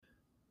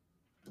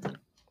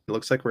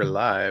looks like we're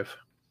live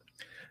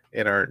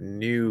in our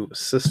new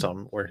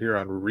system. We're here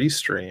on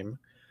Restream,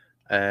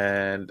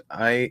 and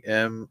I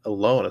am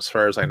alone as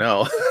far as I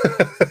know.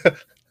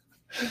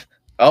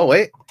 Oh,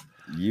 wait.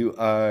 You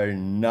are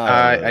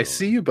not I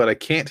see you, but I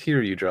can't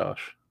hear you,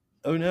 Josh.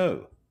 Oh,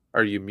 no.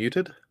 Are you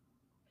muted?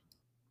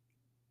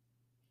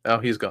 Oh,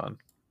 he's gone.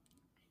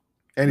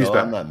 And he's No,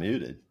 back. I'm not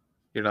muted.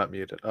 You're not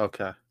muted.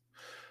 Okay.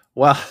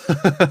 Well,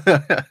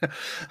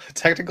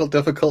 technical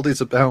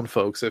difficulties abound,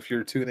 folks. If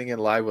you're tuning in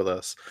live with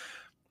us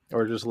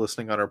or just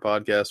listening on our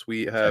podcast,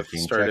 we have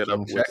started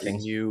up with a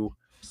new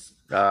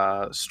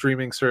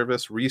streaming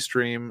service,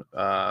 Restream,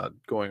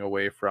 going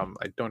away from,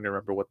 I don't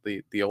remember what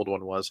the old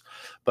one was,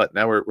 but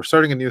now we're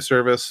starting a new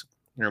service.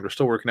 We're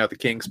still working out the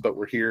kinks, but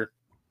we're here.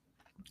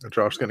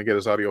 Josh's going to get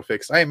his audio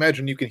fixed. I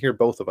imagine you can hear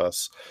both of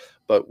us,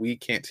 but we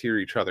can't hear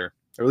each other.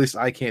 Or at least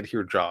I can't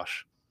hear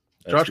Josh.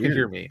 Josh can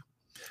hear me.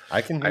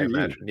 I can hear you.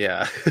 Imagine,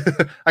 yeah.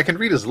 I can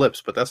read his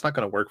lips, but that's not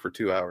going to work for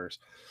 2 hours.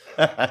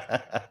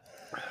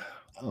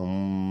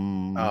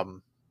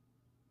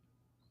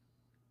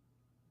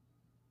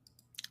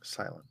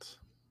 Silence.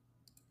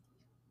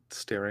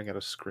 Staring at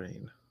a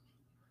screen.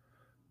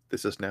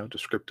 This is now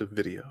descriptive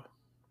video.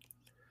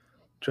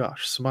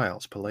 Josh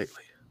smiles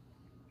politely.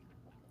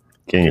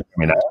 Can you hear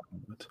me now?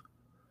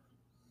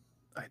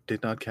 I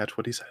did not catch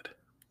what he said.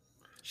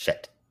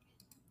 Shit.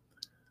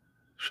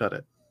 Shut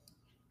it.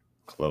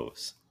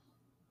 Close.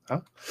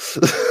 Huh?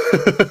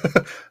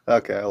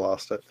 Okay, I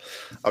lost it.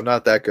 I'm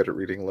not that good at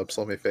reading lips,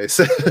 let me face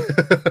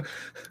it.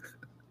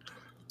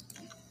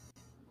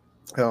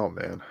 Oh,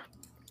 man.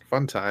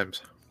 Fun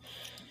times.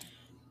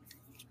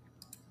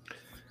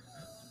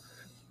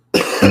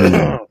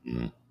 I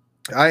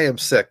am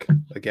sick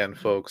again,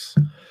 folks,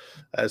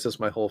 as is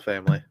my whole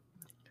family.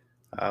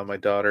 My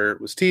daughter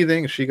was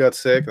teething. She got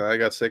sick. I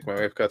got sick. My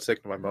wife got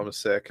sick. And my mom is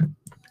sick.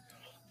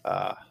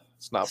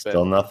 It's not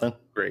still been nothing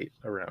great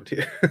around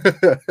here.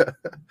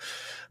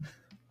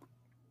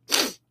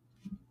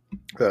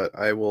 But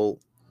I will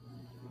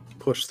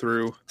push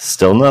through.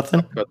 Still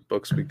nothing? About the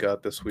books we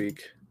got this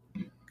week.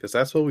 Because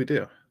that's what we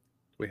do.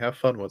 We have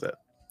fun with it.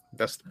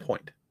 That's the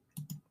point.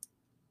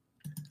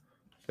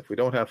 If we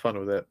don't have fun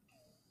with it,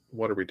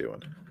 what are we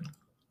doing?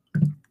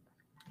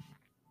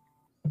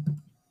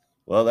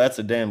 Well, that's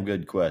a damn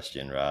good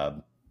question,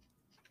 Rob.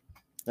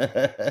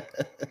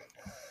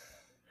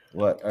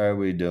 What are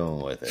we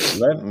doing with it?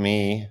 Let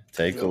me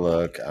take a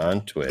look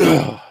on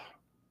Twitter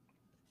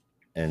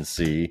and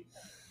see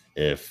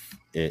if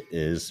it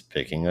is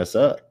picking us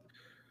up.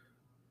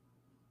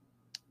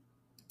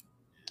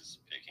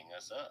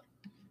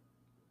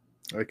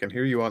 I can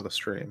hear you on the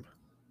stream.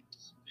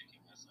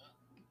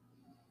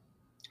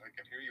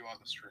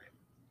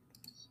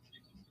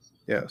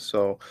 Yeah,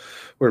 so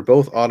we're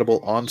both audible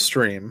on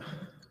stream.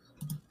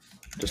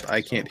 Just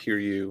I can't hear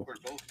you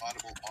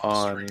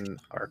on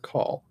our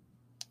call.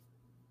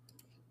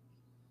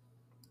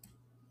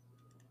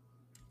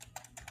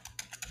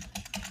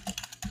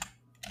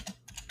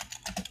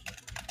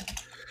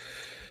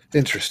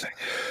 Interesting.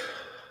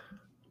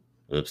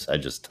 Oops, I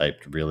just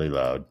typed really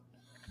loud.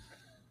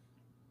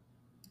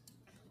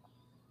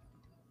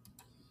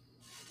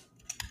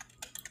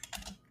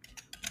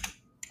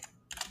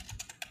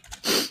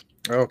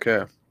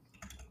 Okay.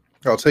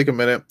 I'll take a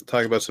minute to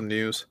talk about some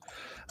news.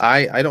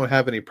 I don't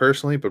have any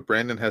personally, but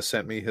Brandon has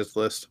sent me his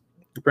list.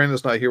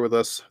 Brandon's not here with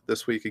us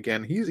this week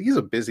again. He's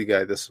a busy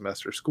guy this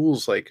semester.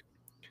 School's like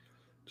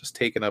just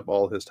taking up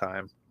all his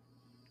time.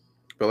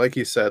 But like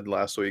he said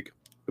last week,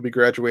 he'll be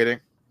graduating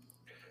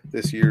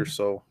this year,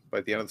 so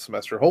by the end of the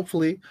semester,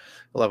 hopefully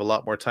he'll have a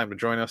lot more time to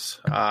join us.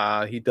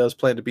 He does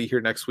plan to be here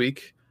next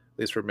week. At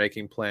least we're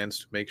making plans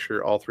to make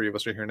sure all three of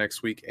us are here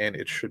next week, and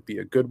it should be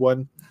a good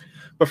one.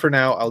 But for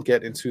now, I'll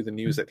get into the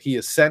news that he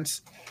has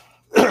sent.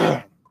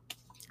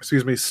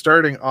 Excuse me.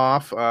 Starting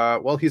off,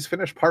 he's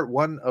finished part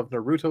 1 of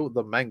Naruto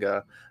the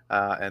manga,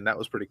 and that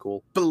was pretty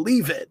cool.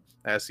 Believe it,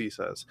 as he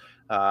says.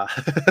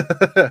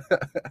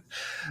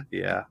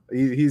 Yeah,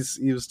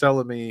 he was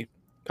telling me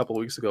a couple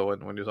of weeks ago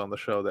when he was on the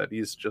show that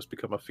he's just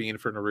become a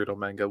fiend for Naruto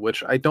manga,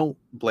 which I don't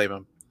blame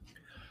him.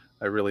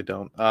 I really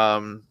don't.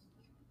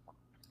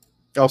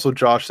 Also,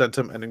 Josh sent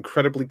him an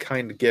incredibly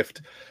kind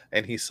gift,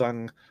 and he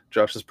sung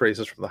Josh's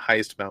praises from the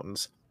highest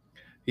mountains.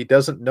 He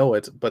doesn't know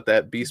it, but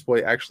that Beast Boy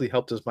actually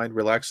helped his mind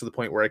relax to the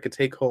point where I could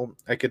take a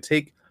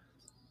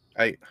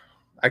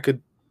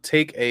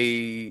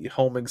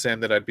home exam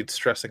that I'd be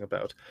stressing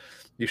about.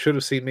 You should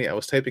have seen me. I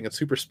was typing at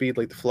super speed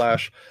like the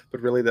Flash, but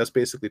really that's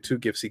basically 2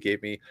 gifts he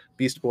gave me,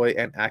 Beast Boy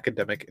and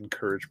academic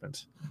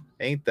encouragement.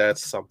 Ain't that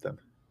something?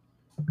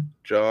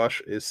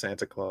 Josh is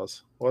Santa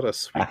Claus. What a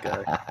sweet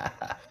guy.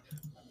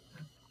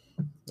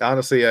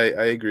 Honestly,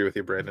 I agree with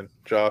you, Brandon.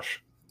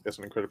 Josh is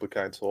an incredibly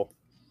kind soul.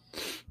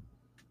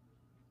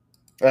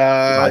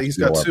 He's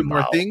got 2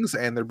 more things,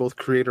 and they're both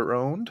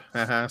creator-owned.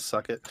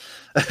 Suck it.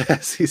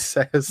 As he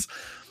says,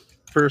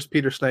 first,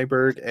 Peter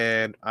Sneiberg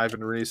and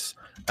Ivan Reis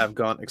have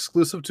gone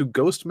exclusive to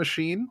Ghost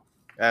Machine,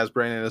 as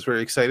Brandon is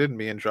very excited,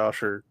 me and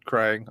Josh are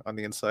crying on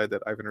the inside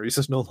that Ivan Reis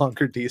is no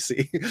longer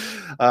DC.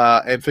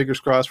 And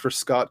fingers crossed for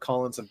Scott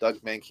Collins and Doug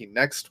Mankey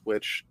next,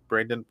 which,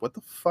 Brandon, what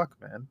the fuck,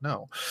 man?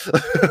 No.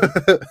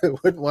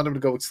 Wouldn't want him to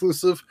go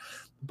exclusive,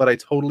 but I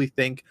totally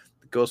think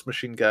the Ghost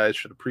Machine guys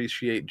should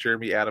appreciate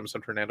Jeremy Adams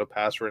and Fernando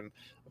Passerin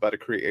about a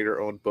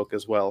creator-owned book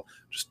as well.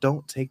 Just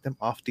don't take them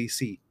off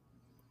DC.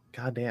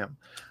 God damn.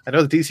 I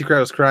know the DC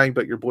crowd is crying,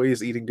 but your boy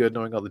is eating good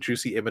knowing all the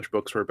juicy Image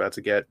books we're about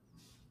to get.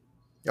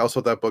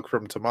 Also, that book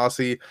from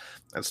Tomasi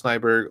and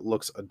Snyberg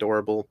looks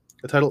adorable.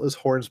 The title is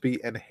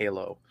Hornsby and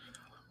Halo.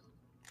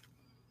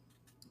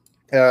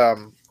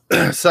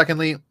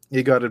 Secondly,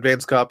 you got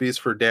advanced copies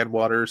for Dan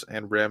Waters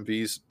and Ram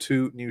V's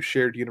 2 new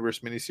shared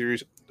universe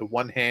miniseries, The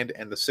One Hand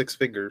and The Six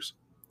Fingers.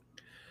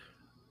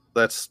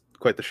 That's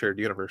quite the shared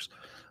universe.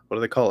 What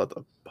do they call it?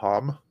 The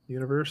Palm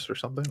universe or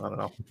something? I don't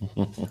know.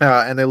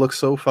 And they look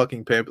so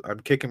fucking pimp. I'm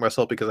kicking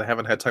myself because I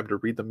haven't had time to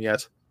read them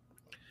yet.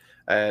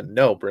 And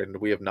no, Brendan,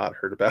 we have not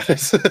heard about it.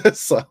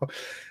 So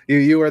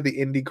you are the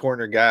indie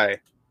corner guy.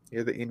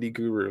 You're the indie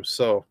guru.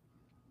 So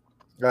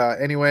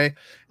anyway,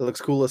 it looks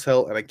cool as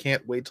hell, and I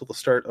can't wait till the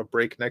start of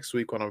break next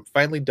week when I'm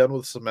finally done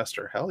with the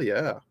semester. Hell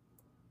yeah.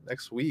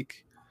 Next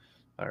week.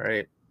 All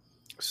right.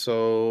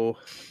 So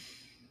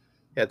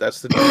yeah,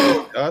 that's the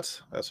news we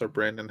got. That's what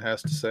Brandon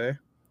has to say.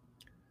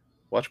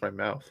 Watch my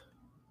mouth.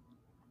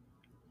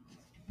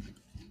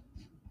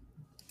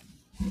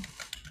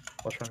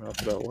 Watch my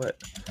mouth about what?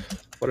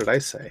 What did I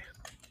say?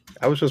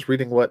 I was just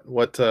reading what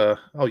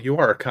oh, you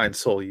are a kind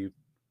soul, you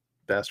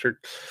bastard.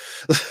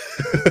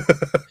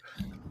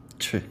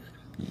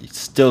 You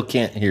still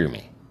can't hear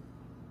me.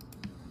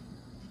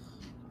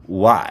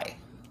 Why?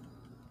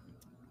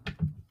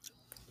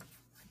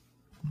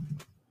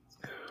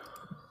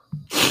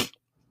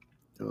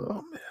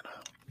 Oh man.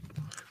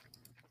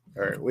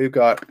 All right, we've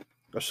got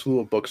a slew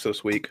of books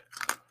this week.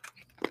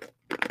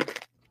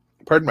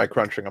 Pardon my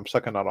crunching. I'm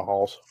sucking out of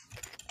halls.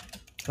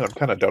 I'm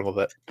kind of done with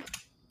it.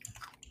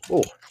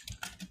 Oh,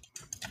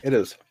 it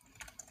is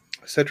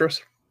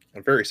citrus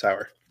and very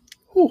sour.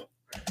 Oh,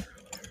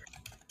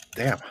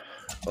 damn.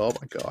 Oh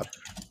my god.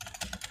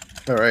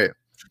 All right.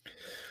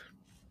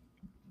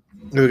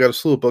 We got a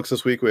slew of books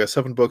this week. We have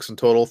 7 books in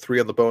total, 3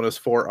 on the bonus,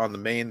 4 on the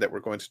main that we're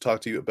going to talk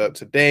to you about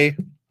today.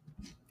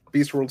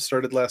 Beast World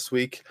started last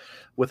week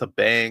with a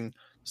bang.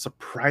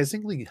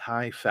 Surprisingly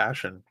high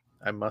fashion,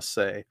 I must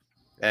say.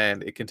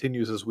 And it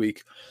continues this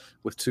week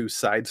with 2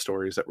 side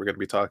stories that we're going to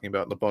be talking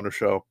about in the bonus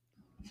show.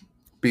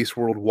 Beast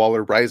World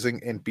Waller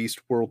Rising and Beast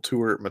World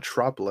Tour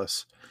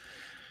Metropolis.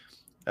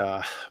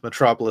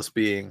 Metropolis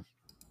being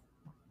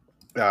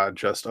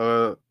just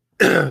an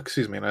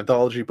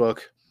anthology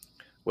book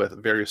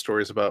with various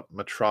stories about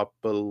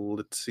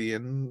Metropolitan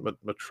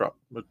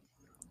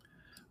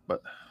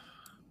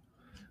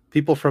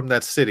people from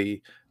that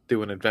city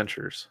doing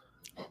adventures.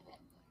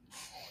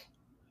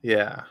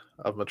 Yeah,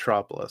 of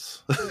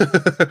Metropolis.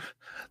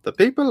 The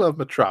people of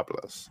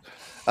Metropolis,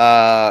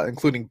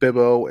 including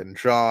Bibbo and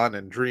John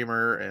and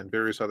Dreamer and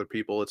various other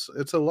people.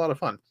 It's a lot of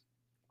fun.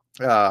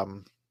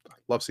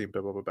 Love seeing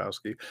Bibbo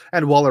Babowski.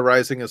 And Waller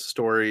Rising is a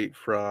story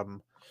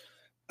from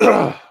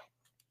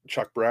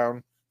Chuck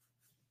Brown.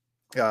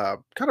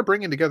 Kind of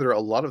bringing together a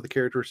lot of the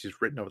characters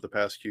he's written over the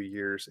past few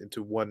years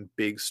into one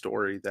big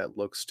story that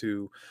looks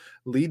to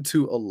lead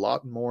to a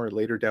lot more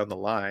later down the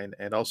line,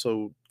 and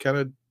also kind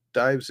of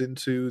dives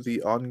into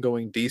the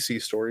ongoing DC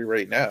story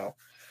right now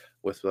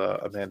with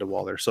Amanda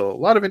Waller. So a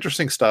lot of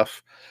interesting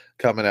stuff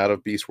coming out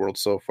of Beast World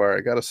so far. I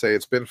gotta say,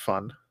 it's been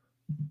fun.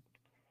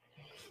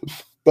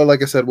 But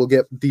like I said, we'll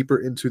get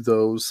deeper into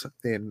those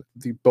in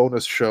the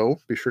bonus show.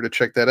 Be sure to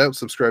check that out.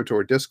 Subscribe to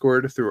our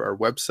Discord through our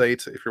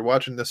website. If you're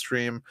watching this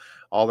stream,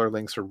 all our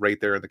links are right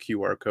there in the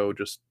QR code.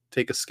 Just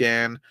take a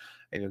scan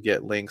and you'll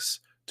get links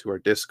to our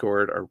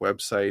Discord, our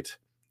website.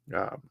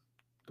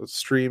 The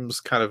stream's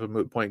kind of a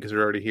moot point because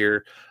you're already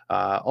here.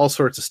 All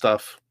sorts of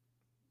stuff.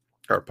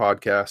 Our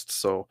podcasts.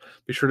 So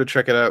be sure to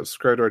check it out.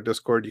 Subscribe to our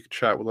Discord. You can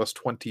chat with us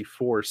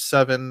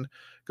 24/7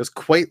 because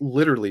quite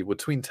literally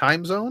between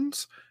time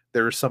zones,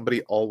 there is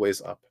somebody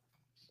always up.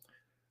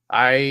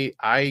 I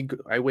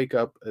wake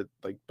up at,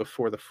 like,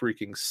 before the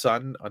freaking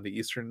sun on the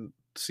eastern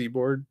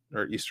seaboard,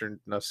 or eastern,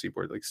 not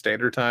seaboard, like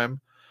standard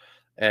time.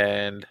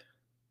 And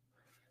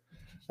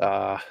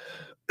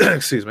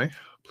excuse me,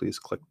 please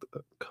click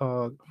the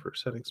cog for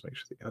settings. Make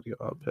sure the audio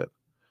output.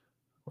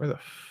 Where the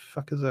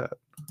fuck is that?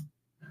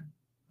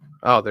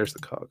 Oh, there's the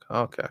cog.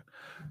 Okay.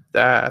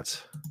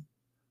 That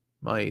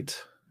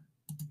might,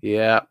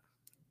 yeah.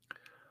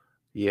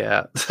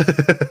 Yeah.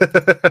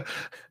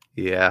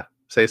 Yeah.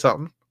 Say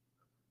something.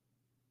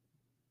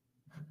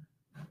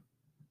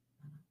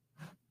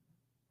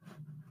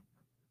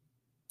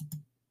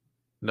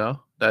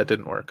 No, that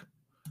didn't work.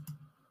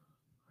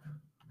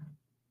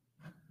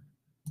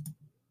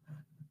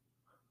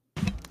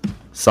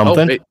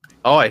 Something?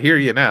 Oh, I hear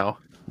you now.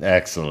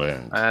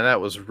 Excellent. And that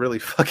was really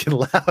fucking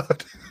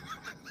loud.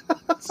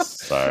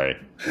 Sorry.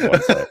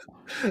 What's that?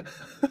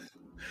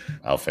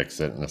 I'll fix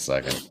it in a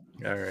second.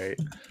 All right.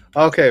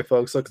 Okay,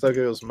 folks. Looks like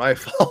it was my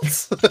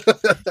fault.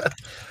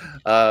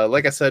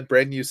 Like I said,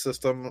 brand new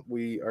system.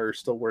 We are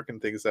still working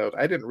things out.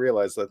 I didn't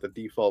realize that the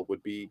default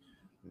would be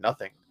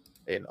nothing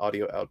in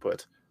audio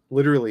output.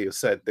 Literally, it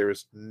said there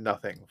is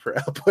nothing for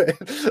output.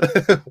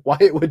 Why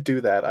it would do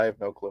that, I have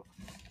no clue.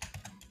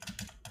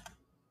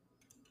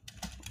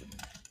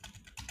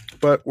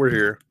 But we're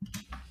here.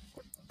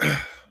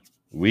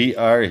 We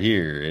are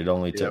here. It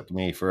only took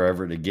me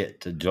forever to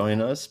get to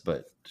join us,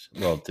 but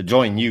to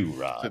join you,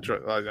 Rob.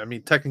 I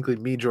mean, technically,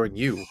 me join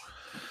you.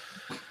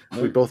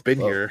 We've both been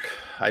here.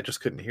 I just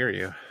couldn't hear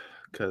you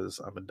because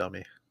I'm a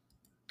dummy.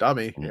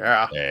 Dummy,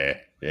 yeah.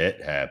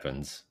 It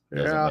happens.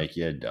 Doesn't make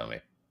you a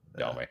dummy.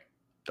 Dummy.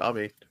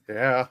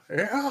 Yeah.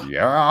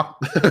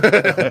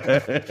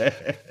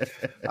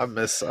 I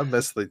miss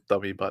the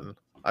dummy button.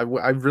 I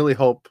really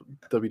hope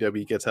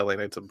WWE gets LA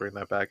Knight to bring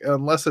that back,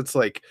 unless it's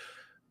like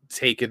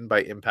taken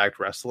by Impact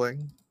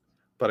Wrestling.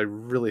 But I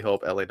really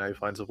hope LA Knight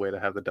finds a way to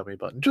have the dummy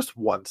button just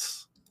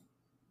once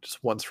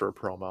for a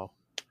promo.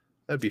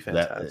 That'd be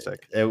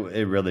fantastic.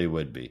 It really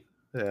would be.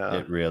 Yeah,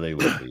 it really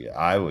would be.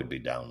 I would be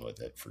down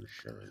with it for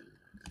sure.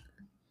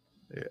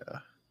 Yeah,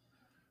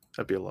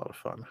 that'd be a lot of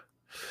fun.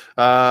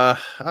 All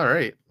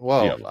right.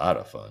 Well, be a lot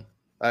of fun.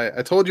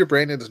 I told you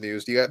Brandon's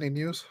news. Do you got any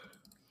news?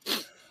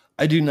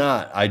 I do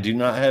not. I do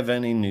not have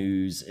any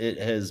news. It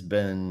has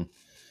been.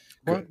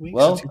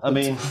 Well, I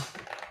mean,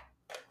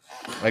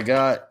 I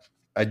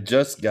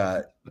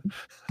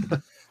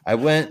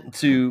went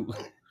to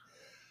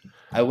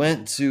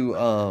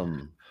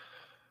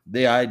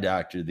the eye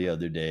doctor the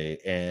other day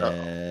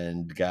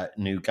and got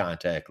new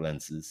contact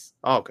lenses.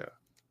 Oh, okay.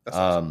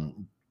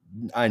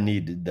 I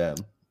needed them.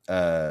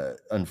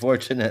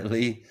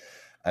 Unfortunately,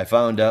 I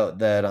found out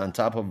that on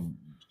top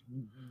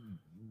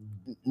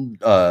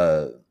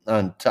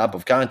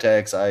of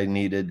contacts, I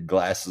needed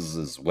glasses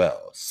as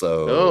well.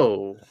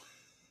 So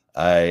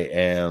I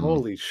am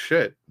holy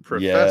shit,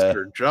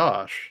 Professor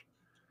Josh.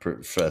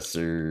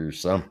 Professor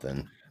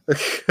something.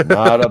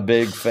 Not a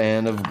big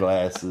fan of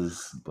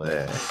glasses,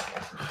 but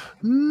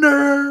nerd.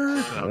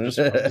 No, I'm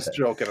just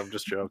joking. I'm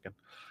just joking.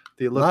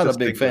 Not a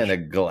big fan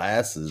of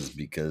glasses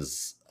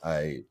because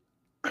I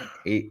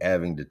hate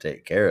having to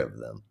take care of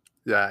them.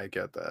 Yeah, I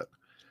get that.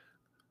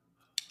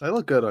 They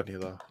look good on you,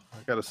 though. I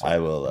gotta say. I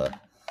will.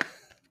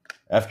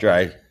 After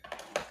I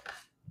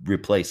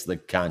replace the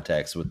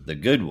contacts with the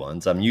good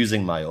ones, I'm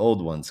using my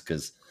old ones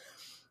because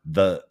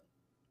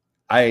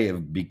I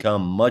have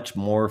become much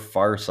more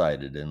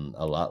farsighted and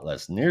a lot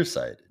less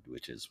nearsighted,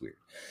 which is weird.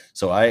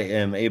 So I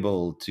am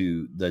able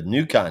to, the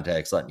new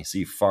contacts let me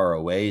see far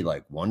away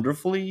like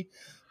wonderfully,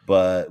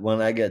 but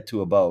when I get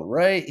to about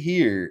right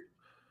here,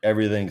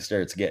 everything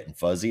starts getting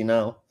fuzzy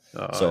now.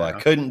 I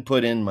couldn't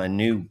put in my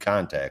new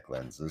contact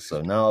lenses.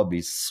 So now I'll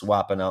be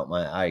swapping out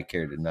my eye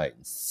care tonight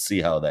and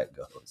see how that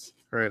goes.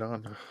 Right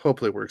on.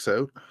 Hopefully it works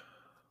out.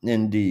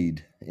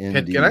 Indeed.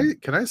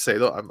 Can I say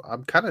though,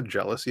 I'm kind of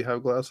jealous you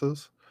have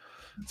glasses.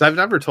 So I've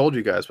never told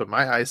you guys, but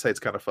my eyesight's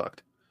kind of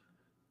fucked.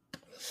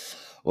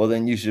 Well,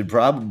 then you should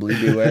probably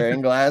be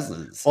wearing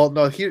glasses. Well,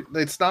 no, here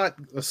it's not.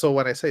 So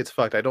when I say it's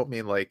fucked, I don't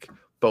mean like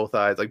both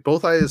eyes. Like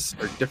both eyes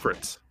are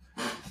different.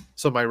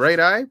 So my right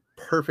eye,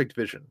 perfect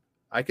vision.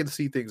 I can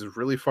see things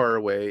really far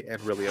away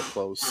and really up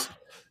close.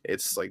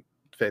 It's like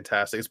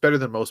fantastic. It's better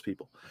than most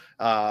people.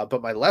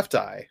 But my left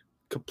eye,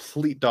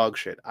 complete dog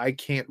shit. I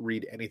can't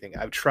read anything.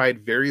 I've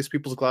tried various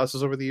people's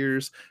glasses over the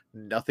years.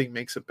 Nothing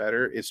makes it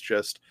better. It's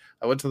just,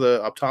 I went to the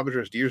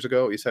optometrist years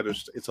ago. He said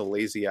it's a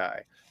lazy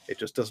eye. It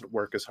just doesn't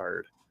work as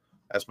hard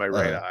as my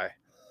right eye.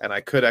 And I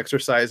could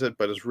exercise it,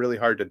 but it's really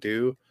hard to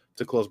do,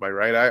 to close my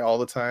right eye all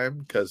the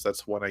time, because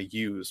that's when I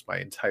use my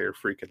entire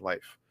freaking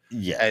life.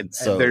 Yeah, and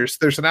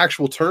there's an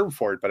actual term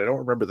for it, but I don't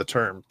remember the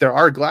term. There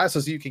are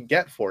glasses you can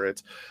get for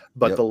it,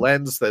 but the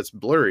lens that's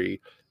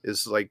blurry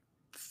is like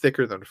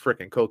thicker than a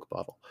freaking Coke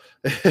bottle.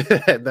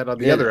 And then on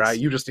the other eye,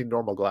 you just need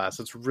normal glass.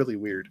 It's really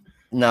weird.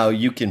 Now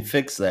you can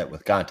fix that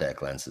with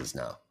contact lenses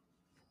now.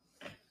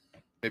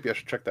 Maybe I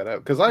should check that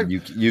out, because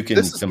you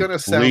can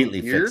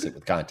completely fix it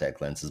with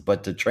contact lenses.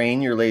 But to train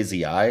your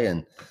lazy eye,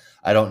 and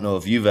I don't know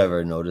if you've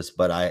ever noticed,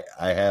 but I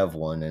have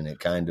one and it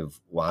kind of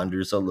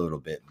wanders a little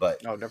bit.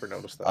 But I've never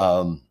noticed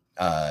that.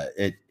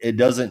 It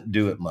doesn't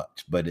do it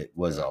much, but it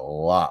was a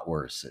lot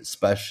worse,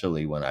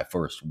 especially when I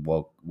first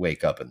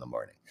wake up in the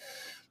morning.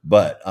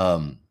 But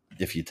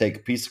if you take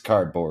a piece of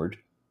cardboard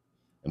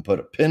and put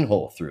a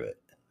pinhole through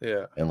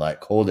it, and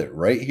like hold it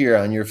right here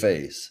on your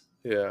face,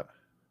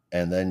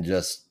 and then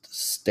just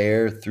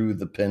stare through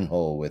the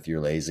pinhole with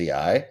your lazy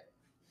eye,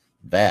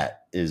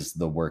 that is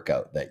the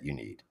workout that you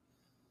need.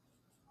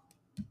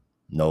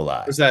 No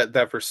lie. Is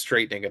that for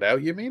straightening it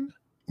out, you mean?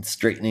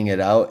 Straightening it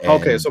out.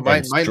 So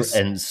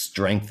mine's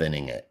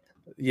strengthening it.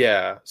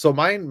 Yeah. So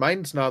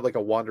mine's not like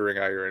a wandering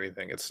eye or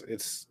anything.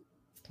 It's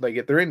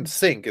like they're in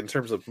sync in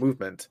terms of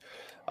movement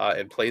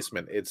and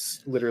placement.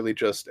 It's literally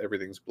just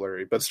everything's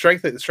blurry. But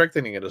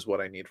strengthening it is what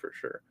I need for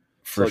sure.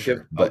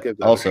 But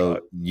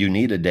also, you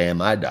need a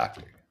damn eye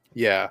doctor.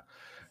 Yeah.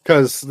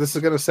 Because this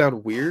is going to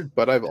sound weird,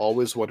 but I've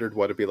always wondered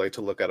what it'd be like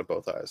to look out of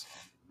both eyes.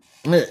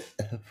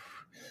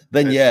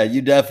 Then yeah,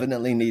 you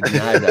definitely need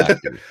an eye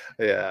doctor.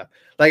 Yeah,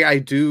 like I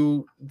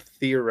do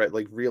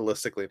like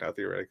realistically, not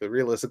theoretically,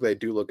 realistically, I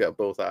do look at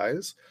both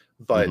eyes,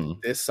 but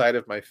Mhm. this side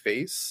of my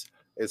face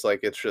is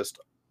like it's just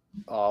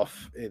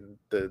off in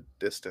the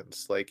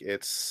distance. Like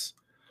it's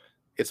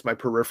my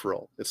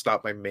peripheral. It's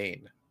not my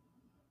main,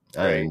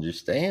 I right?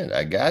 understand.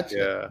 I gotcha.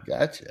 Yeah,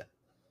 Gotcha.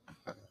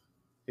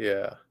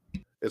 yeah.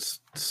 It's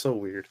so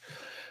weird.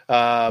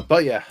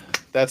 But yeah,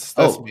 that's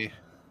Oh, me.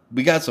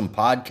 we got some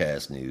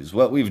podcast news.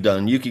 What we've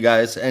done, you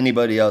guys,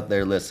 anybody out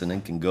there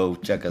listening can go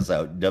check us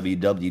out.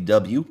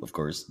 www, of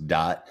course,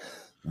 dot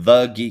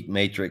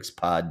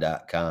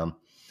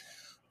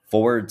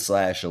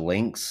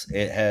thegeekmatrixpod.com/links.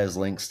 It has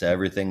links to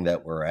everything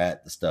that we're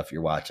at, the stuff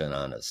you're watching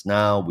on us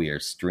now. We are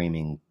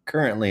streaming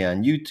currently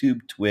on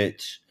YouTube,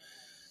 Twitch,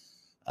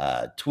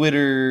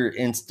 Twitter,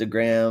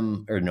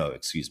 Instagram, or no,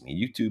 excuse me,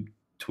 YouTube,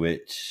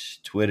 Twitch,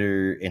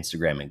 Twitter,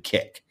 Instagram, and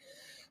Kick.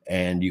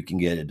 And you can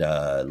get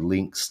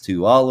links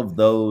to all of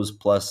those,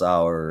 plus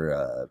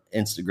our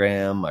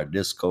Instagram, our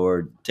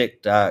Discord,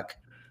 TikTok,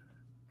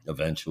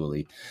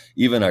 eventually.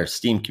 Even our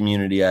Steam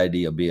community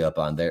ID will be up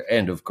on there.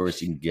 And of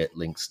course, you can get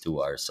links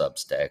to our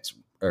Substacks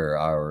or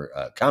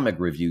our comic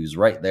reviews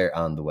right there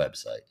on the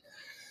website.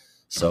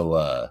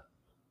 So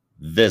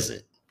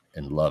visit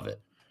and love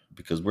it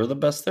because we're the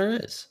best there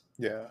is,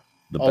 Yeah.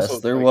 the Also,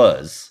 best there like,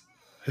 was,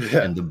 yeah,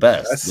 and the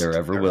best there best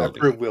ever there will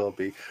ever be. will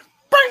be.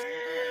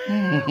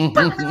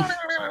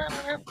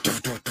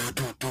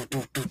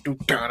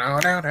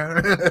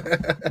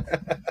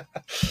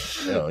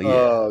 Hell yeah.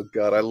 Oh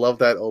god, I love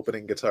that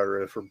opening guitar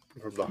riff from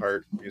the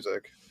Heart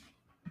music.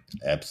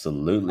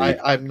 Absolutely.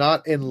 I'm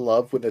not in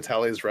love with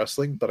Natalia's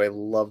wrestling, but I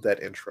love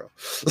that intro.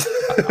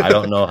 I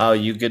don't know how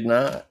you could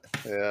not.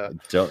 Yeah. I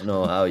don't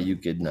know how you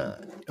could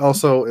not.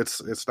 Also,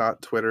 it's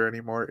not Twitter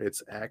anymore.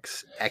 It's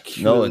X.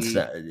 No, it's Actually,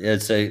 not.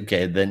 It's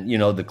okay. Then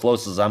the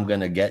closest I'm going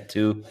to get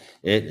to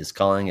it is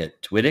calling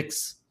it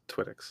Twittix.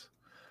 Twittix.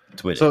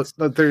 So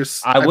Twittix.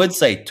 there's. I would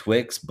say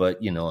Twix, but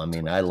I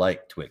mean, I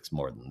like Twix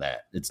more than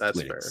that. It's That's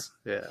fair. Twittix.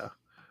 Yeah.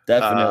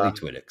 Definitely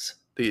Twittix.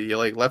 You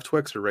like left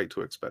Twix or right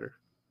Twix better?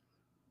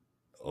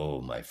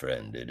 Oh, my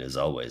friend, it is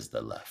always the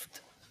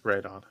left.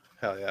 Right on.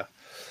 Hell yeah.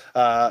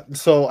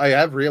 So I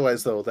have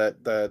realized though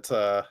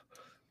that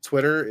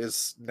Twitter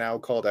is now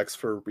called X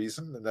for a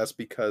reason, and that's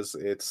because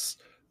it's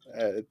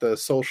the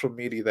social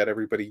media that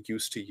everybody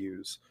used to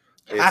use.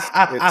 It's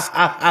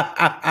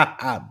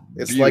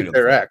like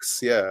their Beautiful.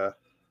 X. Yeah.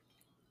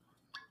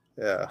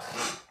 Yeah.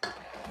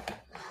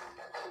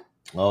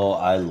 Oh,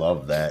 I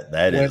love that.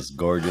 That When is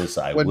gorgeous.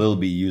 I when will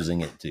be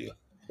using it too.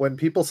 when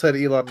people said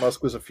Elon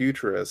Musk was a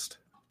futurist,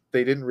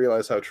 they didn't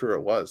realize how true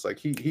it was. Like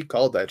he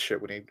called that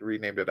shit when he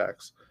renamed it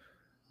X.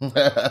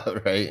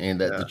 Right? Ain't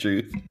that the Yeah.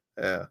 truth?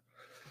 Yeah.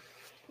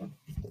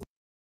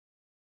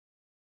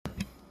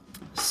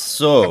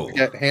 So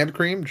Get hand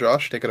cream,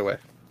 Josh, take it away.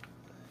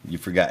 you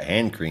forgot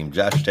hand cream.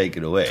 Josh, take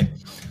it away.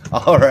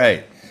 All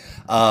right.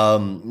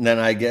 Then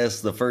I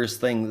guess the first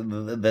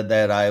thing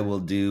that I will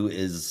do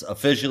is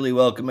officially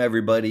welcome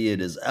everybody.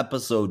 It is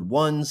episode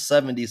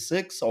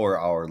 176, or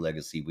our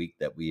Legacy Week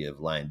that we have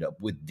lined up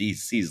with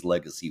DC's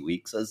Legacy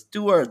Weeks as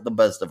to the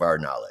best of our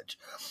knowledge.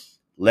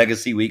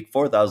 Legacy Week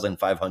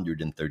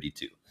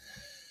 4532.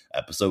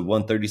 Episode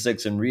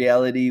 136. In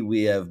reality,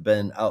 we have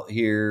been out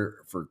here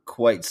for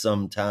quite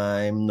some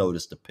time.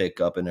 Noticed a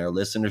pickup in our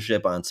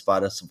listenership on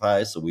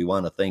Spotify, so we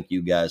want to thank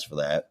you guys for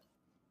that.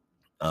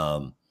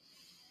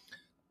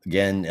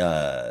 Again,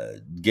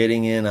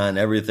 getting in on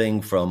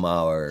everything from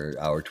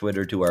our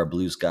Twitter to our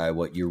Blue Sky.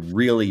 What you're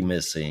really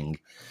missing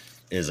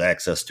is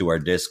access to our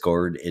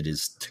Discord. It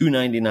is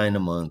 $2.99 a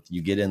month.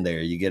 You get in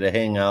there, you get to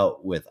hang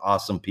out with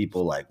awesome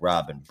people like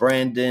Rob and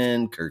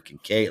Brandon, Kirk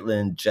and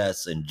Caitlin,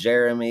 Jess and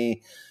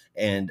Jeremy,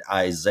 and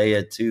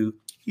Isaiah too.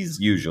 He's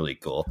usually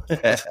cool.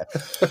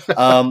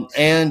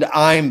 And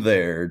I'm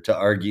there to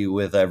argue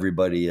with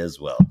everybody as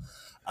well.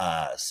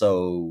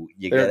 So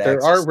you get There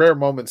access. are rare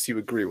moments you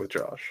agree with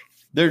Josh.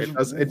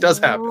 There's It does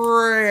happen.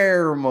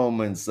 Rare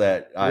moments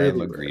that I am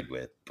Really agreed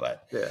with,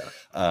 but Yeah.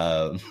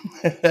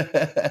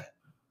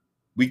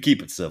 we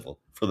keep it civil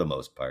for the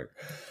most part.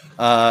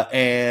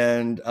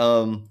 And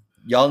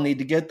y'all need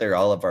to get there.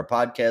 All of our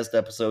podcast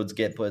episodes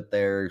get put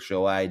there.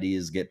 Show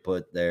ideas get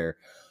put there.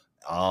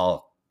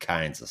 All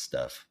kinds of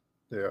stuff.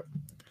 Yeah.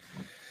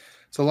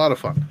 It's a lot of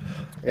fun.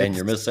 And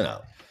you're missing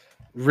out.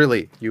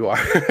 Really, you are.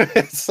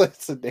 It's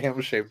a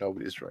damn shame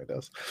nobody's joined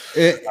us.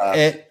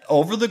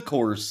 Over the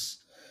course.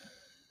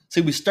 See,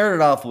 we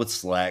started off with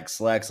Slack.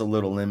 Slack's a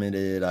little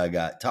limited. I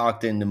got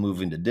talked into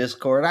moving to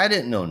Discord. I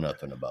didn't know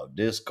nothing about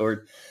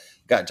Discord.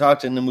 Got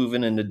talked into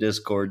moving into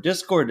Discord.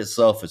 Discord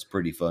itself is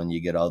pretty fun. You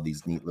get all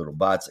these neat little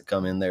bots that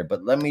come in there.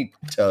 But let me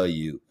tell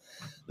you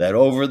that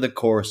over the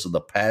course of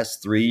the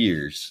past 3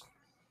 years,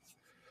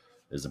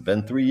 has it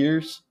been 3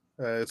 years?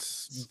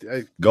 It's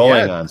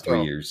going on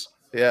 3 years.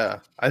 Yeah.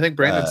 I think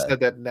Brandon said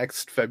that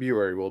next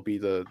February will be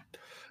the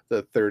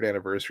third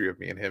anniversary of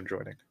me and him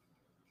joining.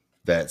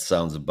 That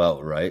sounds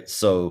about right.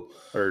 So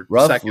or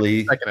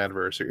roughly second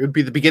anniversary. It would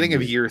be the beginning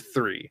of year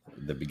 3.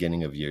 the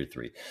beginning of year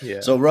 3.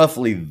 Yeah. So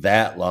roughly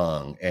that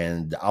long,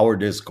 and our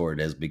Discord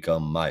has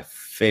become my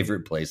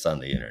favorite place on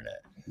the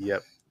internet.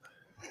 Yep.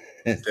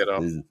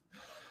 Ditto.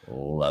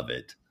 Love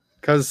it.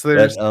 Because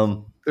But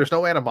there's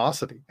no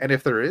animosity, and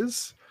if there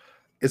is,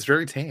 it's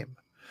very tame.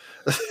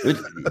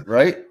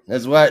 right?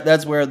 That's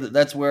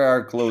where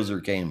our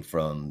closer came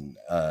from.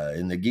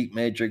 In the Geek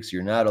Matrix,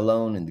 you're not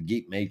alone. In the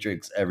Geek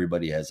Matrix,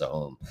 everybody has a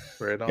home.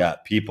 Right on.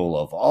 Got people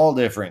of all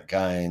different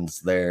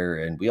kinds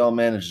there, and we all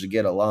managed to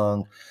get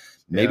along.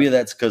 Maybe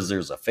that's because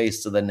there's a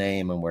face to the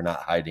name, and we're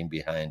not hiding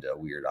behind a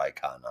weird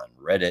icon on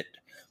Reddit.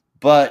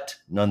 But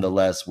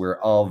nonetheless, we're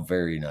all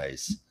very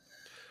nice,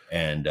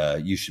 and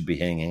you should be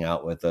hanging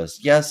out with us.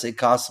 Yes, it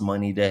costs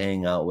money to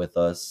hang out with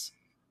us,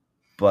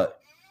 but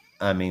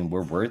I mean,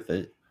 we're worth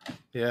it.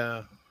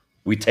 Yeah.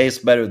 We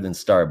taste better than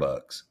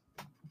Starbucks.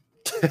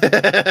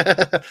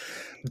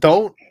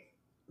 Don't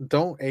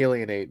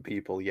alienate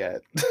people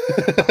yet.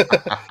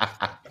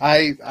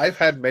 I've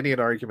had many an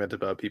argument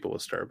about people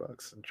with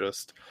Starbucks, and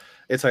just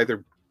it's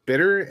either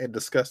bitter and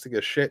disgusting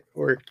as shit,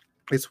 or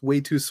it's way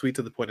too sweet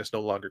to the point it's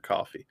no longer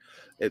coffee.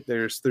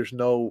 There's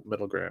no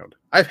middle ground.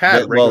 I've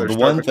had regular the Starbucks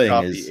one thing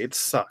coffee. is, it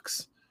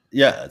sucks.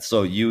 Yeah,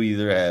 so you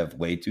either have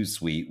way too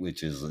sweet,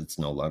 which is it's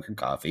no longer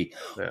coffee,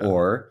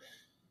 or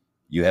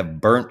you have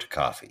burnt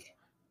coffee.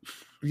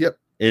 Yep.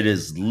 It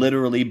is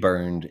literally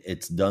burned.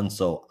 It's done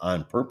so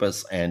on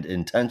purpose and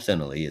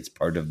intentionally. It's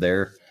part of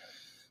their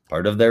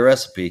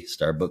recipe.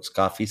 Starbucks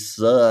coffee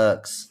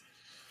sucks.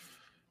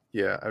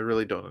 Yeah, I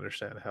really don't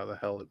understand how the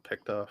hell it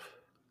picked off.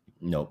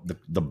 No,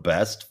 the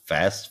best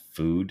fast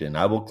food, and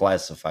I will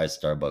classify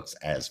Starbucks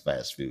as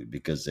fast food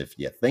because if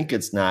you think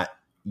it's not,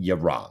 you're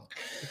wrong.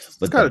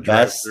 But the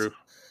best,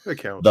 it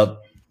counts.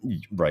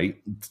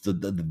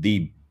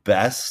 The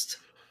best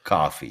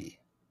coffee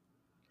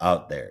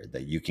out there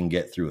that you can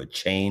get through a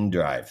chain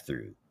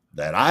drive-through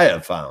that I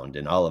have found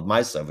in all of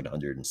my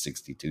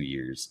 762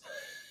 years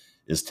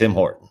is Tim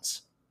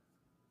Hortons.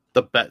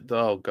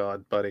 Oh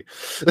God, buddy.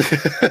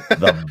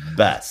 The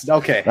best.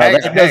 Okay,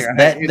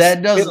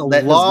 that does a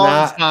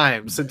long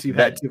time since you've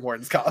had Tim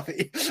Hortons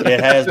coffee. It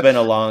has been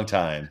a long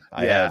time.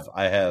 I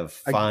have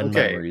fond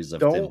memories of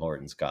Tim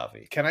Hortons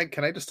coffee. Can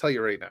I just tell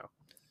you right now?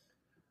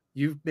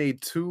 You've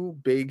made 2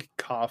 big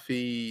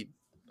coffee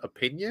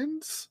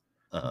opinions.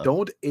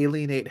 Don't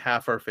alienate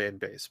half our fan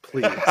base,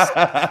 please.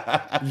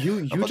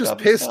 You just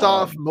pissed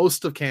off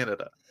most of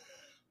Canada.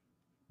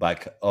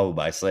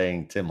 By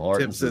saying Tim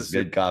Hortons is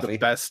good coffee? The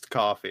best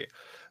coffee.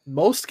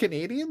 Most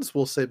Canadians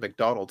will say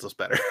McDonald's is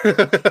better.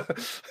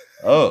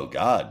 Oh,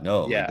 God,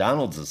 no. Yeah.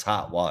 McDonald's is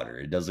hot water.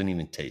 It doesn't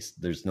even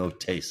taste. There's no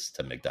taste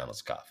to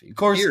McDonald's coffee. Of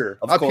course, here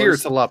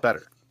it's a lot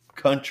better.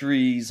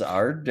 Countries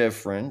are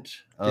different.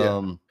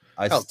 Yeah.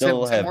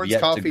 Still Tim have Hortons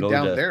yet coffee to go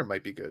down there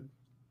might be good.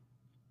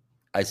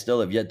 I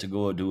still have yet to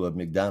go to a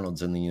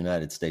McDonald's in the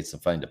United States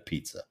and find a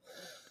pizza.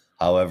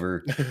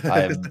 However,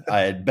 I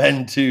had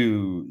been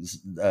to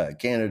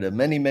Canada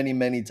many, many,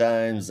 many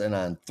times, and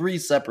on 3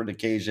 separate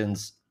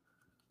occasions,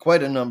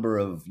 quite a number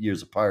of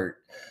years apart,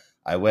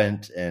 I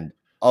went, and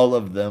all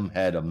of them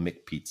had a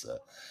McPizza.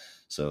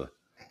 So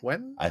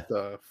when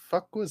the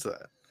fuck was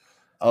that?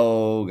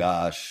 Oh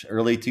gosh,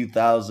 early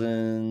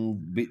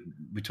 2000,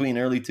 between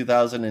early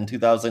 2000 and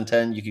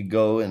 2010, you could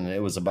go, and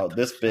it was about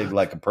this big,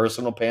 like a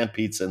personal pan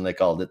pizza, and they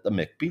called it the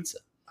McPizza.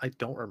 I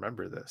don't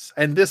remember this.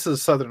 And this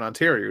is Southern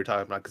Ontario you're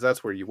talking about, because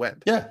that's where you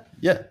went. Yeah.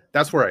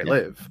 That's where I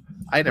live.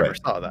 I never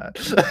saw that.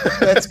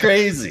 That's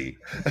crazy.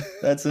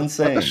 That's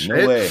insane.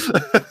 No way.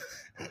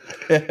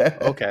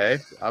 Okay.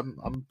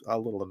 I'm a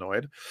little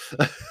annoyed.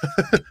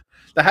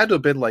 That had to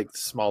have been like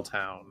small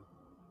town.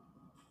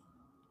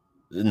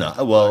 No,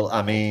 well,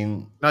 I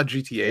mean, not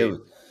GTA.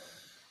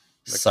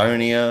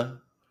 Sarnia.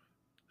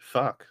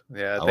 Fuck.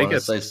 Yeah, I think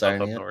it's say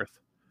Sarnia. Up north.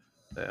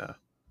 Yeah.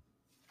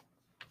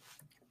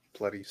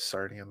 Bloody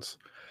Sarnians.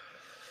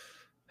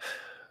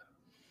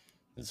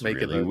 It's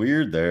really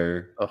weird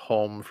there. A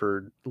home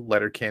for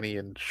Letterkenny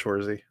and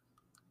Shoresy.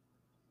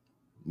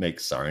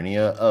 Make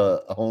Sarnia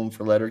a home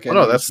for Letterkenny?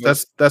 Oh, no,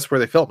 that's where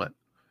they film it.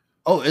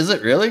 Oh, is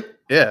it really?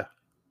 Yeah.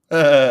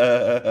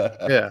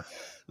 Yeah.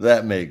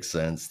 That makes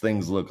sense.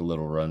 Things look a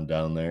little run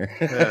down there.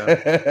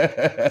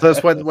 Yeah. So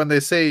that's when they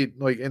say,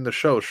 like in the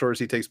show,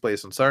 Shoresy takes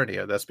place in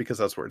Sarnia. That's because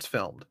that's where it's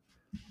filmed.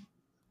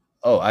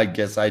 Oh, I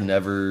guess I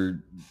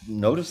never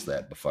noticed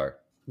that before.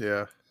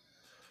 Yeah.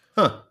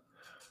 Huh.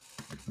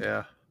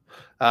 Yeah.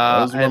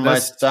 Those were my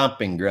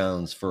stomping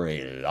grounds for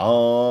a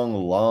long,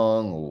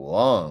 long,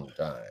 long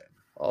time.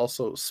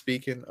 Also,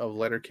 speaking of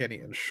Letterkenny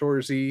and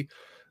Shoresy,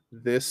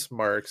 this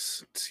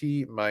marks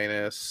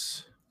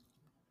T-minus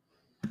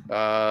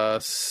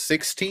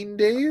 16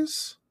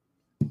 days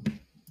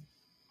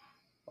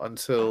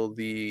until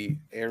the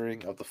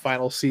airing of the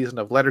final season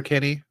of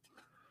Letterkenny.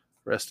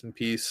 Rest in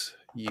peace,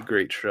 ye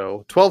great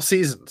show. 12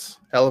 seasons.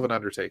 Hell of an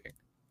undertaking.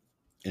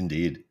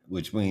 Indeed.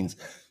 Which means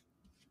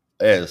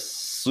as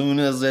soon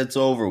as it's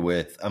over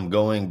with, I'm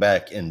going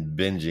back and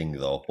binging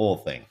the whole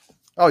thing.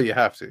 Oh, you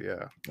have to,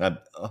 yeah.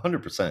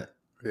 100%.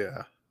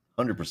 Yeah.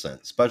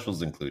 100%.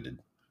 Specials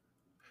included.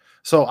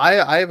 So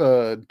I have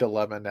a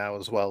dilemma now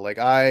as well. Like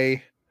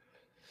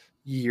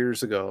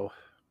years ago,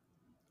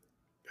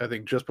 I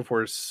think just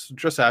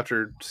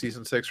after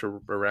season 6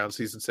 or around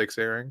season 6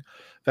 airing,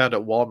 found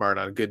at Walmart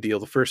on a good deal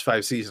the first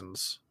 5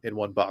 seasons in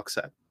one box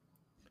set.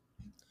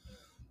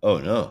 Oh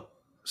no.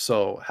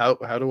 So how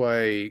do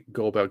I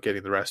go about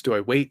getting the rest? Do I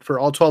wait for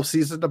all 12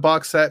 seasons in a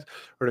box set,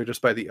 or do I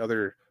just buy the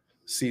other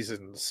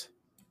seasons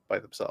by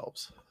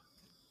themselves?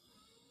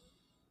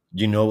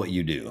 You know what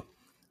you do.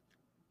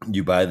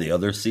 You buy the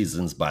other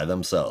seasons by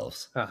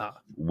themselves. Uh-huh.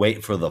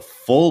 Wait for the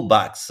full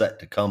box set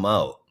to come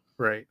out.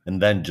 Right.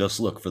 And then just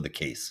look for the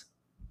case.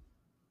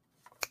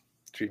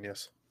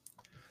 Genius.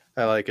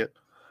 I like it.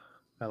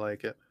 I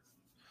like it.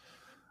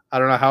 I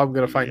don't know how I'm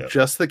going to find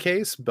just the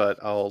case, but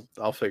I'll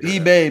figure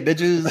eBay, it out.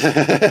 bitches.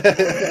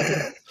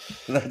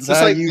 That's Just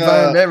how like, you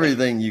find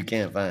everything you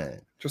can't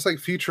find. Just like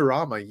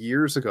Futurama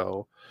years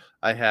ago,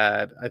 I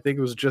think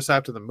it was just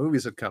after the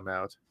movies had come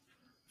out,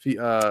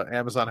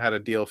 Amazon had a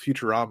deal,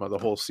 Futurama, the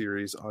whole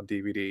series on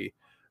DVD,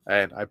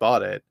 and I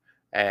bought it.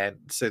 And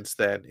since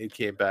then, it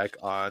came back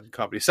on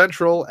Comedy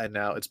Central, and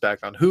now it's back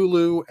on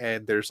Hulu,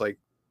 and there's like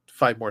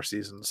 5 more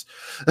seasons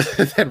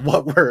than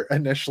what were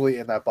initially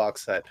in that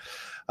box set.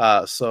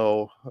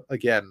 So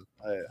again,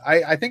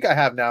 I think I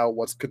have now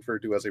what's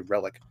conferred to as a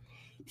relic.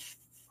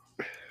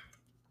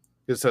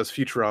 It says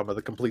Futurama,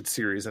 the complete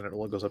series, and it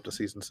only goes up to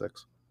season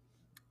 6.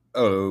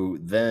 Oh,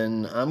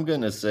 then I'm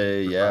going to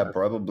say, yeah,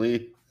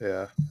 probably.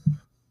 Yeah.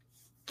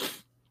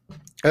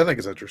 I think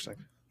it's interesting.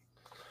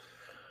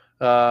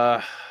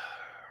 Side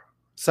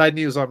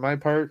news on my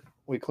part,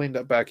 we cleaned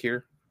up back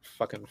here.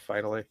 Fucking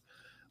finally.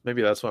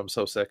 Maybe that's why I'm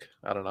so sick.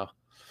 I don't know.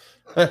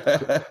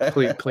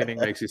 Cleaning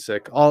makes you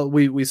sick.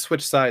 We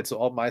switched sides, so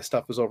all my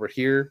stuff is over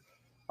here.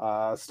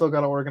 Still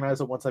got to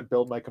organize it. Once I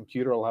build my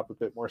computer, I'll have a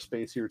bit more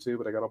space here too.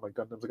 But I got all my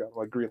Gundams, I got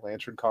my Green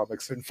Lantern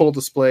comics in full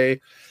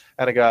display,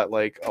 and I got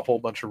like a whole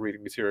bunch of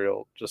reading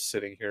material just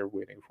sitting here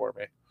waiting for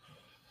me.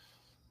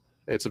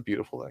 It's a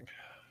beautiful thing.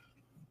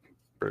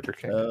 Burger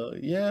King.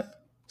 Yeah.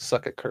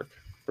 Suck it, Kirk.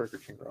 Burger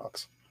King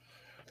rocks.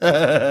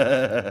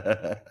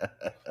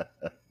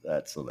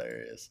 That's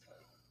hilarious.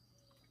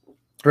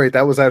 Right,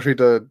 that was actually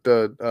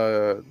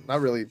the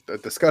not really a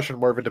discussion,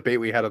 more of a debate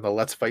we had on the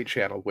Let's Fight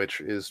channel, which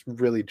is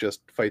really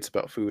just fights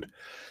about food,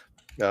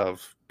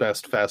 of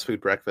best fast food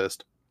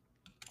breakfast.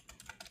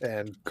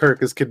 And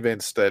Kirk is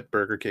convinced that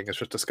Burger King is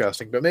just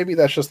disgusting, but maybe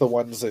that's just the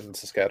ones in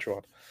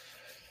Saskatchewan.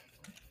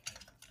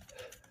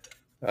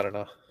 I don't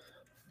know.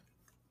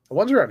 The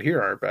ones around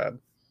here aren't bad.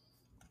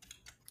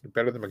 They're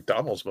better than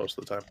McDonald's most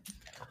of the time.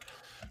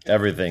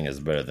 Everything is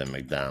better than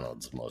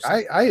McDonald's most.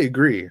 I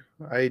agree.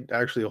 I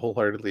actually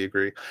wholeheartedly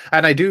agree.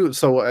 And I do,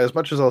 so as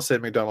much as I'll say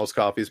McDonald's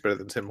coffee is better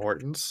than Tim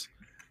Hortons,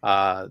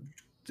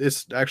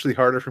 it's actually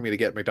harder for me to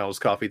get McDonald's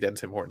coffee than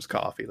Tim Hortons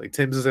coffee. Like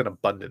Tim's is in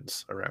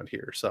abundance around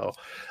here. So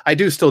I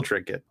do still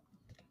drink it.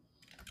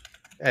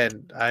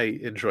 And I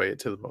enjoy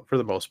it for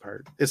the most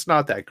part. It's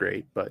not that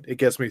great, but it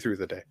gets me through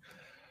the day.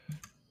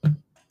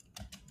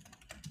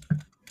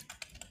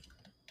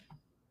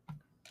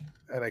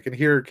 And I can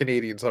hear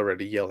Canadians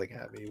already yelling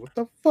at me. What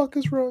the fuck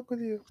is wrong with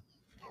you?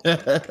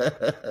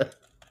 Oh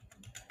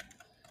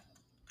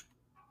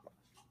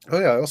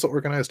yeah, I also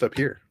organized up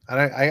here.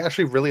 And I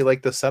actually really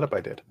like the setup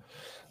I did.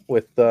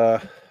 With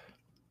fuck,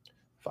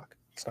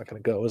 it's not gonna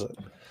go, is it?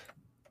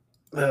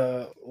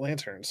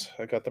 Lanterns.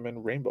 I got them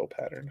in rainbow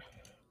pattern.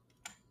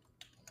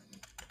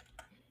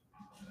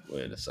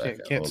 Wait a second.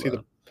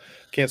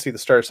 Can't see the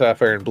Star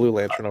Sapphire and Blue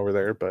Lantern over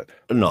there, but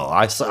no,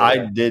 I saw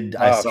shit.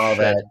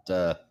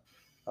 that.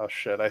 Oh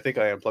shit! I think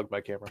I unplugged my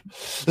camera.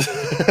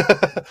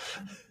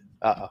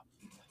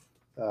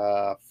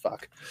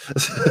 Fuck.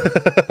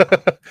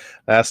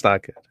 That's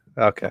not good.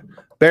 Okay,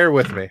 bear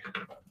with me.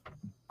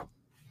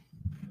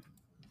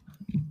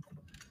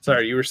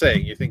 Sorry, you were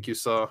saying you think you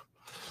saw.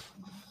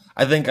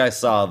 I think I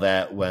saw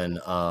that when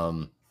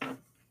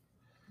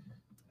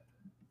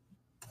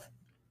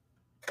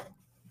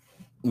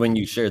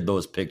you shared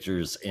those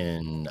pictures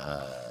in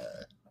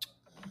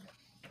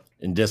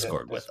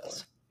Discord with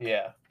us.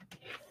 Yeah.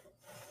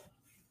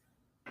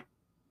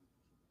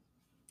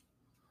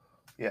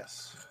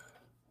 Yes.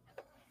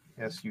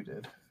 Yes, you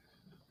did.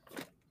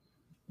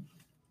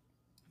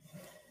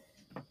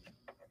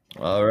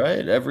 All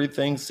right.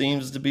 Everything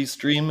seems to be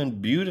streaming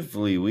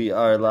beautifully. We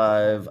are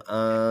live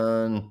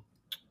on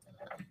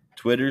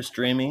Twitter,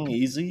 streaming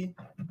easy.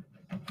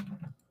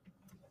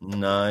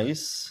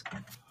 Nice.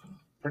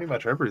 Pretty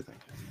much everything.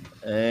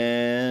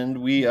 And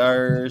we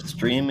are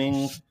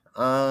streaming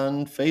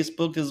on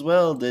Facebook as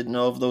well. Didn't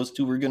know if those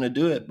two were going to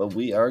do it, but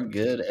we are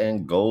good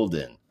and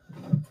golden.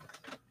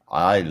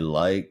 I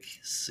like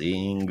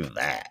seeing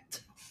that.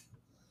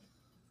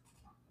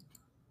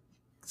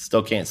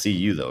 Still can't see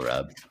you though,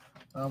 Rob.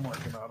 I'm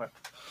working on it.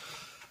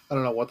 I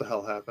don't know what the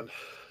hell happened.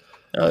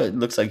 It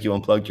looks like you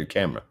unplugged your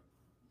camera.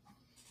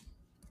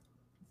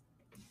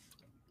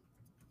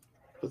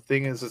 The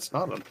thing is, it's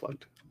not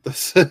unplugged.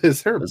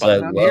 Is there a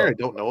button out here I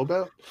don't know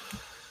about?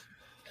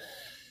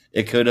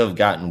 It could have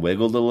gotten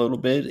wiggled a little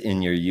bit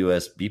in your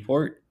USB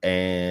port,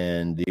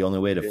 and the only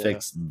way to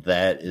fix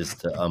that is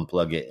to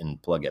unplug it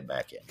and plug it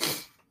back in.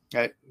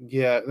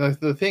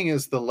 The thing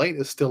is, the light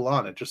is still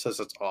on. It just says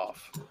it's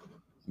off.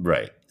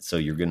 Right. So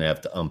you're going to have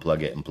to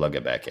unplug it and plug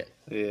it back in.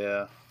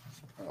 Yeah.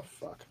 Oh,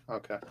 fuck.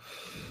 Okay.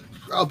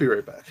 I'll be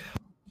right back.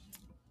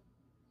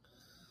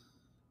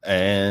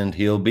 And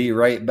he'll be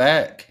right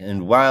back.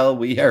 And while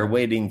we are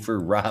waiting for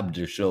Rob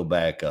to show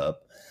back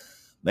up,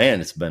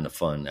 man, it's been a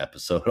fun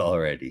episode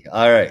already.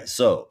 All right.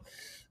 So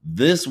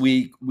this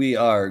week we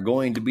are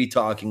going to be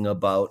talking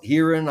about,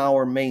 here in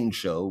our main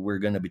show, we're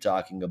going to be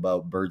talking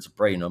about Birds of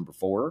Prey number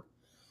 4,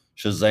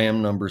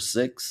 Shazam number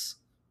 6,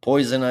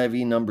 Poison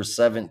Ivy number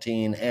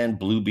 17, and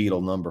Blue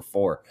Beetle number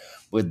 4.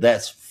 But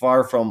that's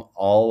far from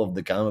all of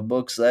the comic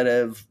books that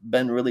have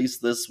been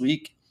released this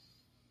week.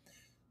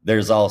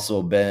 There's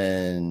also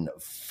been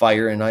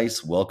Fire and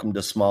Ice, Welcome to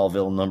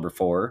Smallville number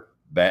 4,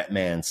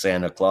 Batman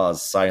Santa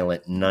Claus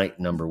Silent Night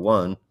number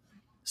 1,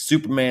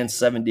 Superman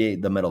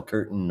 78 The Metal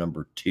Curtain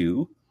number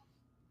 2,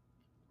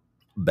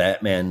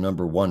 Batman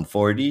number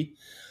 140,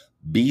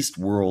 Beast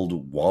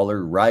World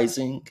Waller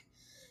Rising,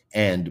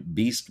 and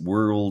Beast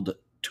World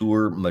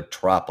Tour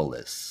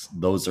Metropolis.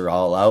 Those are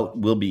all out.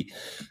 We'll be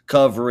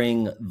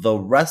covering the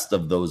rest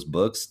of those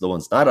books. The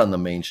ones not on the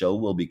main show,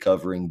 we'll be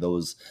covering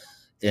those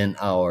in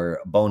our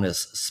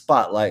bonus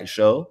spotlight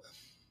show,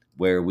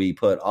 where we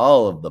put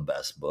all of the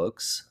best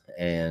books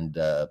and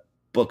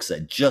books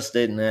that just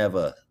didn't have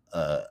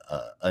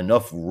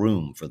enough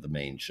room for the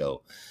main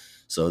show.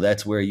 So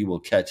that's where you will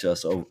catch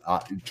us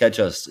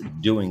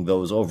doing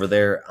those over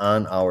there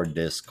on our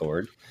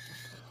Discord.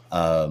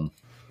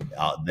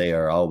 They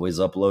are always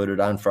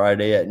uploaded on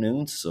Friday at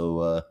noon,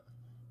 so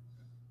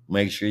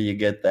make sure you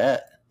get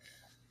that.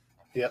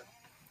 Yep.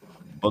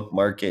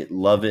 Bookmark it,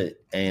 love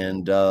it,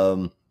 and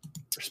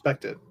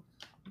respect it.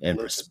 And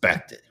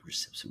respect it.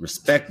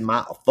 Respect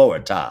my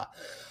authority.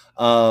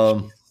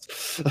 But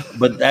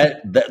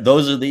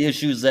those are the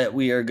issues that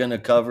we are going to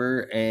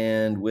cover,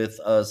 and with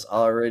us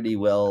already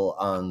well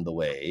on the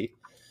way,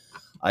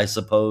 I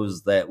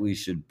suppose that we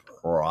should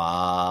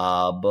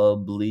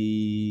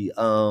probably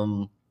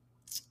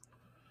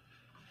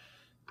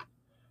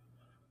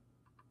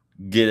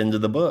get into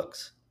the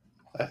books.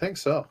 I think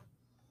so.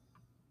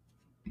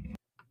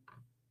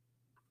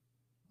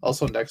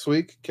 Also, next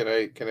week, can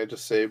I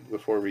just say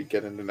before we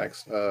get into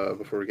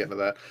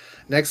that,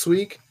 next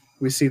week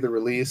we see the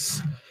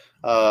release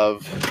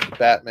of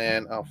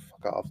Batman. Oh,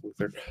 fuck off,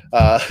 Luther.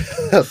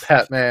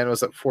 Batman,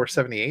 was it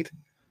 478?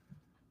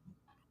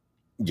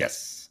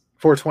 Yes.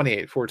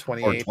 428.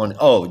 428.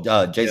 Oh,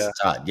 Jason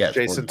Todd. Yes.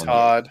 Jason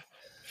Todd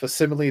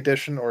Facsimile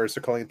Edition, or is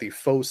it calling it the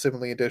Faux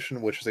Simile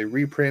Edition, which is a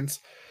reprint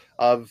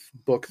of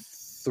book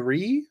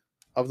 3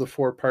 of the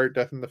 4-part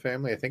Death in the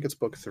Family. I think it's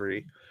book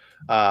 3.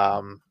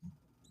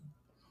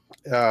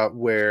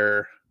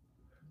 Where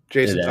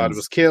Jason Todd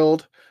was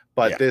killed,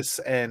 but this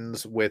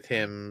ends with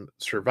him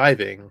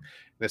surviving. And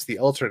it's the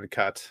alternate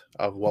cut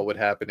of what would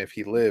happen if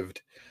he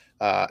lived.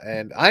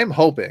 And I am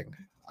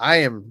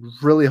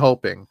really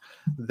hoping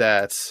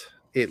that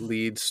it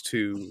leads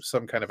to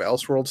some kind of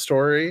Elseworld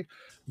story.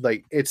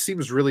 Like, it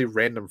seems really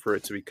random for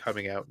it to be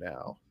coming out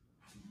now.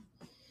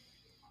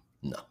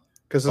 No.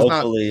 Because it's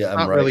not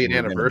really an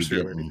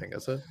anniversary or anything,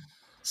 is it?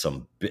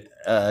 Not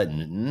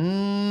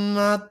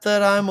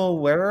that I'm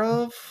aware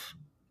of.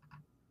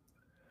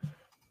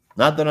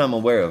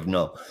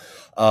 No.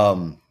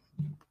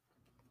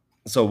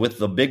 So with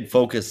the big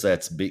focus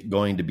that's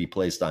going to be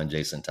placed on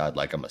Jason Todd,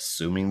 like I'm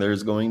assuming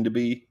there's going to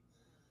be,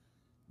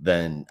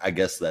 then I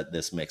guess that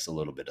this makes a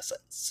little bit of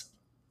sense.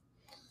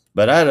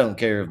 But I don't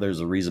care if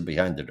there's a reason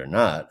behind it or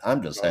not.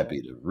 I'm just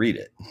happy to read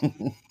it.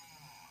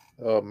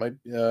 My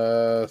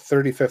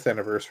 35th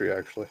anniversary,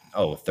 actually.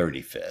 Oh,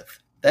 35th.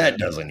 That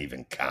doesn't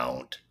even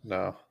count.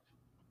 No.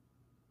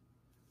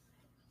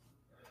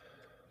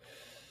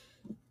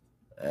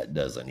 That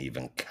doesn't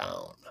even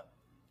count.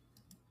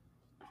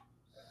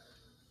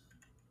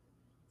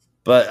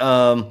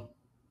 But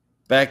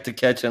back to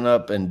catching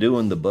up and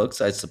doing the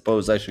books. I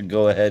suppose I should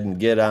go ahead and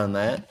get on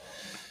that.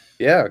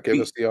 Yeah, give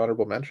us the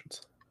honorable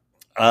mentions.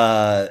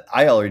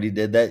 I already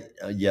did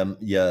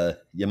that.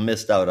 You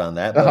missed out on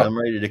that, but I'm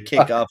ready to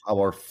kick off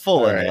our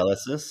full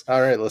analysis.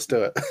 All right, let's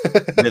do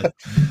it.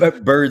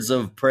 With Birds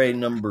of Prey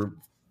number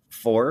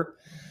 4,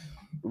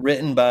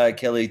 written by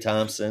Kelly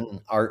Thompson,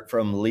 art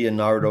from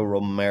Leonardo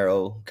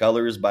Romero,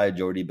 colors by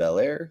Jordi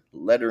Belair,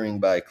 lettering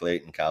by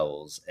Clayton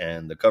Cowles,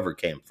 and the cover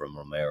came from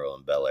Romero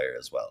and Belair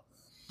as well.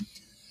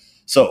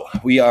 So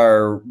we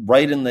are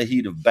right in the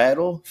heat of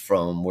battle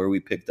from where we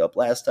picked up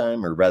last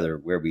time, or rather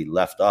where we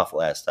left off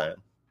last time.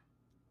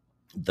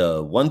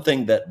 The one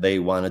thing that they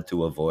wanted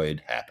to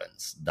avoid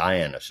happens.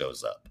 Diana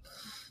shows up.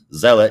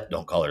 Zealot,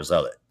 don't call her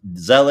Zealot.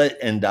 Zealot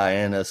and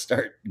Diana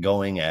start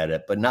going at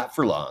it, but not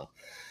for long.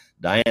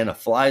 Diana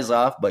flies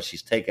off, but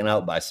she's taken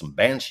out by some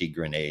Banshee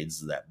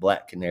grenades that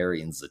Black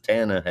Canary and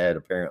Zatanna had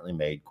apparently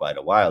made quite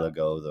a while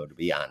ago, though to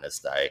be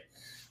honest, I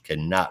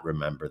cannot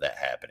remember that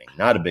happening.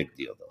 Not a big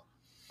deal, though.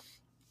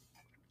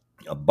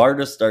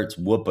 Barda starts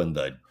whooping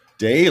the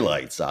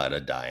daylights out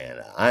of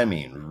Diana. I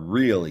mean,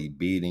 really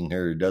beating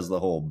her, does the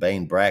whole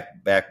Bane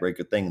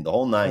backbreaker thing, the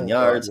whole 9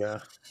 yards.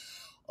 Yeah.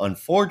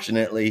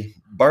 Unfortunately,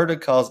 Barda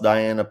calls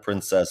Diana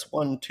princess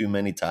one too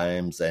many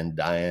times, and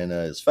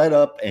Diana is fed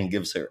up and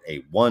gives her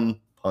a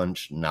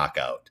one-punch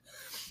knockout.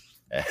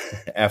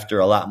 After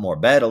a lot more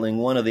battling,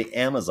 one of the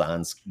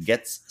Amazons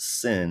gets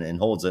Sin and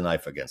holds a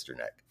knife against her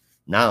neck.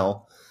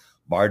 Now,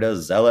 Barda,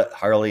 Zealot,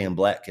 Harley, and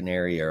Black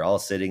Canary are all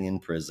sitting in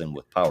prison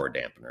with power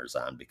dampeners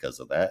on because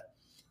of that.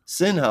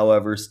 Sin,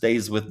 however,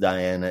 stays with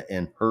Diana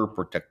in her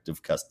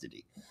protective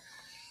custody.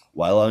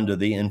 While under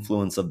the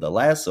influence of the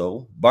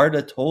lasso,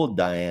 Barda told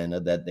Diana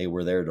that they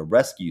were there to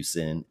rescue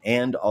Sin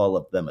and all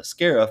of the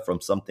Mascara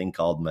from something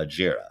called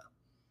Majira.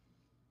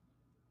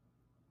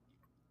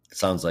 It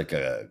sounds like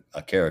a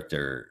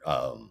character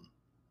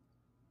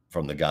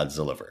from the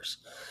Godzillaverse.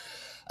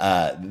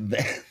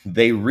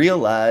 They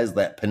realized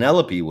that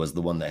Penelope was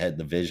the one that had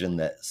the vision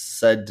that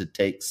said to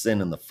take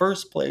Sin in the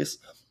first place.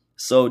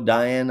 So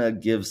Diana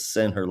gives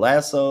Sin her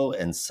lasso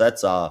and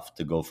sets off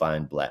to go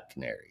find Black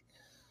Canary.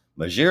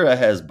 Majira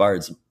has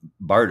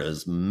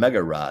Barda's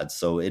Mega Rod,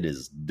 so it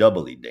is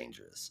doubly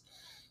dangerous.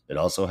 It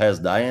also has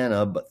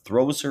Diana, but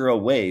throws her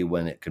away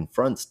when it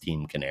confronts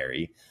Team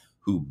Canary,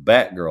 who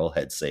Batgirl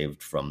had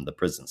saved from the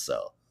prison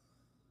cell.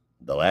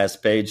 The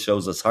last page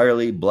shows us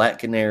Harley, Black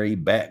Canary,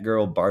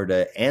 Batgirl,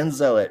 Barda, and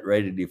Zealot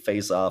ready to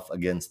face off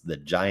against the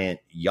giant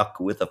yuck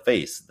with a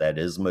face that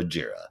is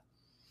Majira.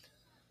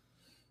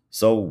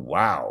 So,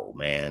 wow,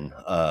 man.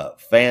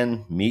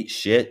 Fan meet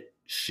shit,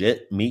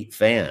 shit meet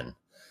fan.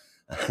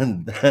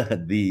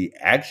 The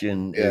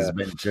action has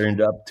been turned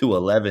up to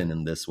 11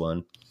 in this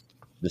one.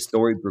 The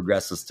story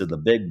progresses to the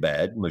big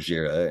bad,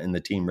 Majira, and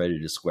the team ready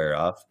to square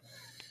off.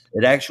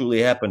 It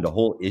actually happened a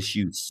whole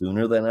issue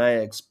sooner than I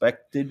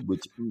expected,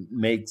 which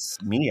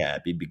makes me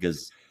happy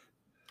because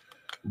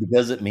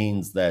it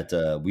means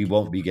that we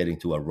won't be getting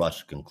to a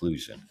rushed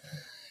conclusion.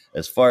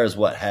 As far as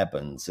what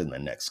happens in the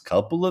next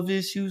couple of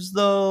issues,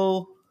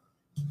 though,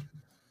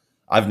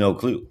 I've no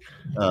clue.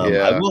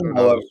 I will,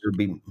 however,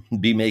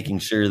 be making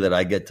sure that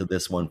I get to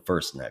this one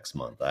first next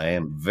month. I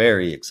am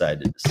very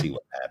excited to see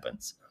what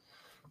happens.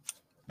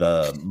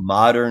 The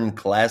modern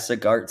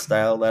classic art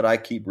style that I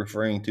keep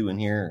referring to in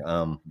here,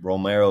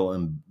 Romero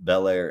and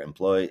Belair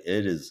employ,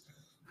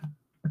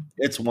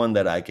 it's one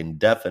that I can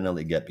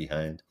definitely get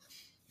behind.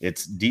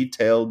 It's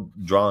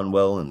detailed, drawn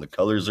well, and the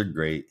colors are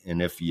great.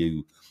 And if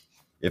you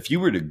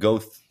were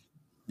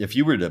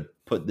to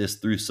put this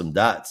through some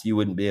dots, you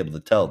wouldn't be able to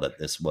tell that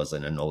this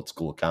wasn't an old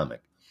school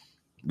comic.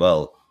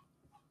 Well,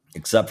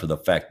 except for the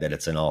fact that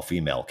it's an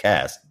all-female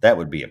cast, that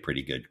would be a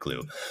pretty good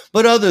clue.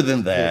 But other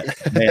than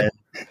that, man,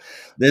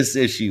 this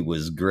issue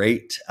was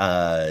great.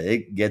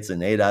 It gets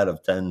an 8 out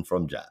of 10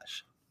 from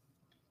Josh.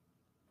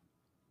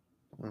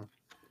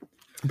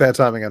 Bad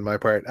timing on my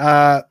part.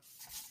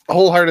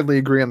 Wholeheartedly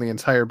agree on the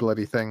entire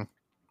bloody thing.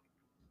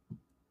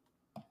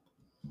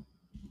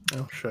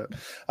 Oh shit.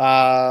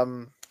 I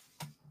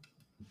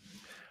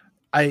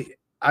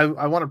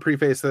want to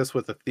preface this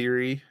with a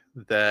theory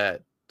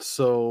that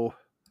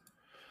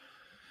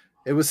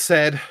it was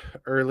said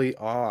early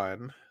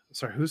on.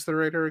 Sorry, who's the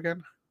writer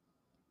again?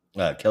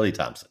 Kelly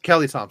Thompson.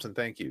 Kelly Thompson,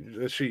 thank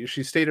you.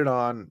 She stated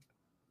on,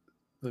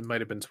 it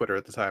might have been Twitter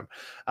at the time,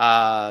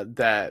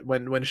 that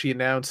when she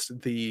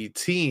announced the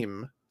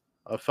team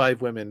of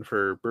 5 women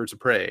for Birds of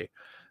Prey,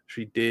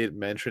 she did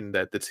mention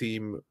that the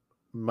team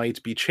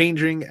might be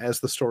changing as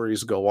the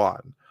stories go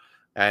on.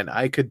 And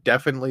I could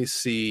definitely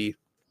see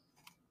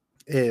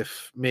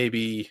if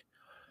maybe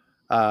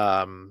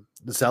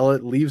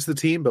Zealot leaves the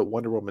team, but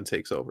Wonder Woman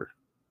takes over.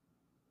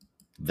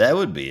 That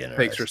would be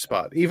interesting. Takes her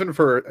spot, even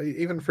for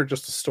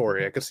just a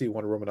story. I could see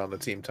Wonder Woman on the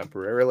team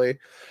temporarily.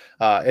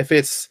 If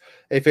it's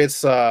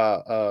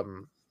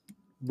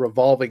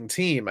revolving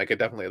team, I could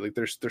definitely, like,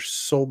 there's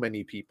so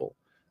many people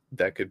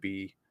that could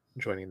be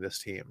joining this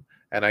team,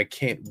 and I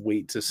can't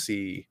wait to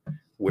see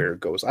where it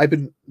goes. I've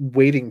been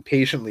waiting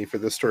patiently for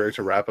this story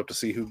to wrap up to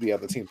see who'd be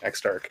on the team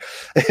next arc,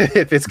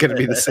 if it's going to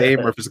be the same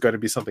or if it's going to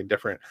be something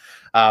different.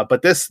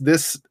 But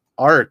this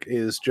arc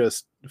is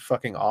just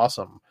fucking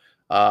awesome.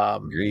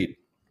 Agreed.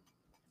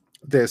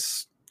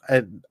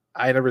 And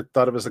I never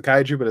thought of it as a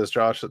kaiju, but as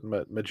Josh said,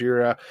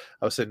 Majira,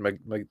 I was saying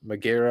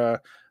Magera,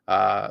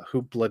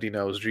 who bloody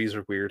knows? G's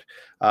are weird.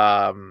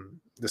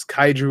 This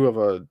kaiju of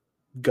a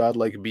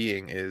godlike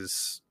being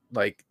is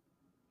like,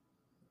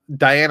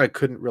 Diana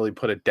couldn't really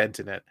put a dent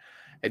in it,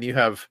 and you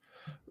have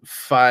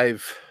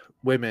 5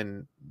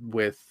 women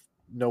with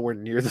nowhere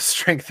near the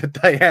strength that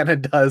Diana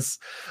does.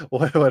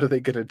 What are they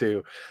going to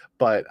do?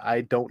 But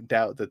I don't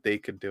doubt that they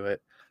could do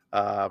it,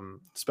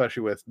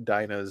 especially with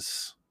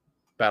Dinah's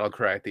battle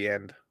cry at the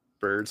end.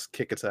 Birds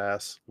kick its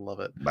ass. Love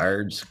it.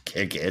 Birds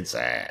kick its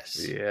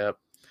ass. Yep.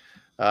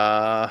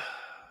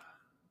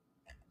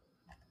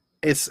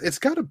 It's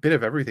got a bit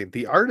of everything.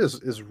 The art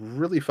is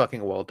really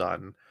fucking well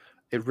done.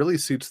 It really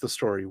suits the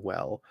story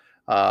well.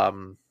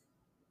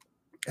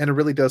 And it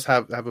really does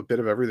have a bit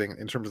of everything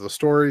in terms of the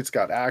story. It's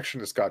got action,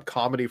 it's got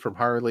comedy from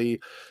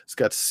Harley, it's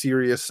got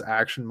serious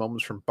action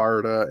moments from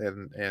Barda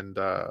and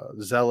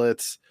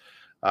Zealots,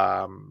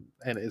 and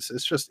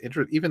it's just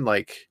interesting. Even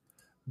like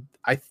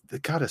I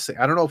gotta say,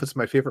 I don't know if it's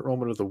my favorite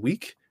moment of the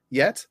week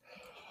yet,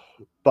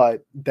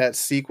 but that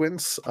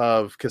sequence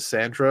of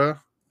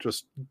Cassandra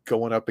just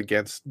going up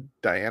against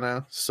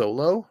Diana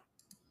solo,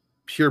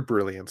 pure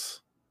brilliance.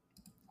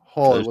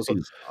 Oh, Oh,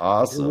 she's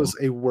awesome.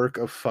 a work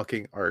of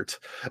fucking art.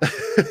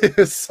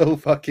 It's so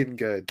fucking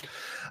good.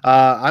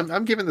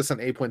 I'm giving this an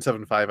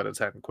 8.75 out of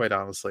 10. Quite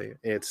honestly,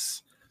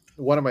 it's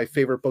one of my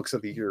favorite books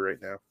of the year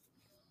right now.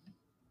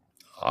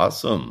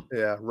 Awesome.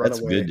 Yeah, That's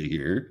good to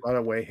hear.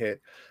 runaway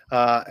hit.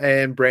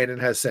 And Brandon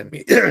has sent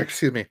me,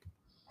 excuse me,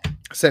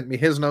 sent me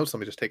his notes.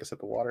 Let me just take a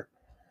sip of water.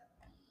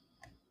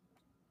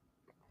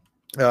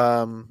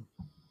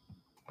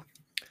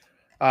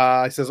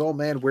 He says, "Oh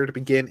man, where to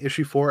begin?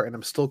 Issue 4, and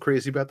I'm still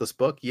crazy about this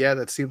book. Yeah,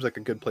 that seems like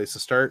a good place to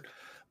start.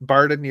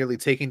 Barda nearly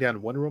taking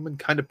down Wonder Woman,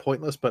 kind of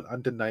pointless, but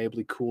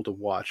undeniably cool to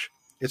watch.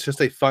 It's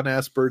just a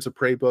fun-ass Birds of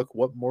Prey book.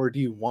 What more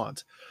do you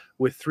want?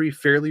 With 3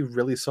 fairly,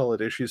 really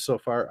solid issues so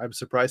far, I'm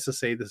surprised to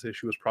say this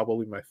issue is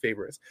probably my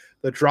favorite.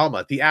 The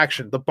drama, the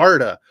action, the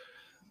Barda.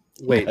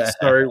 Wait,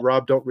 sorry,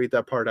 Rob, don't read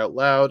that part out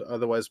loud.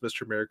 Otherwise,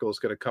 Mr. Miracle is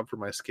going to come for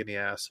my skinny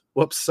ass.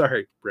 Whoops,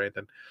 sorry,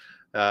 Brandon.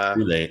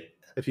 Too late.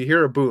 If you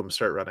hear a boom,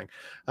 start running.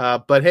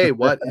 But hey,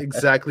 what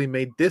exactly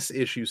made this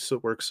issue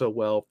work so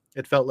well?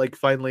 It felt like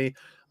finally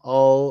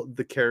all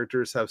the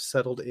characters have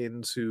settled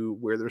into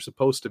where they're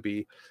supposed to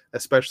be,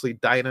 especially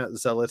Dinah,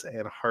 Zealot,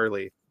 and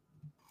Harley.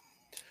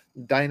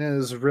 Dinah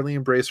has really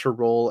embraced her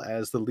role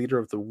as the leader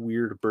of the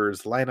Weird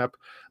Birds lineup.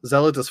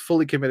 Zealot is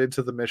fully committed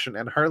to the mission,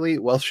 and Harley,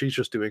 well, she's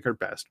just doing her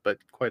best. But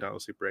quite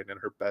honestly, Brandon,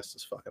 her best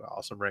is fucking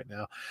awesome right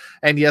now.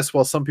 And yes,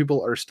 while some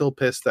people are still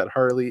pissed that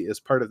Harley is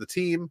part of the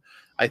team,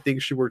 I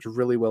think she worked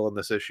really well in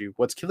this issue.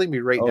 What's killing me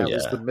right now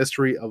is the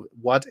mystery of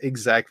what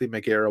exactly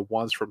Megara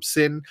wants from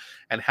Sin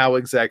and how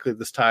exactly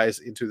this ties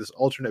into this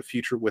alternate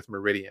future with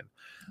Meridian.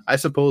 I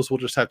suppose we'll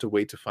just have to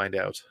wait to find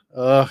out.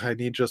 Ugh, I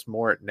need just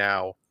more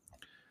now.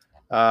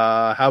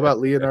 How about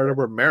Leonardo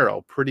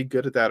Romero? Pretty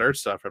good at that art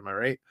stuff, am I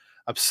right?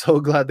 I'm so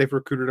glad they've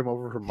recruited him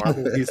over from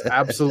Marvel. He's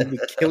absolutely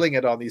killing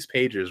it on these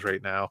pages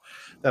right now.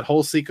 That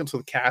whole sequence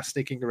with Cass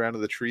sneaking around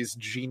in the trees,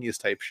 genius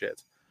type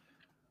shit.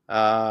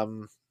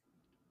 Okay,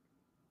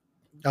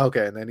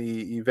 and then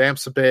he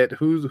vamps a bit.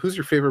 Who's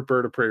your favorite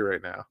Bird of Prey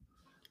right now?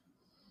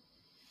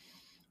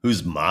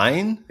 Who's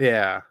mine?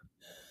 Yeah.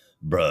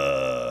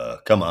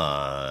 Bruh, come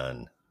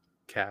on.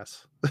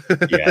 Cass.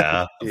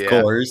 Yeah, of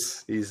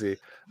course. Easy.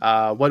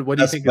 What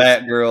do you think?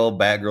 Batgirl.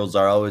 Batgirls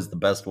are always the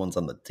best ones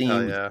on the team. Oh,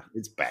 yeah.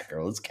 It's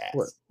Batgirl. It's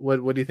Cass.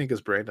 What do you think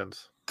is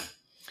Brandon's?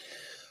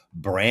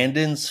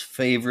 Brandon's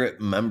favorite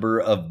member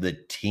of the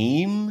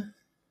team?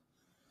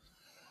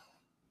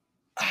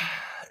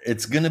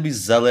 It's gonna be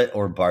Zealot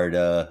or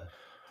Barda.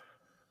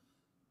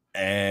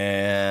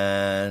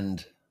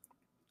 And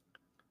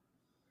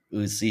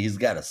see, he's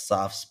got a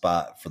soft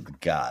spot for the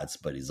gods,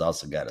 but he's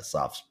also got a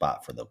soft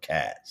spot for the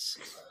cats.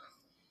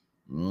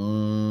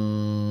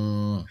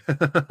 I'm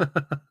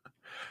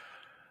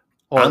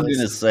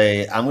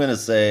gonna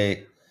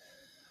say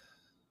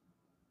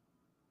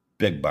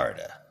Big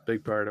Barda.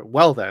 Big Barda.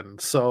 Well then,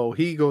 so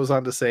he goes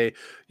on to say,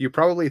 you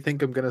probably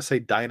think I'm gonna say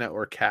Dinah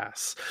or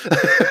Cass.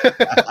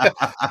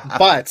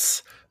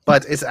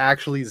 but it's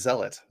actually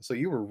Zealot. So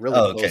you were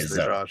really close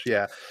there, Josh.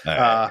 Yeah.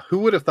 Right. Who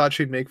would have thought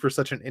she'd make for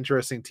such an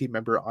interesting team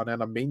member on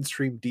a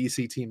mainstream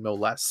DC team, no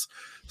less?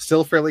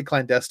 Still fairly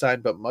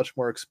clandestine, but much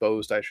more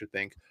exposed, I should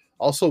think.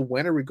 Also,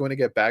 when are we going to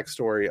get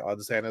backstory on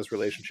Xana's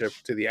relationship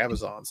to the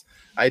Amazons?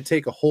 I'd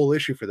take a whole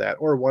issue for that,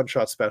 or a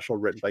one-shot special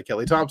written by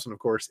Kelly Thompson, of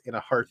course, in a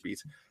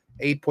heartbeat.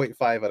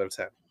 8.5 out of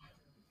 10.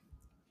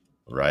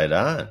 Right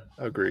on.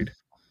 Agreed.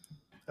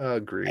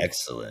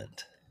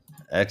 Excellent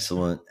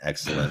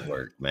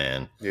work,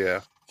 man.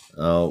 Yeah.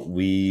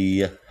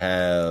 We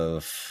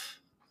have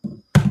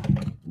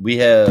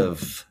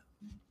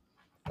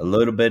a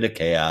little bit of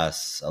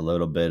chaos, a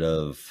little bit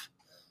of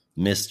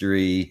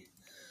mystery,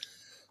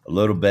 a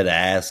little bit of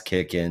ass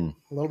kicking,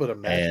 a little bit of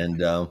magic,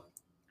 and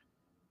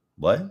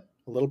what?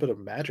 A little bit of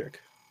magic,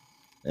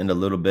 and a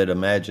little bit of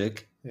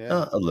magic.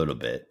 Yeah, a little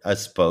bit, I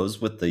suppose,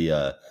 with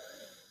the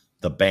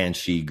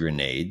Banshee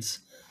grenades.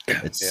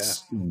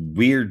 It's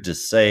weird to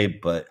say,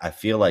 but I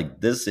feel like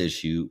this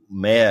issue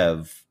may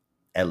have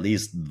at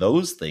least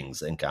those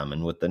things in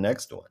common with the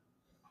next one.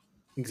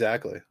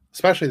 Exactly,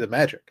 especially the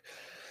magic.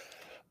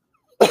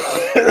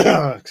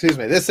 Excuse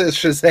me. This is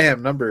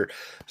Shazam number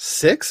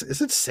 6.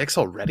 Is it 6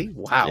 already?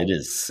 Wow. It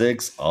is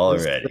 6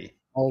 already.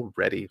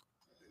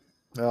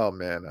 Oh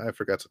man, I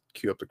forgot to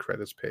queue up the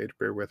credits page.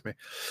 Bear with me.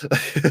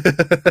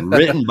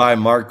 Written by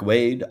Mark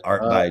Waid,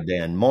 art by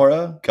Dan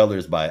Mora,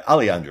 colors by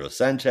Alejandro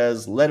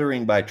Sanchez,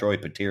 lettering by Troy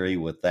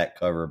Patiri, with that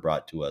cover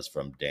brought to us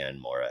from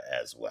Dan Mora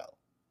as well.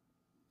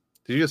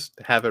 Did you just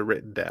have it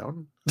written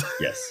down?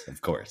 Yes,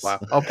 of course. Wow.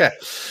 Okay.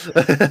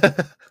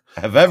 I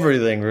have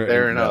everything Fair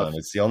written enough. down.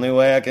 It's the only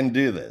way I can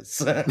do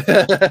this.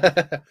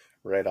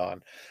 Right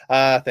on.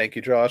 Thank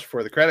you, Josh,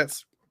 for the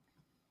credits.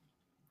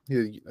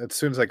 As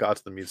soon as I got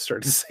to them, you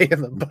started saying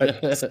them,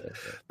 but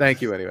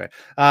thank you anyway.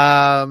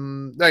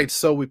 Right,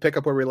 so we pick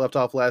up where we left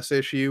off last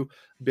issue.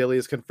 Billy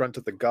is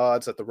confronted the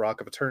gods at the Rock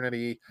of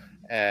Eternity,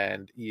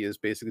 and he is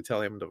basically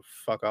telling him to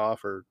fuck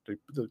off, or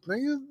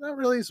not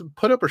really.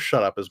 Put up or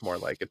shut up is more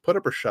like it. Put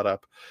up or shut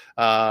up.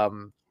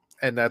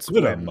 And that's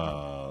Put when him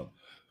up.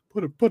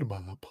 Put him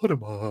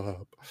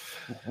up.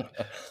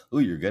 Ooh,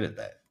 you're good at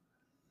that.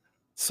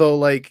 So,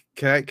 like,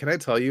 can I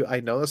tell you?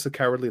 I know that's a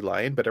Cowardly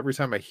Lion, but every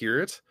time I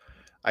hear it,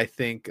 I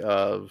think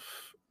of,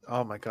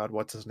 oh my god,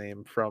 what's his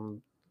name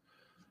from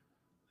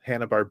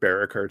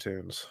Hanna-Barbera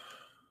cartoons?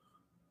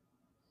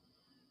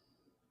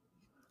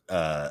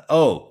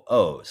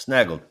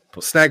 Snagglepuss.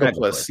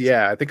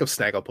 Yeah, I think of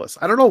Snagglepuss.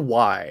 I don't know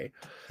why.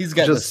 He's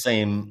got Just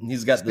the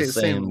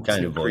same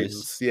kind of voice.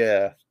 credence,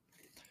 yeah.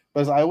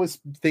 But I always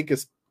think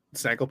it's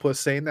Snagglepuss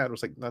saying that. I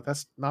was like, no,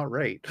 that's not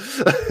right.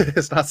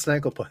 It's not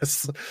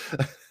Snagglepuss.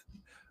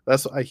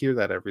 That's I hear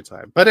that every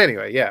time. But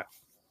anyway, yeah.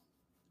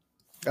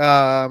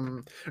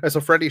 And so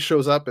Freddy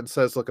shows up and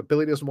says, look, if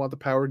Billy doesn't want the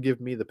power,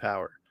 give me the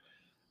power.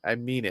 I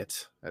mean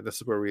it. And this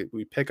is where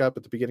we pick up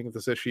at the beginning of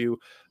this issue,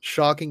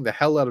 shocking the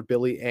hell out of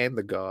Billy and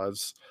the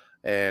gods.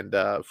 And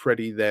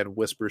Freddy then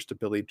whispers to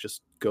Billy,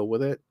 just go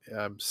with it.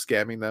 I'm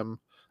scamming them.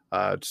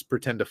 Just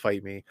pretend to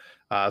fight me.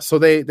 So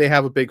they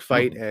have a big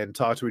fight and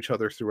talk to each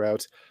other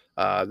throughout.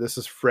 This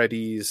is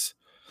Freddy's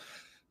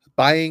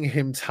buying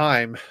him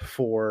time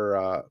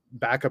for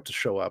backup to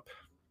show up.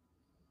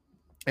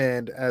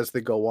 And as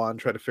they go on,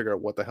 try to figure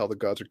out what the hell the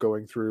gods are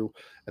going through,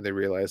 and they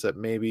realize that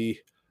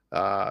maybe,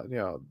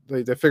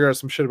 they figure out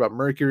some shit about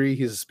Mercury.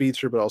 He's a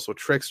speedster, but also a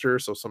trickster,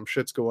 so some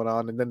shit's going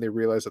on. And then they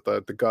realize that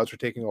the gods are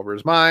taking over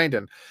his mind,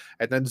 and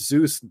then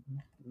Zeus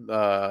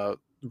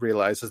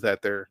realizes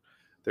that they're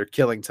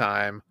killing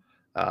time,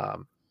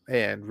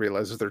 and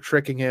realizes they're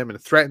tricking him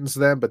and threatens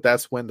them. But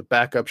that's when the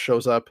backup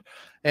shows up,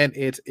 and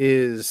it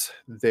is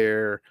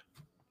their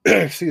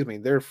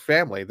their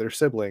family, their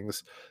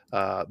siblings,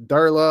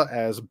 Darla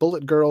as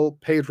Bullet Girl,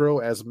 Pedro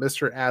as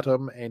Mr.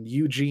 Atom, and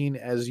Eugene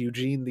as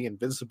Eugene the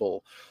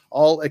Invincible,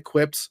 all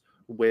equipped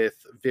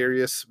with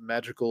various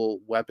magical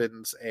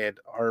weapons and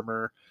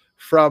armor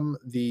from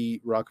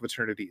the Rock of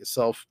Eternity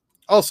itself.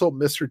 Also,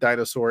 Mr.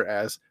 Dinosaur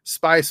as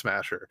Spy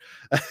Smasher,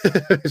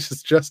 which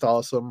is just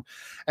awesome.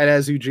 And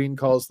as Eugene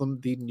calls them,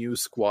 the new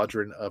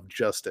Squadron of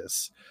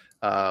Justice.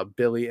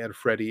 Billy and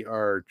Freddy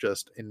are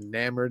just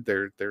enamored.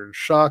 They're in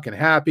shock and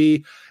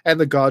happy, and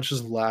the gods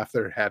just laugh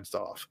their heads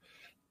off.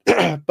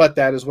 But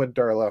that is when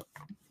Darla,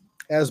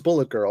 as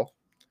Bullet Girl,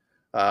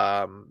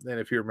 and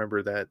if you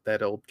remember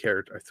that old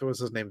character, I thought was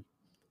his name.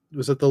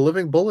 Was it the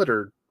Living Bullet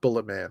or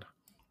Bullet Man?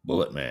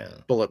 Bullet Man.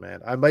 Bullet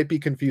Man. I might be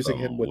confusing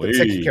him with the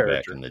Tick Tick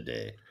character. Back in the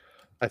day.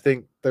 I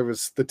think there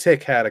was the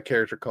Tick had a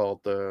character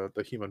called the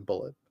Human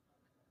Bullet.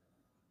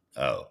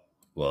 Oh.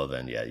 Well,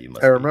 then, yeah, you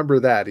must. I remember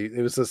that.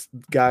 It was this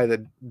guy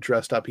that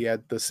dressed up. He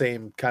had the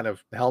same kind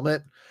of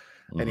helmet,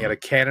 and he had a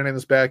cannon in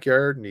his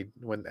backyard. And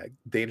when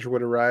danger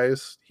would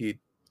arise, he'd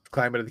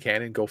climb into the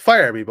cannon and go,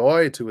 "Fire me,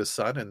 boy!" to his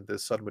son, and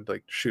his son would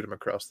like shoot him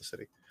across the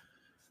city.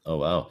 Oh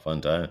wow,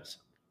 fun times!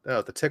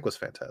 Oh, the Tick was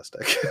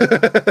fantastic.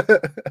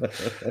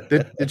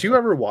 Did you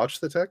ever watch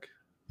the Tick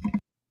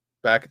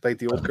back like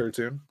the old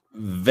cartoon?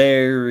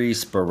 Very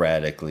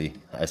sporadically.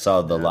 I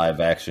saw the live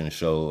action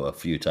show a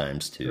few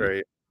times too.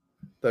 Right.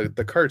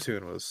 The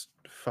cartoon was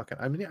fucking.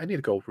 I mean, I need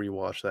to go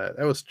rewatch that.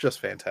 That was just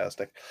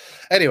fantastic.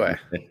 Anyway,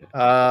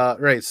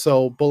 right.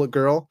 So Bullet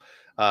Girl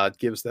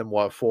gives them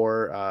what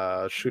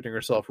for, shooting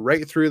herself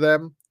right through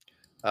them,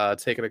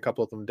 taking a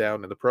couple of them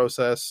down in the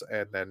process,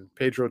 and then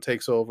Pedro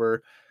takes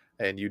over,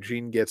 and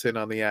Eugene gets in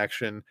on the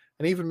action,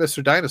 and even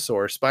Mr.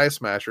 Dinosaur, Spy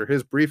Smasher,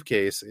 his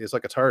briefcase is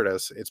like a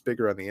TARDIS. It's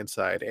bigger on the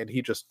inside, and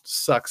he just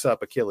sucks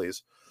up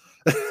Achilles.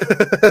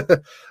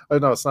 Oh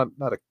no, it's not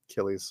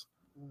Achilles.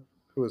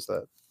 Who is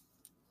that?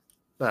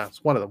 Nah,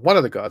 it's one of them. One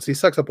of the gods. He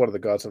sucks up one of the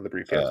gods in the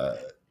briefcase.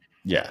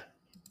 Yeah.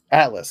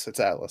 Atlas. It's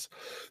Atlas.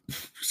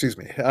 Excuse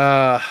me.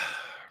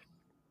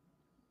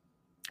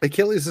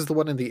 Achilles is the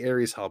one in the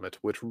Ares helmet,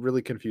 which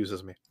really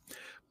confuses me.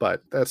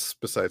 But that's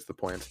besides the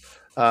point.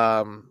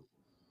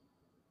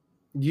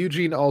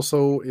 Eugene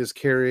also is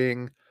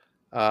carrying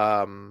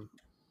the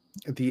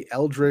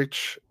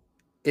Eldritch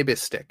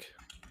Ibistic,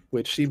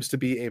 which seems to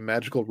be a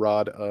magical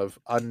rod of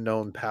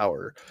unknown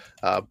power.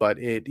 But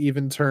it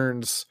even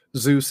turns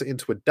Zeus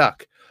into a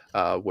duck,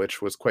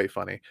 which was quite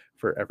funny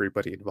for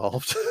everybody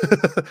involved.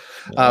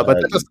 But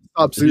that doesn't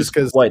stop Zeus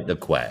because quite the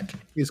quack.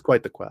 He's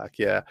quite the quack,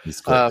 yeah.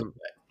 He's quite the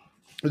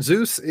quack.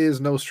 Zeus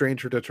is no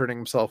stranger to turning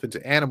himself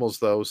into animals,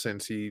 though,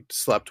 since he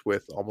slept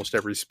with almost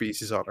every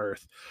species on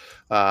Earth.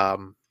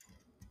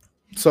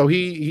 So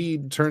he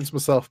turns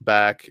himself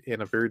back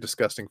in a very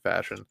disgusting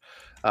fashion.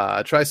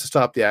 Tries to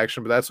stop the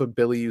action, but that's when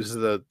Billy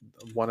uses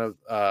one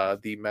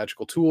of the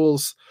magical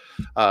tools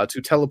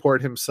to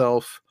teleport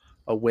himself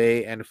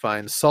away and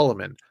find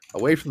Solomon,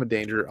 away from the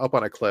danger, up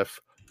on a cliff,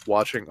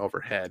 watching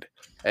overhead.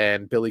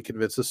 And Billy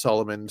convinces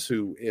Solomon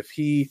to, if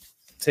he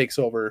takes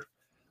over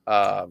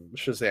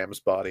Shazam's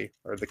body,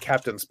 or the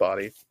captain's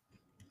body,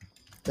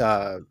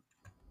 the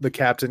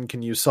captain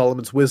can use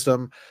Solomon's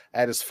wisdom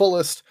at his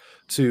fullest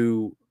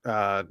to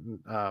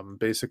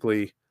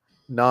basically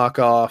knock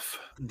off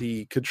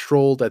the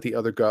control that the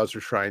other gods are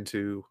trying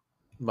to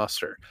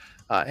muster.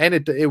 And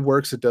it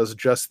works. It does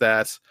just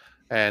that.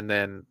 And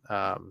then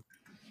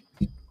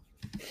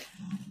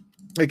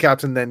the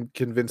captain then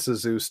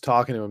convinces Zeus,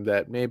 talking to him,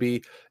 that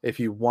maybe if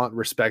you want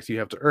respect, you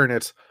have to earn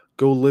it.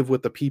 Go live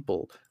with the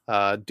people,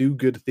 do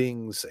good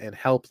things, and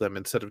help them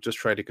instead of just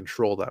try to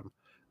control them.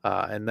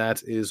 And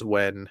that is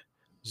when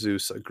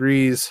Zeus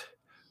agrees,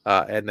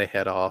 and they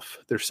head off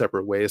their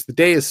separate ways. The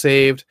day is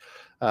saved,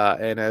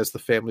 and as the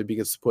family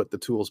begins to put the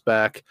tools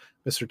back,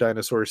 Mr.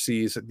 Dinosaur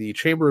sees the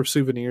Chamber of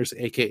Souvenirs,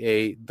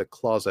 aka the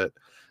closet,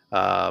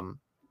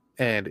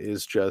 and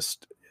is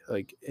just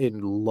like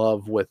in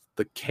love with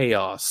the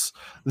chaos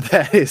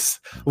that is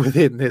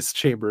within this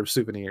Chamber of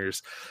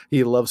Souvenirs.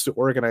 He loves to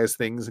organize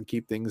things and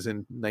keep things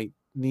in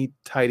neat,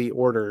 tidy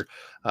order.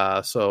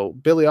 So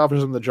Billy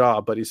offers him the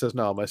job, but he says,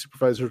 no, my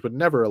supervisors would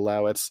never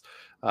allow it.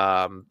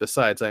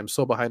 Besides, I am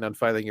so behind on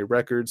filing your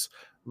records.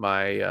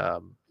 My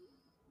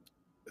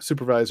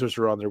supervisors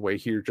are on their way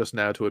here just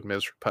now to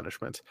administer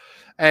punishment.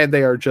 And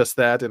they are just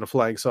that. In a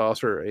flying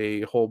saucer,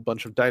 a whole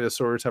bunch of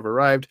dinosaurs have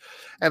arrived,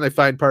 and they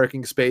find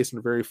parking space in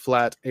a very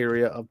flat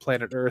area of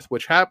planet Earth,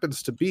 which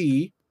happens to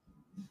be,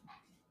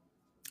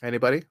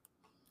 anybody?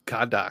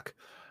 Kahndaq.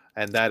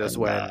 And that is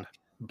when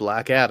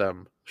Black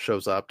Adam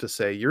shows up to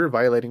say, you're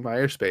violating my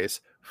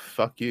airspace.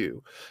 Fuck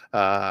you.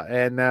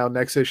 And now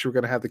next issue, we're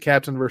going to have the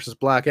Captain versus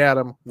Black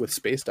Adam with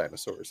space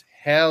dinosaurs.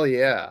 Hell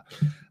yeah.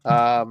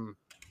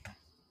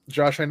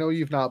 Josh, I know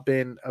you've not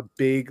been a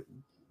big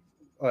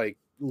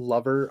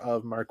lover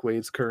of Mark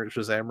Waid's current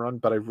Shazam run,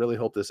 but I really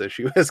hope this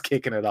issue is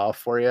kicking it off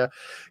for you,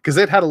 because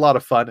it had a lot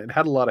of fun. It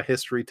had a lot of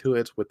history to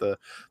it with the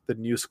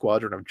new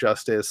Squadron of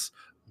Justice,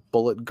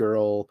 Bullet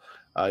Girl,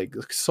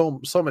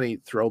 so many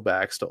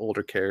throwbacks to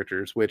older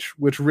characters,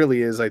 which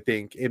really is, I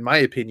think, in my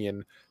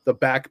opinion, the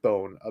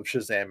backbone of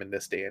Shazam in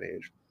this day and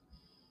age.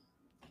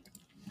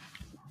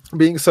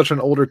 Being such an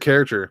older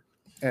character,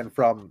 and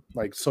from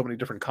so many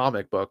different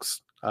comic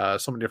books,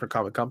 so many different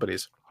comic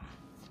companies,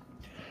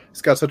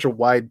 it's got such a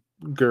wide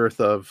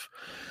girth of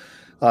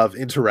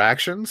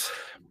interactions.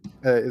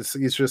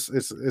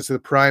 It's a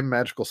prime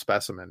magical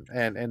specimen.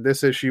 And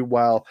this issue,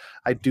 while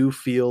I do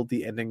feel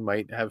the ending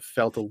might have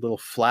felt a little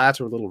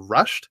flat or a little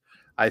rushed,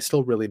 I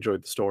still really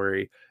enjoyed the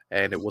story,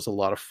 and it was a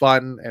lot of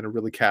fun, and it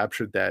really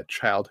captured that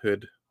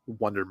childhood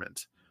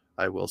wonderment,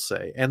 I will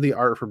say. And the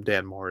art from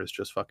Dan Moore is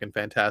just fucking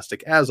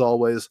fantastic, as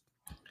always.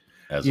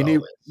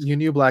 You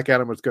knew Black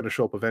Adam was going to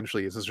show up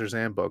eventually as a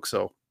Shazam book,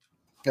 so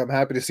I'm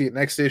happy to see it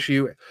next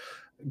issue.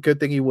 Good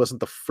thing he wasn't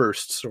the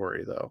first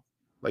story, though.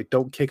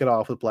 Don't kick it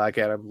off with Black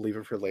Adam, leave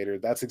it for later.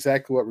 That's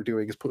exactly what we're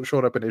doing, is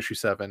showing up in issue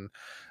 7.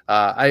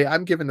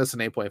 I'm giving this an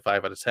 8.5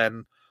 out of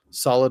 10.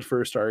 Solid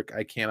first arc.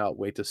 I cannot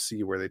wait to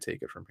see where they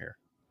take it from here.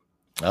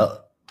 Oh,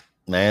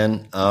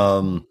 man.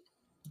 Of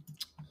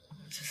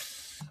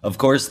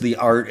course, the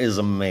art is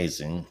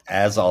amazing,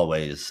 as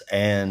always.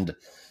 And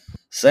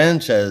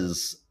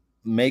Sanchez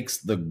makes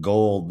the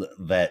gold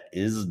that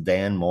is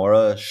Dan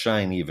Mora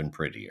shine even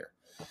prettier.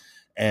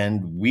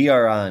 And we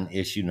are on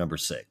issue number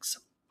 6.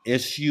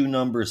 Issue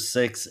number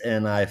 6,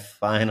 and I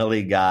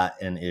finally got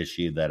an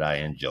issue that I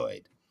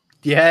enjoyed.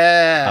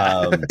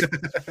 Yeah.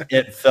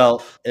 It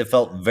felt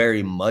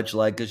very much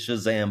like a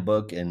Shazam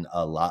book and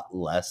a lot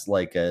less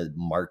like a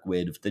Mark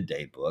Waid of the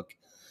Day book.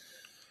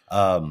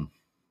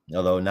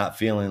 Although not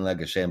feeling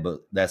like a Shazam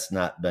book, that's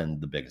not been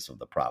the biggest of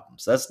the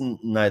problems. That's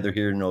neither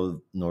here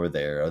nor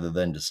there, other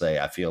than to say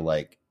I feel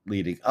like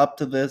leading up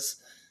to this,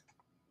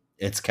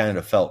 it's kind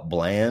of felt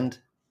bland.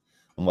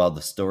 And while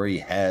the story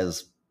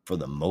has, for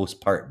the most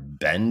part,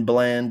 been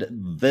bland,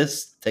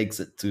 this takes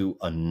it to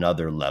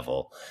another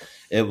level.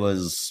 It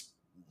was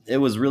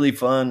really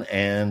fun,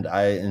 and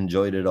I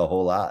enjoyed it a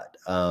whole lot.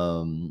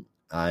 I'm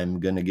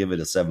going to give it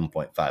a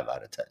 7.5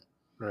 out of 10.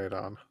 Right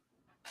on.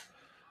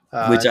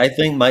 Which I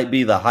think might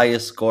be the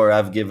highest score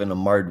I've given a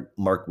Mark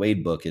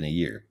Waid book in a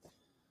year.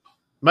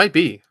 Might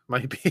be,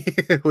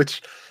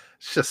 which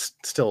is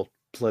just still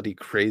bloody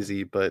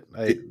crazy, but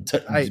I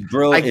can't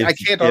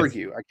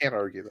argue. I can't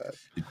argue that.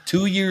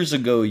 2 years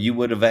ago, you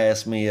would have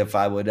asked me if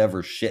I would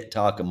ever shit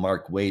talk a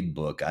Mark Waid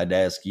book. I'd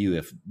ask you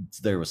if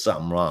there was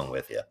something wrong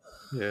with you.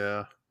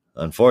 Yeah.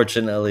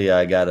 Unfortunately,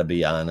 I got to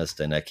be honest,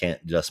 and I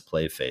can't just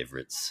play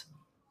favorites.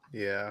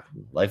 Yeah.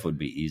 Life would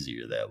be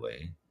easier that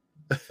way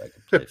if I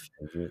could play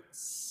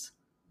favorites.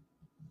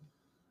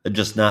 I'd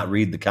just not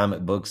read the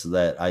comic books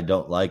that I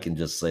don't like and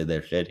just say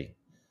they're shitty.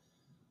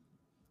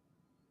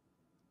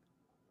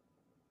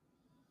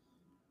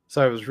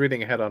 So I was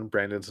reading ahead on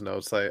Brandon's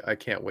notes. I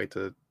can't wait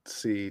to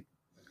see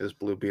his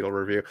Blue Beetle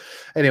review.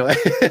 Anyway,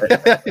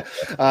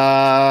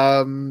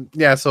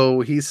 yeah.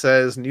 So he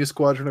says, new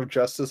Squadron of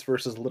Justice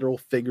versus literal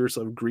figures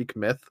of Greek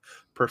myth.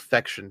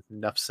 Perfection.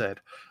 Enough said.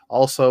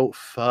 Also,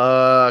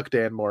 fuck,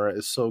 Dan Mora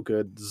is so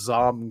good.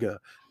 Zomga.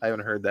 I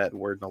haven't heard that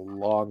word in a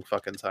long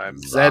fucking time.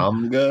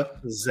 Zamga.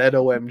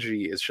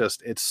 ZOMG.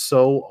 It's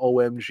so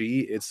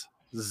OMG. It's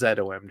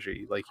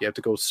ZOMG. Like you have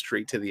to go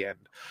straight to the end.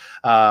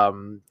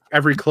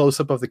 Every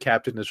close up of the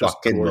captain is just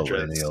Fucking gorgeous.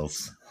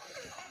 millennials.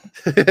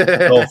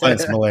 No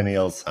offense,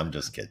 millennials. I'm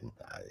just kidding.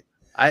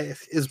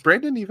 Is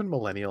Brandon even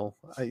millennial?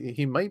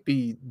 He might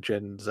be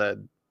Gen Z.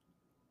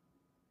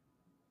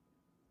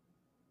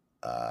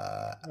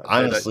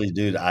 Honestly,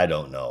 dude, I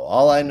don't know.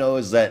 All I know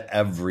is that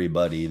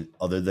everybody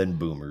other than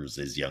boomers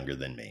is younger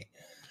than me.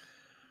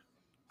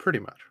 Pretty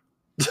much.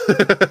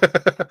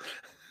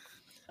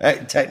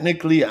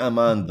 Technically, I'm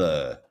on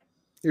the.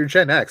 You're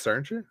Gen X,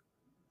 aren't you?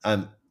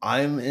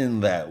 I'm in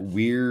that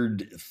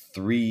weird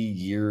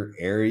 3-year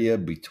area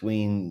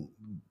between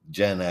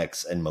Gen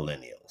X and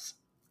millennials.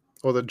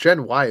 Well, the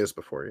Gen Y is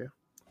before you.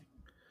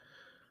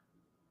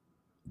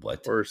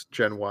 What? Or is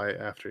Gen Y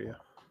after you?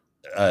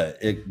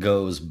 It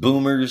goes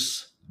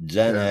boomers,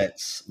 Gen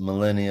X,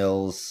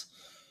 millennials,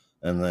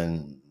 and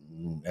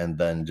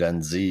then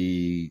Gen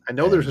Z. I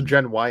know there's a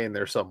Gen Y in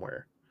there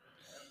somewhere.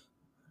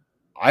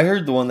 I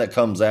heard the one that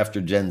comes after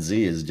Gen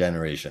Z is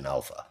Generation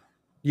Alpha.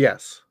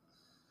 Yes.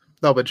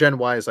 No, but Gen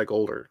Y is like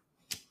older.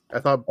 I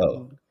thought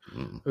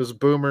it was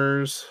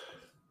boomers,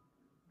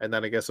 and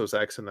then I guess it was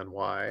X and then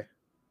Y.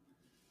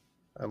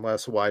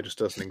 Unless Y just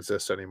doesn't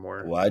exist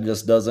anymore. Y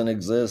just doesn't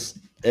exist.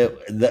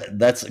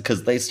 That's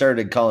because they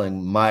started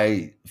calling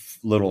my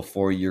little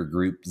 4-year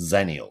group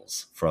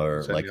Zennials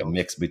for like a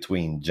mix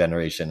between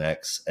Generation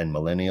X and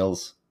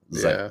Millennials.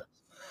 Yeah.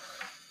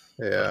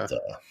 Yeah. But,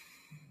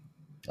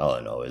 all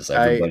I know is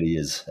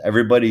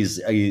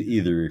everybody's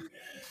either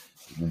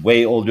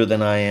way older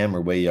than I am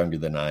or way younger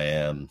than I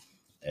am.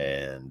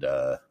 And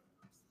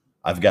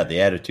I've got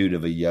the attitude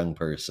of a young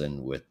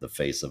person with the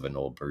face of an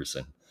old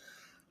person.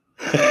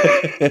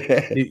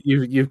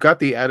 You've got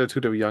the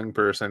attitude of a young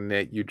person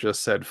that you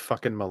just said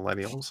fucking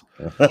millennials.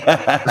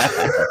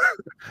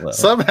 Well,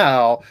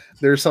 somehow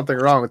there's something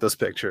wrong with this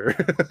picture.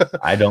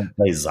 I don't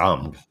play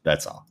Zom.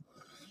 That's all.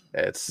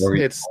 It's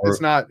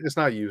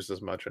not used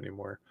as much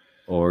anymore.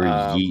 Or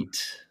Yeet.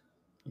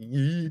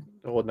 Yeet.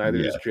 Well, neither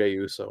is Jey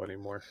Uso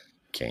anymore.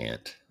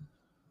 Can't.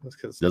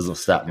 Doesn't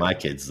stop my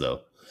kids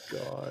though.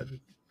 God.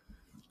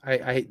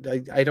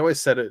 I know I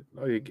said it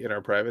in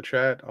our private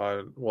chat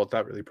on, well, it's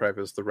not really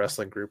private, it's the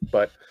wrestling group,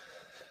 but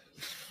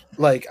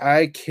like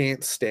I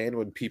can't stand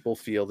when people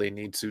feel they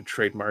need to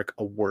trademark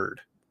a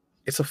word.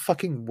 It's a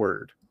fucking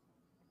word.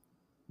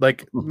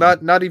 Like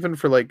not even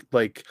for like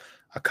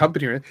a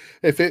company or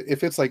if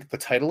it's like the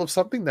title of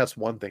something, that's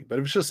one thing. But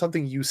if it's just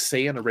something you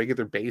say on a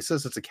regular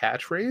basis, it's a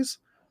catchphrase,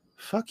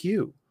 fuck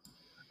you.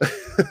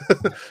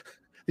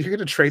 You're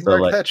gonna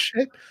trademark that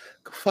shit?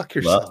 Go fuck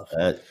yourself.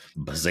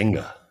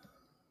 Bazinga.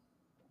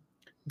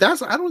 I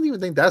don't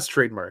even think that's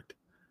trademarked.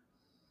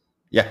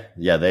 Yeah,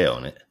 they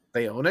own it.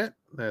 They own it?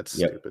 That's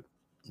stupid.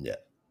 Yeah.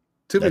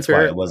 That's be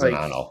fair, why it wasn't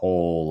on a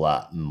whole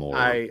lot more.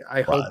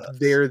 I hope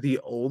they're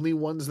the only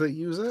ones that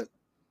use it.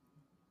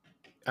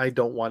 I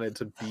don't want it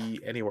to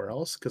be anywhere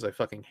else because I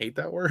fucking hate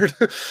that word.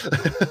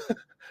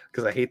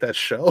 Because I hate that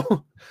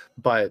show.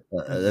 But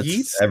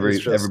that's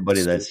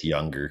everybody that's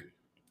younger.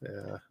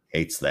 Yeah.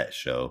 Hates that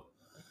show.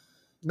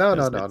 No.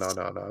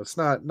 It's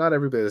not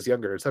everybody that's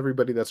younger. It's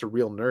everybody that's a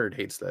real nerd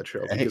hates that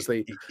show because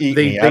they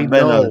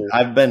know.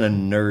 I've been a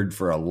nerd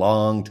for a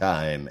long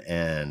time,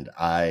 and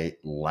I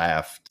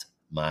laughed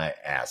my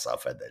ass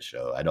off at that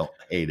show. I don't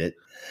hate it.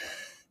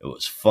 It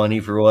was funny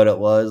for what it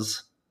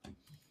was.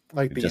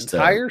 Like the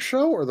entire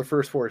show or the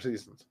first 4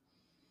 seasons?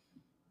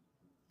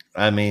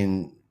 I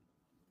mean,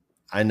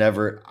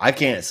 I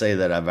can't say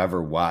that I've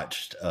ever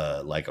watched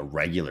like a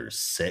regular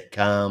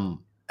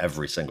sitcom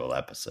every single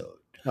episode.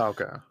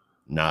 Okay.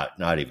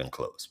 Not even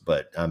close.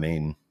 But I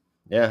mean,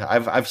 yeah,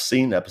 I've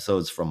seen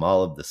episodes from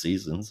all of the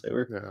seasons. They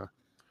were. Yeah.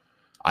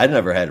 I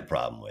never had a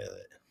problem with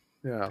it.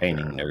 Yeah.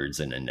 Painting nerds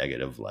in a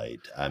negative light.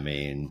 I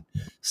mean,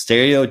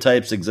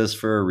 stereotypes exist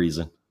for a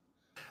reason.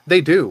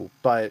 They do,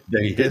 but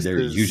they're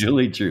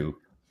usually true.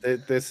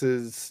 This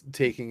is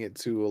taking it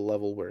to a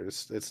level where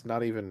it's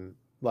not even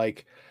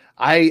like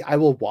I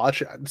will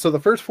watch. So the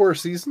first 4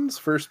 seasons,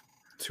 first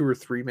 2 or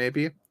 3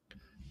 maybe,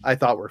 I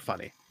thought were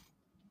funny.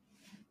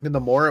 And the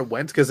more it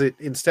went, because it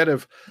instead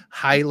of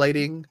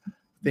highlighting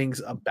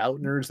things about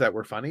nerds that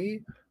were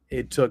funny,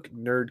 it took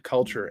nerd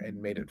culture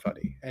and made it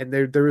funny. And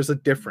there is a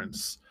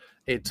difference.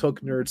 It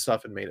took nerd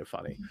stuff and made it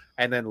funny.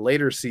 And then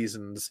later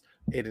seasons,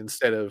 it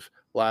instead of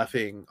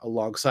laughing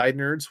alongside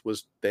nerds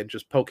was then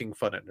just poking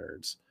fun at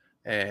nerds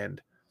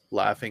and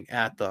laughing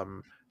at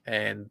them.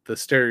 And the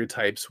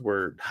stereotypes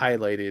were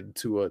highlighted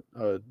to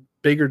a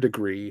bigger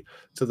degree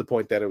to the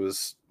point that it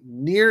was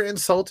near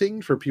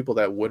insulting for people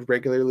that would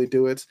regularly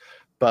do it.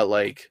 But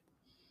like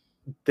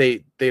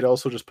they'd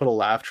also just put a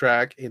laugh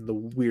track in the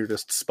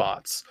weirdest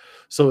spots.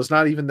 So it's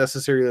not even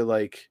necessarily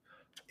like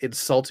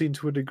insulting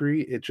to a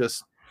degree. It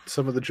just,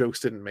 some of the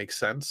jokes didn't make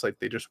sense. Like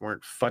they just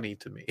weren't funny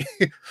to me.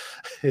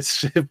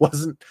 It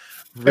wasn't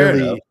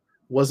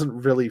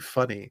really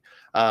funny.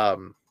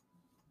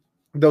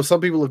 Though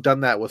some people have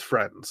done that with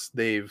Friends.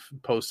 They've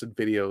posted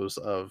videos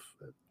of,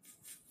 you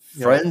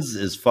know, Friends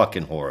is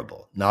fucking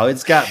horrible. Now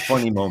it's got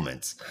funny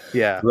moments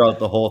yeah, throughout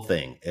the whole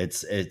thing.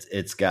 It's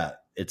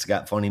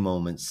got funny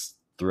moments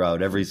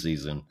throughout every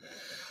season.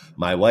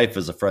 My wife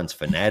is a Friends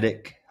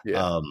fanatic.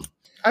 yeah.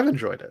 I've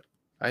enjoyed it.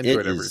 I It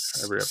enjoyed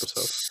is every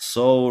episode.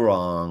 so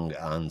wrong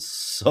on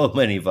so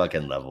many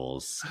fucking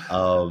levels.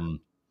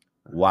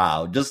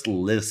 Wow, just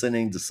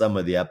listening to some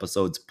of the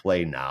episodes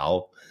play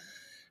now,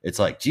 it's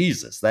like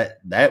Jesus,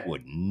 that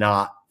would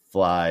not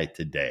fly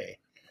today.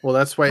 Well,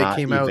 that's why it Not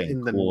came out even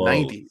in the close.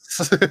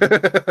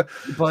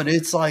 90s. But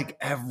it's like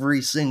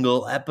every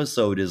single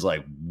episode is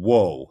like,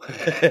 whoa.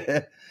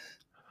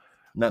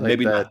 Not Like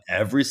maybe that. not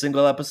every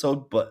single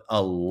episode, but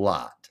a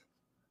lot.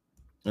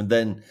 And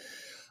then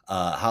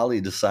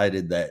Holly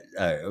decided that,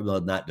 well,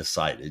 not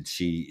decided.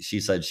 She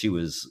said she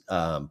was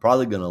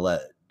probably going to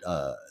let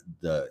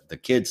the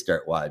kids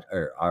start watch,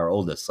 or our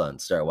oldest son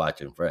start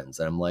watching Friends.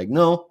 And I'm like,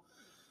 no,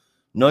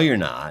 you're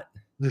not.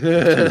 She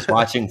was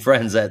watching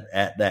Friends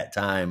at that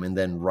time, and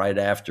then right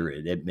after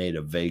it made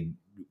a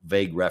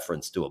vague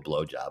reference to a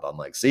blowjob. I'm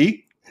like,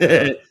 see,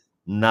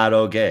 not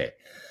okay,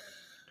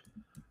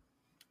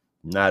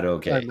 not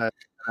okay. And that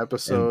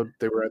episode,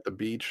 they were at the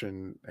beach,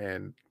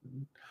 and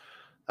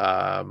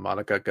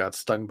Monica got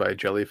stung by a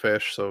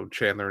jellyfish, so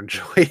Chandler and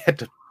Joey had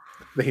to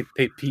they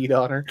peed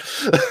on her.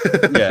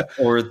 Yeah,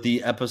 or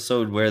the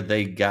episode where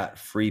they got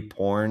free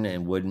porn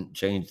and wouldn't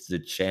change the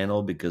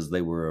channel because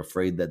they were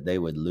afraid that they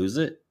would lose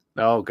it.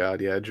 Oh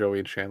God, yeah, Joey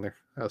and Chandler.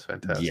 That was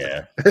fantastic.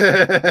 Yeah.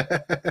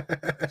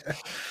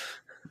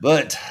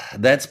 But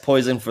that's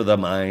poison for the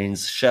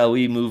minds. Shall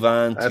we move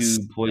on to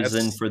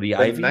poison for the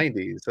ivy?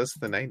 90s. That's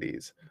the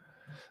 90s.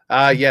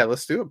 Yeah,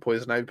 let's do it.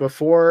 Poison Ivy.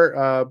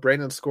 Before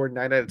Brandon scored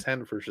 9 out of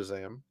 10 for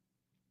Shazam.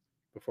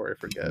 Before I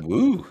forget.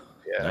 Woo.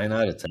 Yeah. 9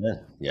 out of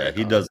 10. Yeah,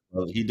 he does.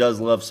 He does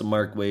love some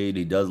Mark Waid.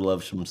 He does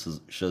love some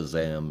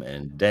Shazam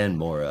and Dan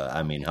Mora.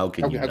 I mean, how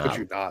could you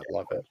not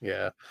love it?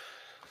 Yeah.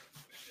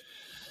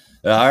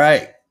 All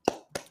right.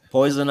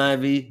 Poison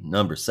Ivy,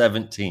 number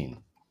 17.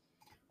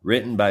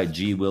 Written by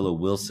G. Willow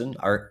Wilson,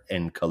 art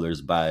and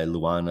colors by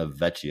Luana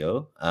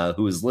Vecchio,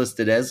 who is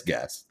listed as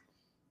guest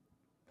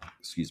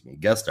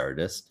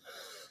artist.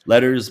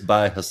 Letters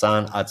by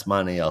Hassan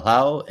Atsmani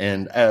Alhau,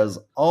 and as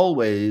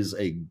always,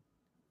 a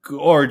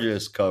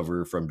gorgeous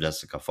cover from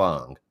Jessica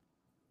Fong.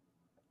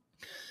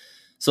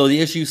 So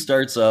the issue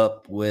starts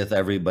up with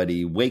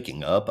everybody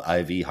waking up,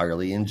 Ivy,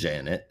 Harley, and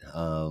Janet.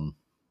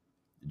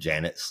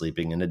 Janet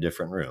sleeping in a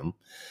different room.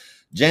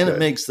 Janet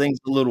makes things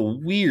a little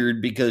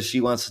weird because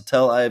she wants to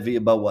tell Ivy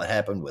about what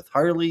happened with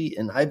Harley,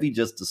 and Ivy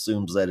just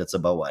assumes that it's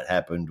about what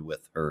happened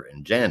with her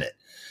and Janet.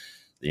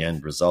 The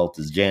end result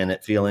is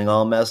Janet feeling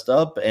all messed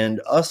up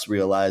and us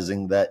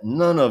realizing that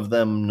none of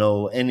them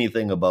know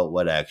anything about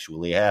what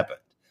actually happened.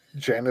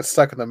 Janet's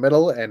stuck in the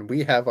middle, and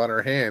we have on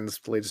our hands,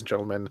 ladies and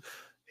gentlemen,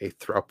 a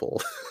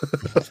throuple.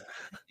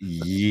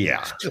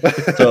 Yeah.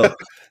 So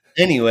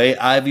anyway,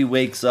 Ivy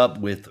wakes up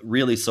with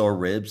really sore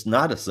ribs,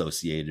 not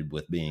associated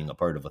with being a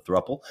part of a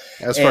throuple,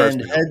 as far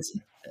and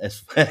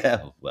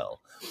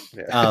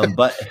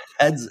but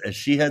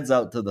she heads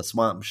out to the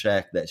swamp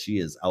shack that she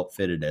is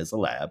outfitted as a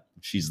lab.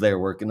 She's there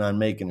working on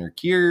making her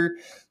cure.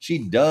 She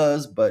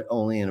does, but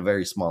only in a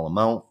very small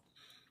amount.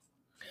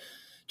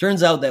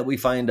 Turns out that we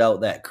find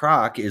out that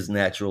Croc is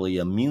naturally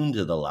immune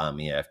to the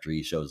Lamy after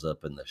he shows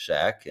up in the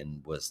shack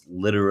and was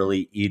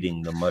literally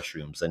eating the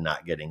mushrooms and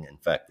not getting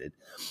infected.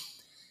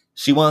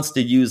 She wants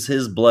to use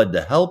his blood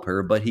to help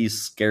her, but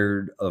he's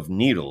scared of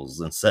needles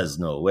and says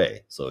no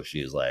way. So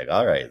she's like,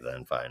 all right,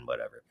 then fine,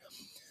 whatever.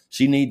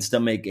 She needs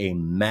to make a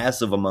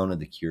massive amount of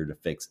the cure to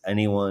fix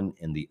anyone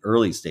in the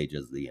early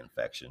stages of the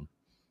infection.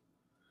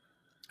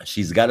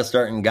 She's got to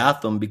start in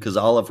Gotham because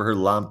all of her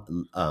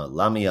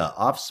Lamia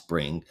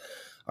offspring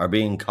are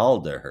being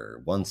called to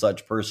her. One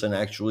such person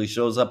actually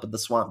shows up at the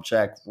swamp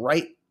shack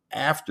right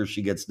after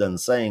she gets done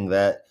saying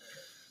that,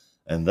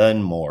 and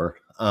then more.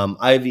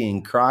 Ivy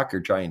and Croc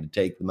are trying to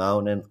take them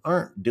out and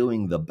aren't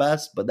doing the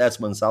best, but that's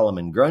when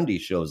Solomon Grundy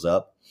shows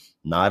up,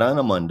 not on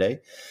a Monday.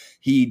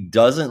 He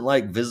doesn't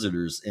like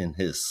visitors in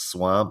his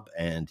swamp,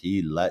 and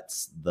he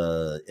lets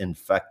the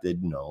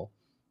infected know.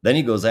 Then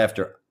he goes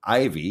after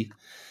Ivy,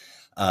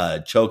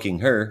 choking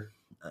her.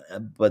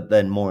 But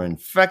then more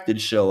infected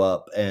show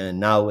up, and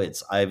now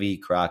it's Ivy,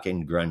 Croc,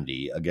 and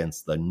Grundy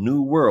against the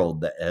new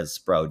world that has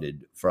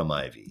sprouted from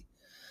Ivy.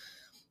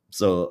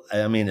 So,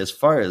 I mean, as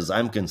far as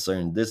I'm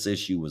concerned, this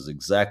issue was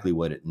exactly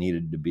what it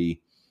needed to be.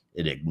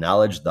 It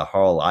acknowledged the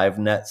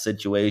HarLiveNet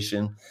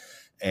situation,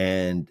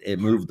 and it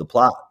moved the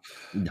plot.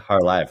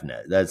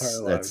 HarLiveNet.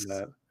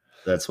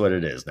 That's what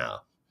it is now.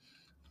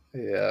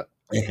 Yeah.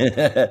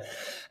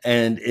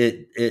 And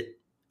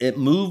it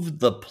moved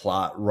the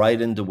plot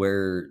right into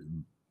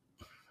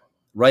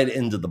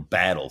the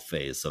battle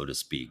phase, so to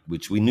speak,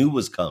 which we knew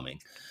was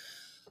coming.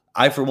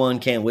 I, for one,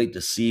 can't wait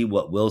to see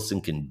what Wilson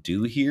can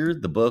do here.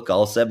 The book,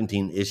 all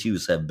 17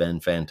 issues, have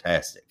been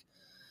fantastic.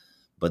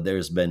 But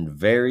there's been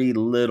very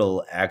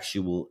little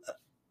actual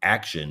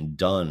action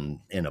done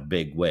in a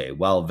big way.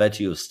 While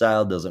Vecchio's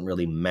style doesn't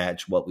really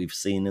match what we've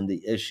seen in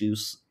the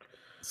issues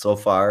so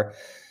far,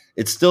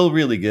 it's still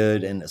really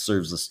good and it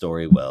serves the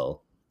story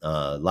well.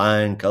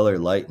 Line, color,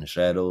 light, and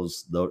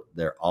shadows,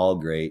 they're all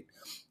great.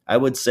 I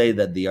would say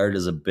that the art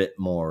is a bit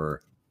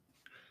more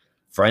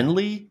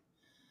friendly.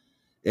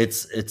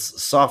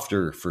 It's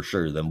softer for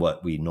sure than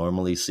what we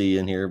normally see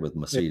in here with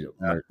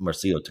Yeah.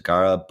 Marcio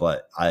Takara,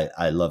 but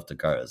I love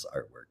Takara's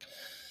artwork.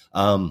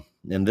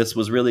 And this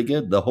was really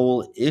good. The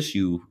whole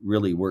issue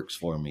really works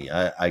for me.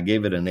 I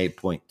gave it an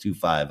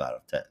 8.25 out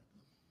of 10.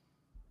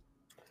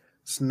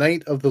 It's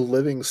Night of the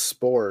Living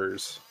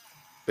Spores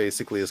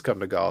basically has come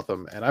to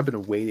Gotham, and I've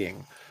been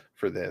waiting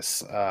for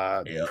this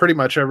Yep. pretty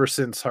much ever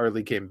since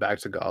Harley came back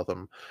to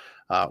Gotham.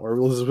 Or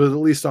was at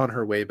least on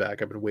her way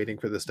back. I've been waiting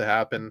for this to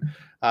happen.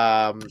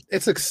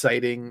 It's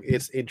exciting.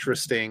 It's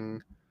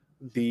interesting.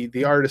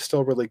 The art is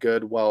still really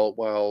good.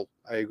 While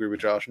I agree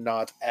with Josh,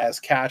 not as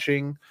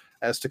catching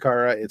as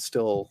Takara, it's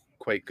still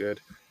quite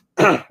good.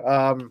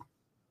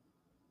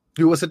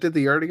 Who was it did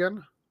the art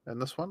again in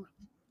this one?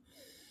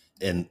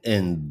 In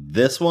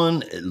this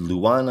one,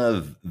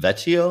 Luana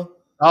Vecchio.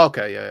 Oh,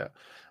 okay, yeah,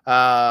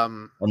 yeah.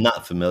 I'm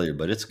not familiar,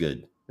 but it's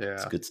good.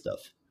 It's Yeah. good stuff.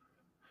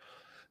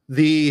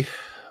 The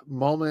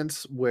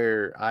moments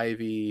where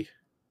Ivy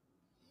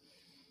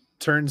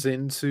turns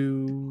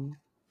into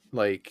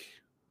like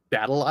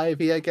Battle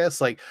Ivy, I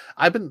guess. Like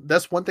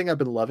that's one thing I've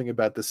been loving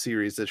about the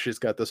series, that she's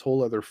got this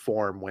whole other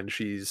form when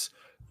she's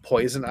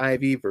Poison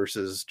Ivy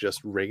versus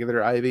just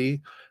regular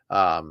Ivy.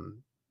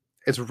 Um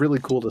it's really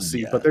cool to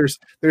see. But Yeah.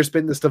 there's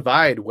been this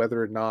divide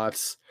whether or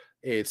not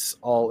it's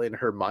all in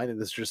her mind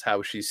and it's just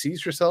how she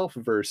sees herself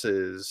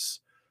versus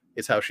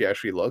it's how she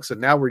actually looks.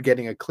 And now we're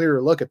getting a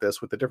clearer look at this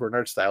with a different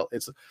art style.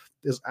 It's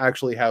is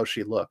actually how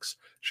she looks.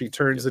 She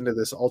turns Yep. into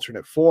this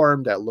alternate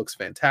form that looks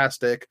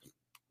fantastic.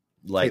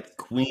 It's Like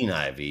Queen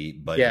Ivy,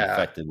 but yeah,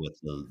 infected with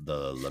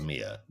the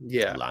Lamia.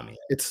 yeah. Lamia.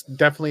 It's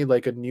definitely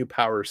like a new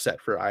power set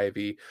for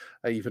Ivy,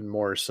 even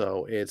more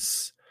so.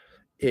 It's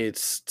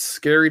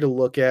scary to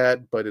look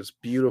at, but it's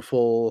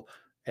beautiful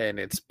and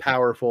it's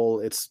powerful.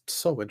 It's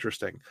so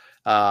interesting.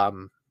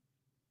 Um,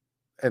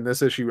 and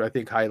this issue I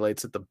think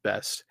highlights it the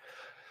best.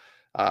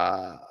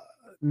 Uh,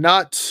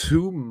 Not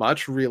too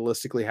much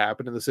realistically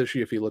happened in this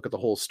issue. If you look at the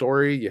whole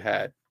story, you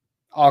had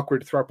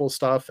awkward thruple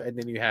stuff, and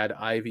then you had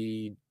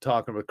Ivy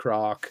talking with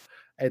Croc,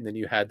 and then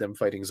you had them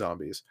fighting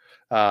zombies.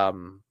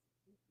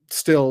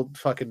 Still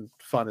fucking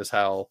fun as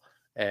hell.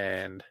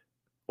 And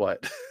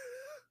what?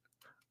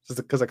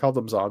 Because I called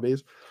them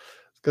zombies?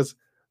 Because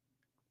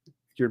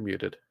you're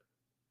muted.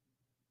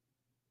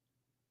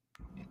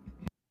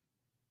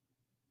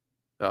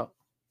 Oh,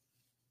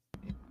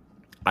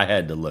 I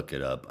had to look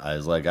it up. I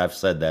was like, I've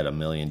said that a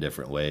million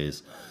different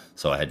ways,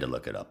 so I had to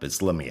look it up.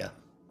 It's Lamia.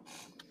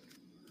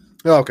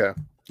 okay.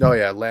 Oh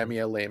yeah,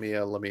 Lamia.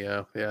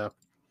 Yeah,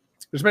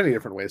 there's many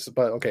different ways,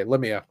 but okay,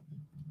 Lamia.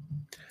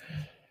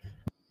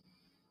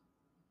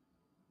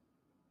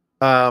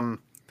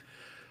 Um,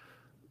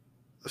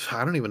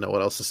 I don't even know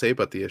what else to say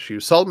about the issue.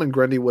 Solomon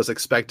Grundy was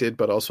expected,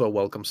 but also a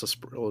welcome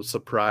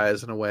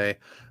surprise in a way,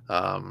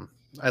 um,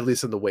 at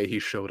least in the way he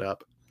showed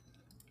up.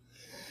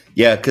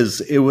 Yeah,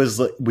 because it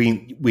was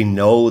we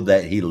know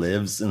that he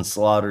lives in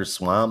Slaughter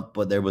Swamp,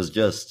 but there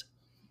wasn't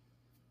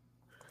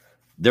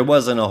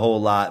a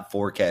whole lot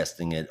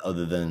forecasting it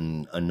other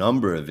than a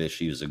number of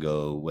issues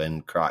ago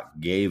when Croc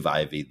gave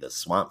Ivy the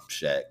swamp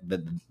shack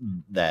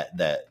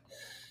that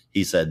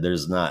he said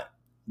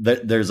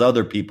there's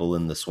other people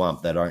in the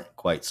swamp that aren't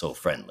quite so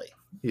friendly.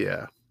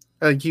 Yeah,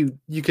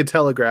 you could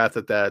telegraph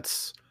that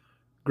that's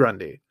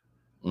Grundy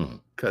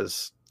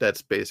because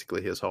that's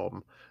basically his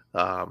home.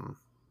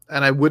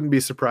 And I wouldn't be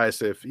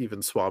surprised if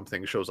even Swamp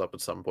Thing shows up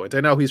at some point.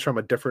 I know he's from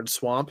a different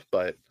swamp,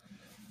 but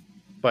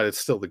it's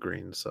still the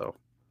Green. So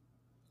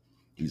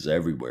He's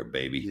everywhere,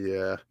 baby.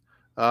 yeah.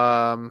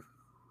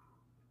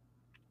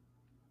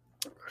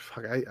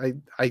 Fuck,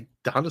 I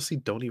honestly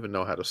don't even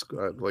know how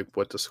to like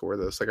what to score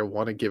this. Like I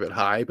want to give it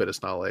high, but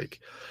it's not like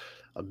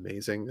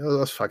amazing. Oh,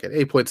 let's fuck it.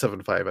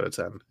 8.75 out of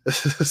 10.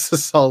 It's a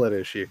solid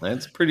issue.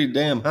 That's pretty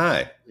damn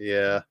high.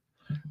 Yeah.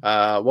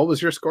 What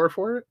was your score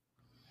for it?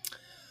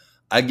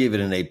 I gave it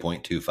an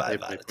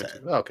 8.25 out of 10.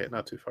 Okay,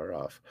 not too far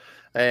off.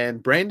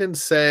 And Brandon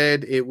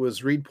said it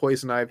was read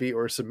Poison Ivy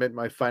or submit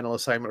my final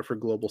assignment for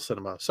Global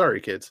Cinema. Sorry,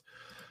 kids.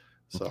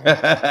 So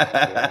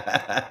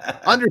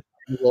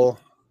understandable.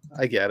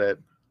 I get it.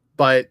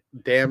 But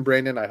damn,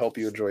 Brandon, I hope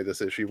you enjoy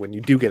this issue when you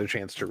do get a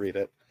chance to read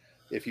it,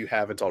 if you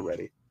haven't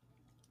already.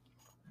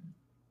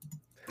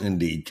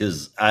 Indeed,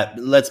 because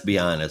let's be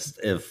honest,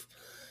 if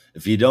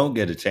you don't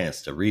get a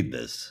chance to read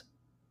this,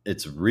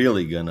 it's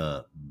really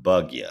gonna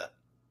bug you.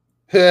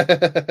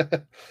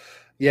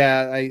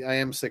 Yeah, I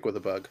am sick with a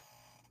bug.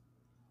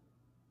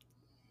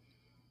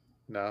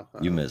 No,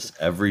 You miss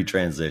every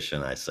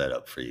transition I set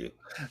up for you.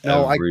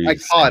 no, I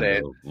caught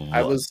it. One.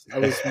 I was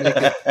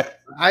making.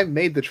 I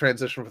made the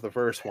transition for the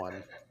first one.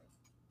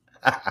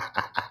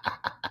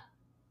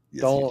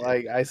 Yes, Don't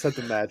I said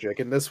the magic.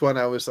 And this one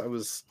I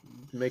was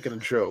making a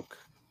joke.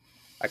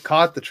 I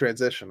caught the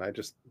transition. I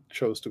just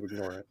chose to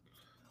ignore it.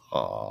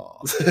 Oh,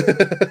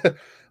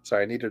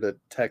 Sorry, I needed to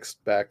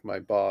text back my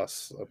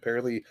boss.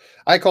 Apparently,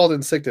 I called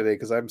in sick today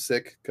because I'm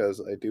sick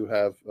because I do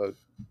have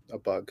a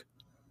bug.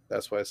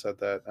 That's why I said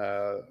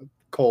that.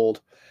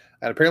 Cold.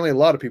 And apparently, a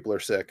lot of people are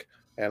sick,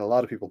 and a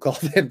lot of people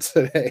called in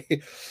today.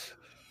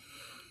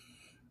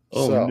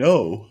 oh So,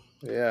 no!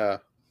 yeah.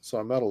 So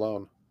I'm not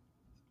alone.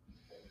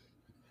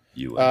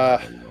 You are Uh,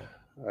 not alone.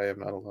 I am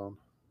not alone.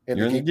 In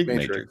You're the in the Geek Geek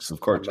Matrix, Matrix, of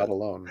I'm course. not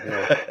alone.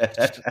 Yeah.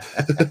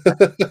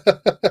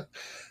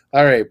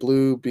 All right,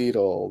 Blue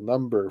Beetle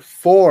number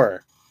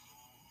 4.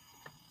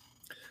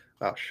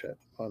 Oh shit!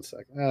 1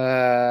 second.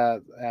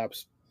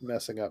 App's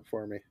messing up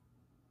for me.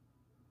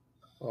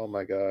 Oh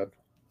my god!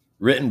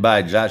 Written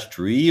by Josh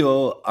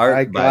Trio, I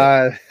art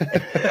by.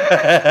 got,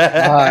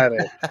 got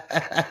it.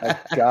 I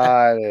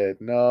got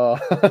it. No,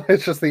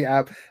 it's just the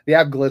app. The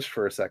app glitched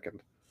for a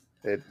second.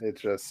 It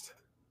just.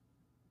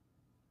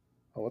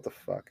 Oh, what the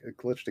fuck? It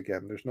glitched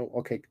again. There's no.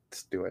 Okay,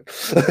 let's do it.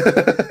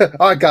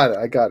 Oh, I got it.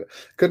 I got it.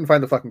 Couldn't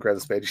find the fucking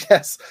credits page.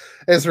 Yes,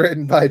 it's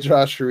written by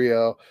Josh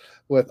Rio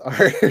with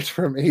art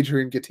from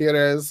Adrian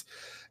Gutierrez,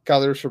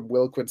 colors from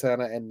Will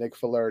Quintana and Nick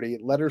Filardi,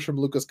 letters from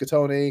Lucas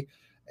Catone,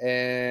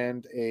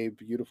 and a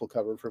beautiful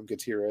cover from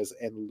Gutierrez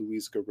and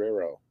Luis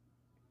Guerrero.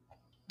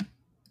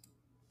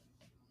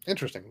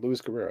 Interesting, Luis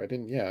Guerrero. I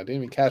didn't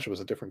even catch it was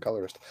a different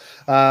colorist.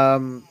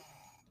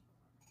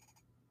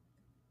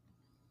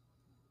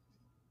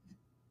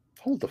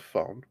 Hold the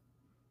phone.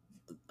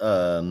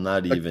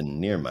 Not even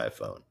near my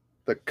phone.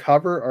 The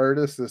cover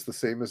artist is the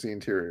same as the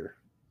interior.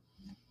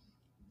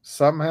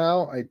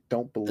 Somehow, I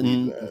don't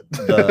believe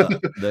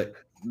that.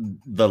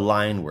 The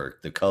line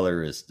work, the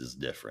colorist is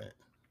different.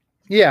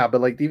 Yeah,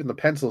 but like even the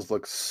pencils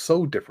look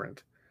so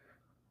different.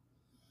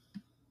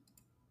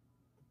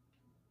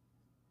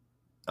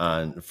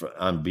 On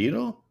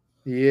Beetle?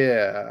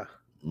 Yeah.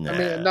 Nah, I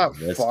mean, not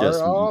that's far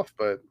just off,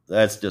 but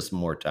that's just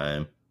more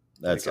time.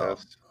 That's I all.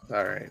 guess.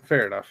 All right,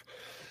 fair enough.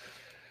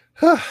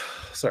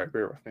 Sorry,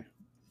 bear with me.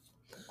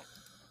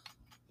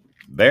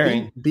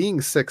 Bearing. Being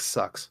sick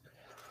sucks.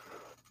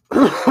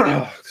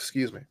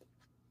 Excuse me.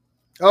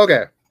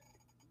 Okay.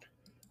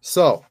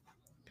 So,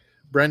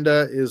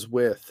 Brenda is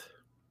with.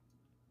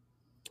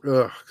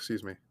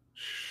 Excuse me.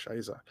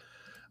 Shiza.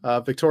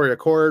 Victoria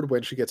Cord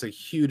when she gets a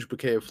huge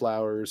bouquet of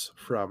flowers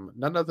from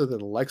none other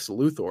than Lex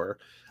Luthor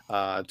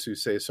to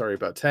say sorry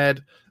about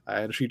Ted,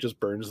 and she just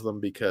burns them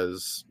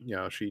because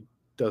she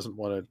doesn't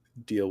want to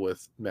deal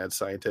with mad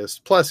scientists.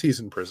 Plus, he's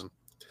in prison.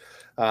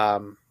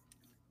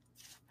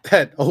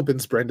 That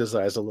opens Brenda's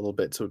eyes a little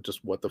bit. So,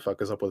 just what the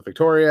fuck is up with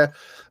Victoria?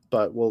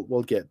 But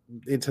we'll get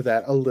into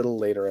that a little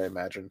later, I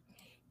imagine.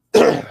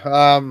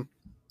 Jaime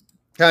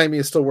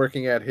is still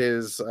working at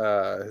his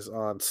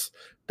aunt's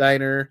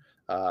diner.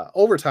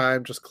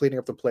 Overtime, just cleaning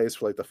up the place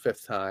for like the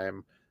 5th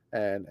time.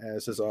 And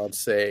as his aunt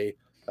say,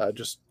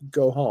 just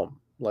go home.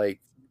 Like,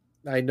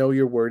 I know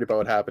you're worried about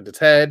what happened to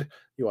Ted.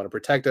 You want to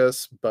protect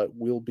us, but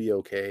we'll be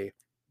okay.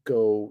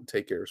 Go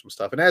take care of some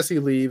stuff. And as he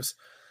leaves,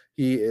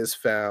 he is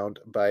found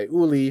by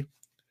Uli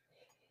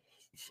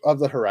of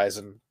the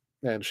Horizon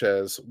and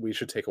says, we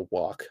should take a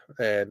walk.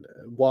 And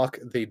walk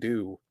they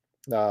do.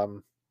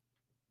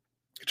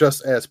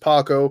 Just as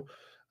Paco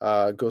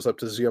goes up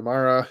to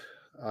Xiomara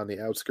on the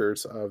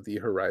outskirts of the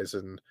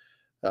Horizon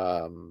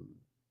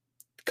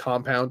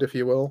compound, if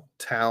you will,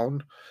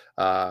 town,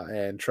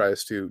 and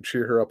tries to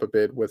cheer her up a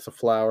bit with a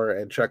flower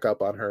and check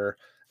up on her.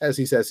 As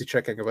he says, he's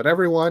checking up on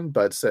everyone,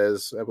 but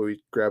says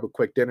we grab a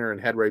quick dinner and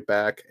head right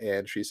back.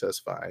 And she says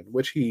fine,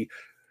 which he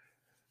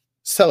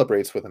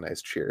celebrates with a nice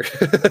cheer.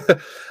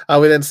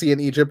 We then see in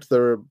Egypt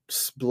the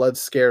blood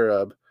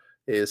scarab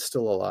is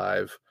still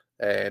alive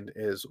and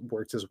has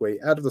worked his way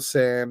out of the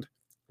sand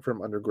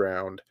from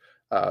underground.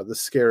 The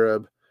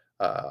scarab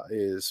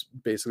is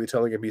basically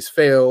telling him he's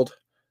failed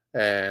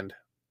and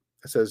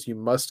says, you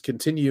must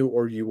continue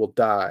or you will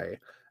die.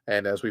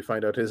 And as we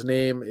find out, his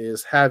name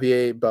is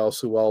Javier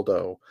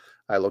Balsualdo.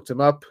 I looked him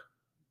up.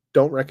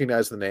 Don't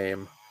recognize the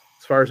name.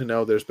 As far as I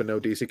know, there's been no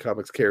DC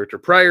Comics character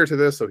prior to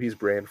this, so he's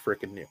brand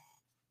freaking new.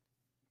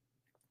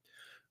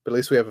 But at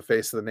least we have a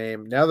face of the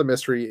name. Now the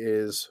mystery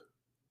is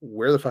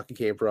where the fuck he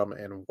came from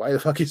and why the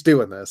fuck he's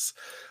doing this.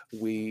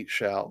 We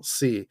shall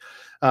see.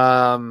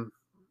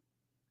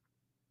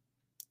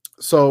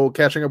 So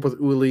catching up with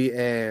Uli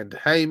and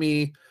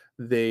Jaime,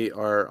 they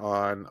are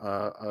on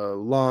a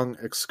long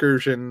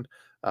excursion,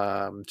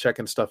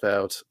 checking stuff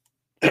out,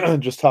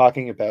 just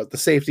talking about the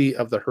safety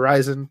of the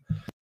Horizon.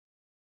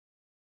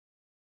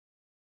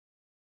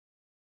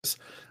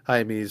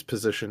 Jaime's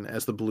position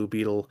as the Blue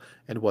Beetle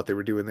and what they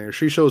were doing there.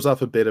 She shows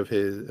off a bit of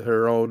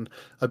her own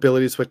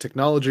abilities with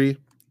technology,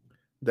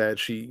 that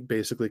she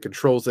basically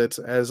controls it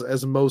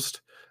as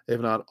most, if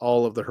not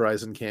all, of the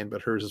Horizon can,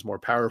 but hers is more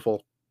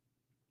powerful.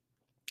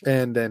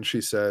 And then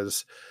she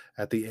says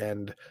at the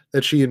end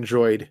that she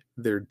enjoyed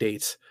their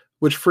date,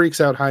 which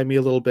freaks out Jaime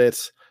a little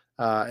bit.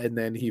 And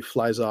then he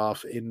flies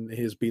off in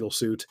his Beetle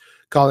suit,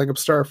 calling up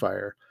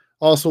Starfire.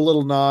 Also, a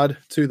little nod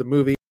to the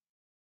movie.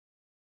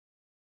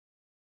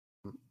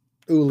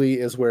 Uli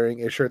is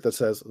wearing a shirt that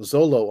says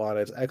Zolo on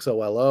it,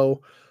 XOLO,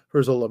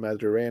 for Zola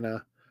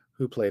Madurena,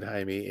 who played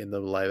Jaime in the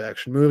live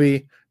action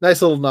movie.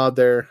 Nice little nod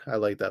there. I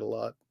like that a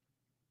lot.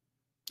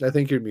 I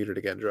think you're muted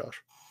again,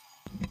 Josh.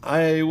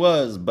 I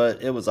was,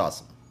 but it was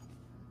awesome.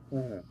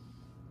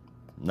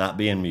 Not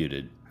being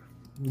muted.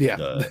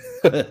 Yeah.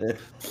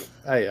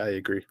 I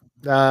agree.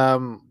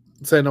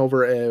 Sent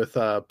over with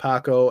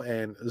Paco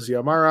and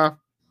Xiomara.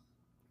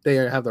 They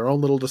have their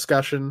own little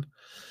discussion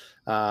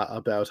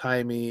about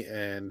Jaime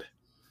and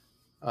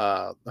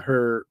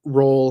her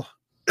role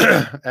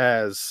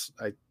as,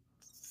 I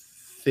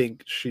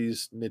think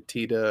she's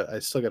Nitida. I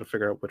still got to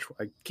figure out which.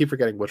 I keep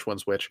forgetting which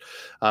one's which.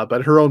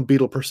 But her own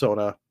Beetle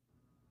persona.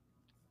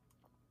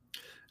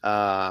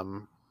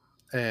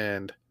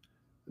 And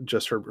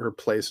just her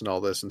place in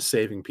all this and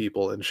saving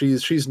people. And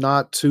she's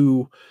not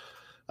too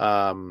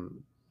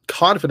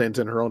confident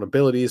in her own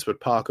abilities, but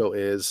Paco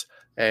is,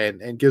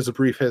 and gives a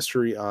brief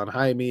history on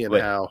Jaime and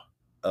how.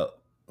 Oh,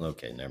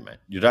 okay, never mind.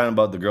 You're talking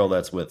about the girl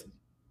that's with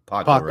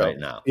Paco right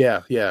now.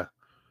 Yeah.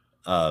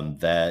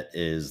 That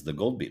is the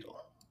Gold Beetle.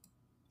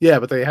 Yeah,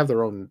 but they have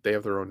their own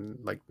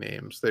like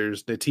names.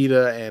 There's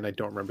Nitida and I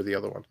don't remember the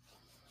other one.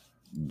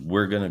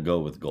 We're gonna go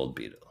with Gold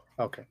Beetle.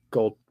 Okay,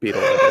 Gold Beetle.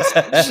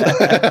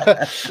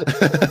 Right,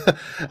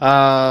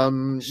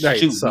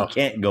 Shoot, so. we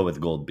can't go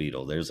with Gold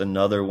Beetle. There's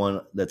another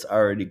one that's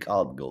already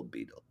called Gold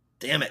Beetle.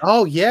 Damn it!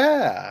 Oh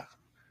yeah,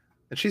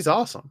 and she's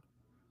awesome.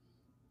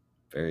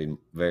 Very,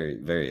 very,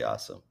 very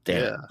awesome.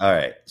 Damn it! All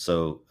right,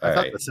 so I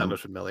thought that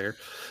sounded familiar.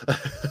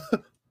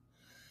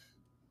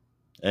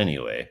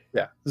 Anyway,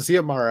 yeah,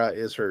 Xiomara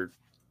is her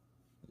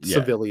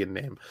civilian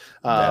name.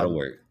 That'll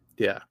work.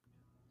 Yeah.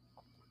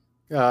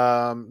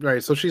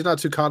 Right, so she's not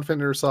too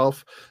confident in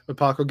herself, but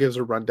Paco gives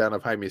a rundown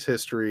of Jaime's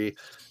history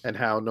and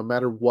how no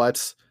matter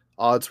what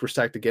odds were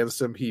stacked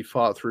against him, he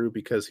fought through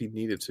because he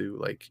needed to.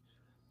 Like,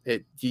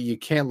 you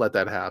can't let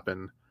that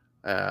happen,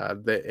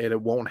 and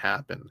it won't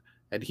happen.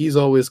 And he's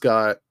always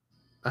got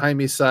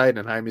Jaime's side,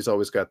 and Jaime's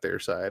always got their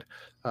side.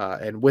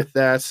 And with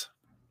that,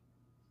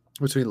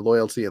 between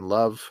loyalty and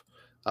love,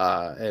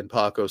 and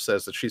Paco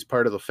says that she's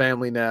part of the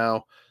family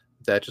now.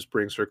 That just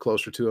brings her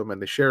closer to him,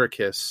 and they share a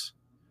kiss.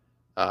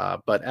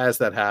 But as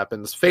that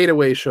happens,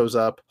 Fadeaway shows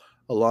up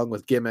along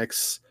with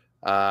gimmicks,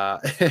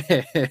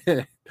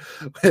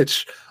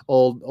 which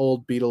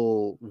old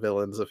Beetle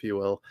villains, if you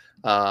will.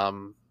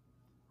 To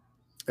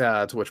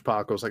which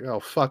Paco's like, "Oh,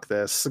 fuck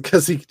this,"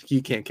 because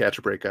he can't catch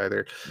a break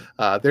either.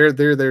 They're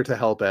there to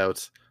help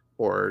out,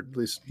 or at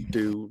least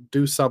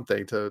do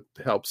something to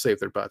help save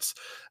their butts.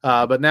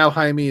 But now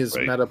Jaime is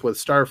met up with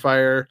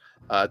Starfire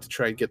to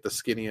try and get the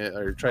skinny,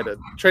 or try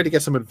to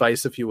get some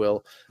advice, if you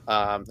will,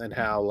 and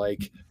how,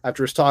 like,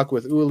 after his talk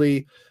with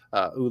Uli,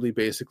 Uli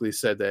basically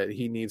said that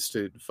he needs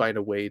to find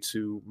a way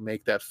to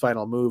make that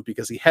final move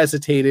because he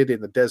hesitated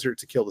in the desert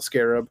to kill the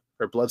scarab,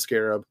 or blood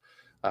scarab,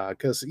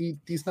 because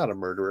he's not a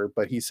murderer,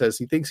 but he says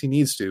he thinks he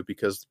needs to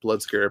because the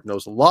blood scarab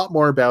knows a lot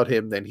more about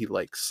him than he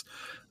likes.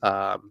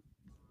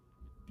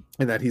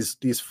 And that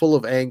he's full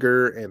of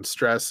anger and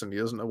stress and he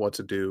doesn't know what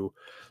to do.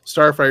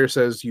 Starfire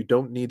says you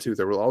don't need to.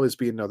 There will always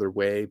be another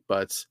way,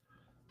 but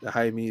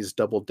Jaime's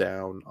doubled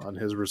down on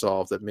his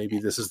resolve that maybe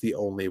this is the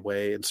only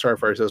way. And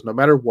Starfire says, no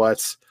matter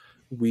what,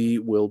 we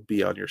will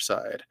be on your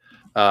side.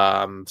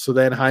 So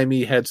then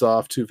Jaime heads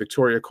off to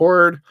Victoria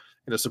Court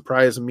in a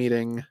surprise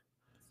meeting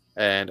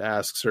and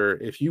asks her,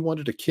 if you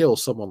wanted to kill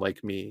someone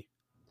like me,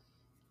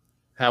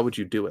 how would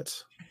you do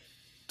it?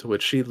 To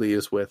which she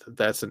leaves with,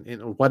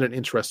 what an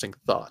interesting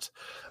thought.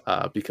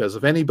 Because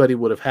if anybody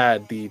would have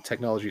had the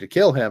technology to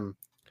kill him,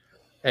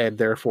 and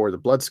therefore the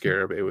blood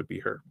scarab, it would be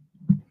her.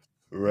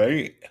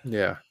 Right.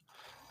 Yeah.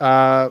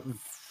 Yeah.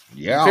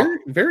 Very,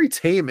 very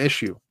tame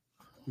issue.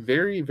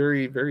 Very,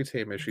 very, very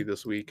tame issue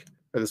this week,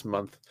 or this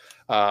month.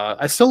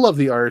 I still love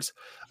the art.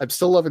 I'm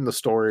still loving the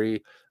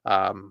story.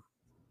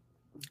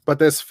 But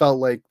this felt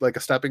like a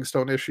stepping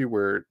stone issue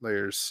where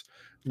there's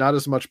not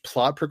as much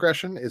plot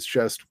progression. It's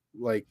just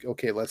like,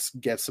 okay, let's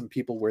get some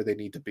people where they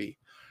need to be,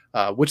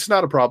 which is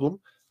not a problem.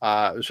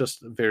 It's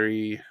just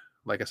very,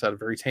 like I said, a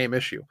very tame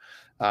issue.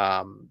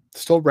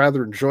 Still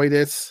rather enjoyed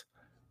it.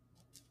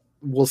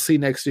 We'll see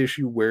next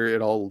issue where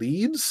it all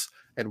leads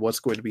and what's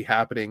going to be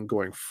happening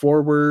going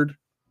forward.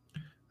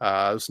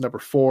 It's number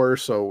 4,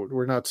 so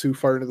we're not too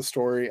far into the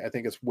story. I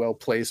think it's well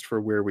placed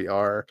for where we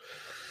are.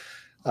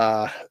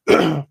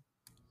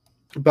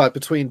 But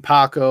between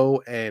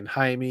Paco and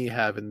Jaime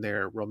having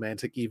their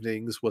romantic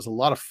evenings was a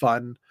lot of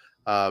fun.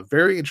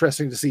 Very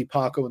interesting to see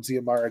Paco and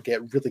Xiomara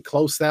get really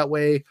close that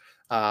way.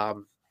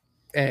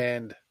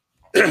 And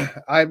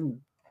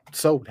I'm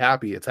so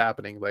happy it's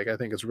happening. Like, I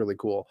think it's really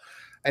cool.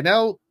 And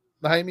now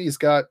Jaime's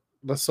got,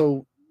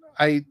 so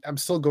I'm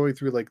still going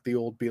through like the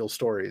old Beetle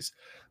stories,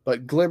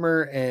 but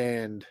Glimmer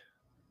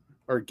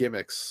or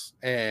Gimmicks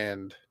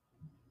and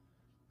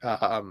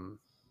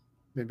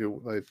maybe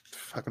like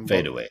fucking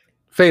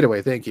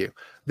Fadeaway, thank you.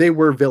 They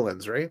were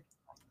villains, right?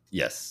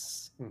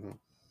 Yes.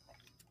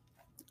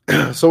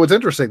 Mm-hmm. So it's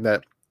interesting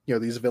that,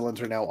 these villains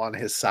are now on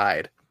his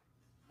side.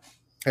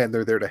 and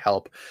they're there to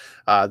help.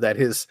 That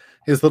his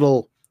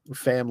little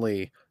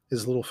family,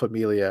 his little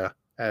familia,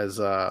 as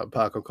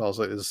Paco calls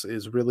it,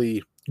 is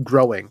really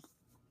growing.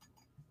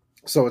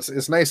 So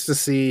it's nice to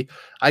see.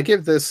 I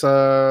give this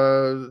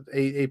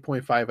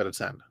 8.5 out of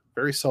 10.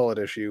 Very solid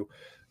issue.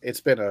 It's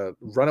been a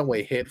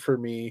runaway hit for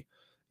me,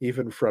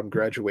 even from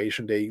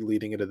graduation day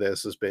leading into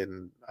this. Has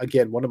been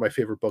again one of my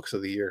favorite books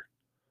of the year.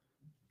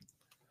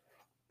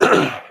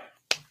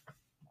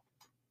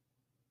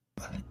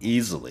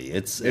 Easily,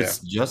 it's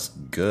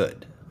just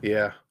good.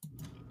 Yeah.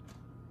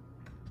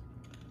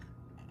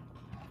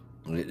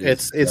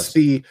 It It's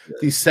the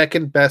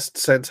second best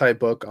Sentai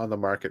book on the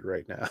market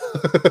right now.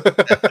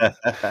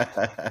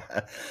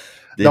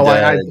 Did No,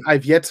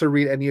 I've yet to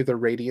read any of the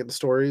Radiant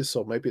stories,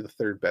 so it might be the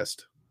third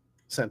best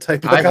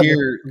Sentai book I on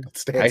hear the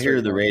stands right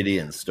the now.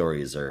 Radiant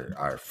stories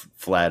are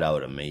flat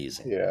out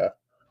amazing. Yeah,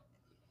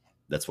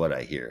 That's what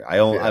I hear.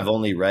 yeah, I've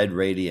only read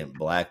Radiant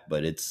Black,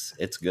 but it's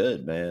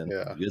good, man.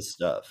 yeah. Good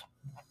stuff.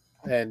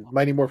 And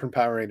Mighty Morphin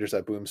Power Rangers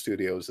at Boom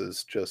Studios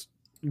is just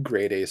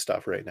grade A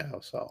stuff right now,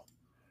 so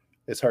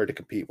it's hard to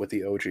compete with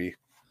the OG.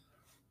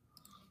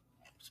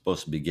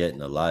 Supposed to be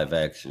getting a live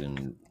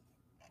action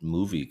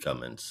movie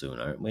coming soon,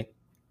 aren't we?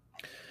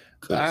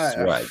 Could have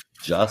swore I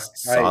just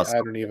saw I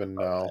something don't even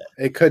about know.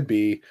 that. It could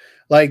be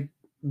like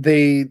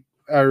they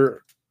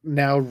are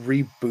now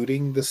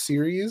rebooting the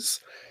series,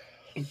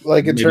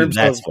 like in Maybe terms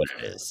of that's what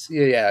it is.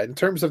 yeah, in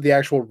terms of the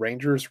actual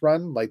Rangers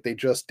run, like they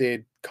just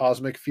did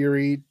Cosmic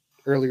Fury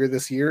earlier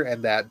this year,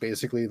 and that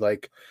basically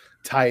like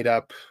tied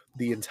up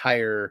the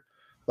entire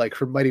like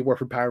from Mighty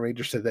Morphin Power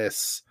Rangers to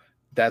this.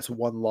 That's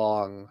one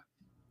long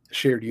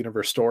shared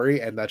universe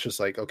story, and that's just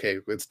like okay,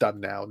 it's done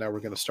now. Now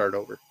we're going to start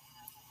over.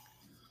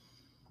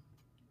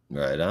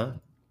 Right on.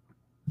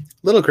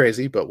 Little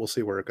crazy, but we'll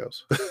see where it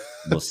goes.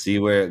 We'll see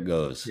where it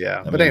goes.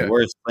 Yeah, I but mean, anyway,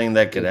 worst thing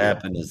that could good deal.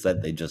 happen is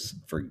that they just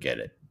forget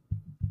it.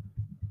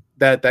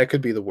 That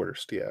could be the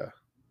worst, yeah.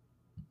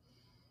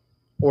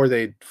 Or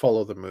they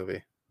follow the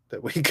movie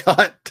that we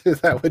got.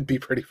 That would be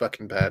pretty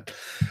fucking bad.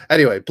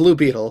 Anyway, Blue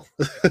Beetle.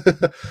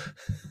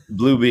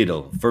 Blue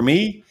Beetle. For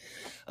me,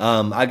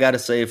 I got to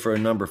say for a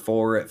number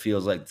 4, it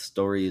feels like the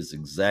story is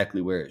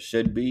exactly where it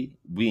should be.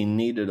 We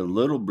needed a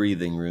little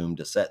breathing room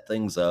to set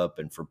things up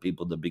and for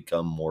people to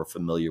become more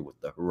familiar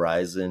with the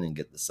horizon and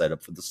get the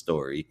setup for the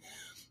story.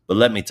 But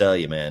let me tell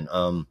you, man,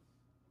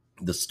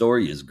 the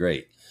story is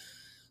great.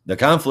 The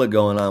conflict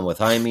going on with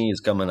Jaime is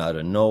coming out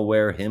of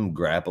nowhere, him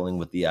grappling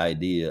with the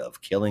idea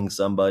of killing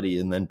somebody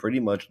and then pretty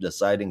much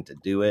deciding to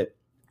do it.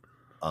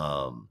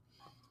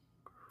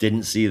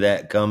 Didn't see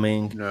that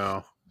coming.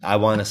 No. I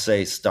want to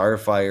say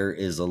Starfire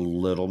is a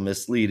little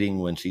misleading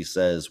when she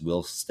says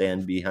we'll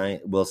still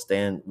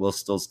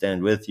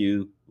stand with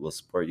you, we'll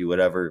support you,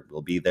 whatever,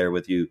 we'll be there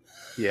with you.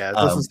 Yeah, it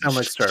doesn't sound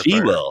like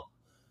Starfire.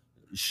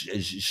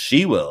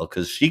 She will,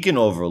 because she can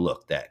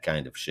overlook that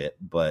kind of shit,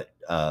 but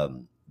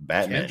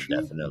Batman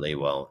definitely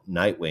won't.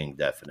 Nightwing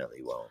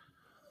definitely won't.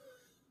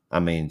 I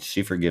mean,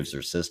 she forgives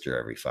her sister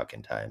every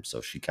fucking time, so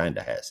she kind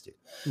of has to.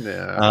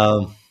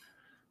 Yeah.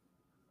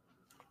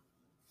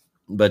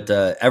 But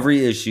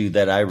every issue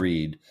that I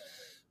read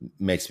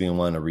makes me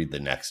want to read the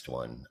next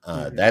one.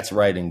 That's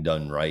writing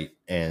done right.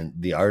 And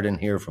the art in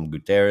here from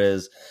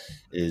Gutierrez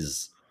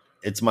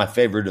it's my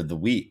favorite of the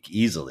week,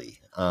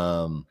 easily.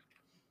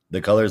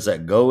 The colors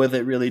that go with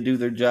it really do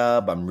their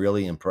job. I'm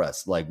really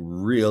impressed,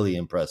 really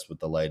impressed with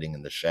the lighting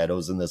and the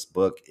shadows in this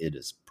book. It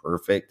is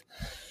perfect.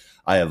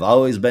 I have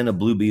always been a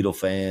Blue Beetle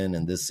fan,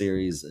 and this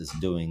series is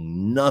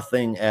doing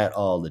nothing at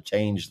all to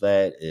change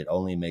that. It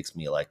only makes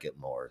me like it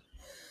more.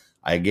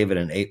 I give it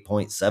an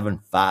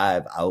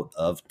 8.75 out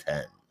of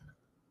 10.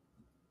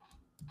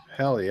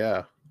 Hell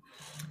yeah.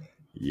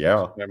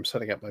 Yeah. I'm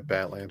setting up my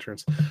bat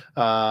lanterns.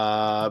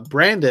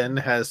 Brandon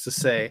has to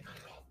say,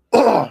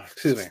 oh,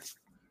 excuse me.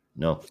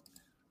 No.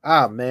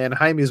 Ah, man,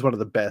 Jaime's one of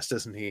the best,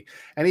 isn't he?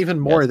 And even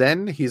more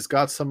than, he's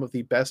got some of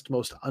the best,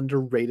 most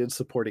underrated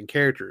supporting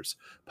characters.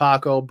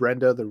 Paco,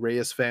 Brenda, the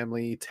Reyes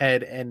family,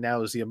 Ted, and now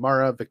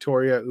Ziamara,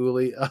 Victoria,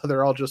 Uli.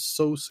 They're all just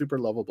so super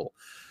lovable.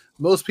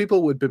 Most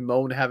people would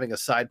bemoan having a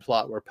side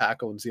plot where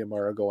Paco and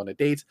Ziamara go on a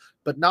date,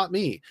 but not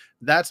me.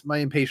 That's My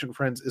Impatient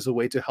Friends is a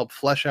way to help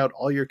flesh out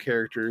all your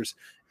characters,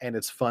 and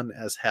it's fun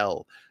as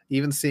hell.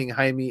 Even seeing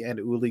Jaime and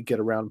Uli get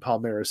around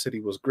Palmera City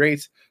was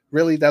great.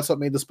 Really, that's what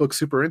made this book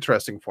super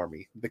interesting for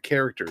me. The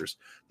characters.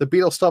 The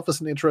Beetle stuff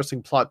is an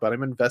interesting plot, but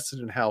I'm invested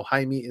in how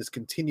Jaime is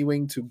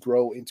continuing to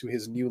grow into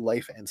his new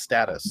life and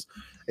status.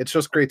 It's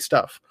just great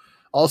stuff.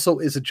 Also,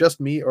 is it just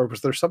me, or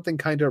was there something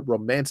kind of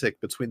romantic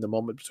between the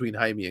moment between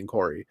Jaime and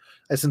Corey?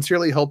 I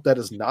sincerely hope that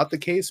is not the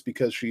case,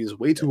 because she is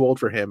way too old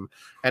for him,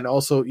 and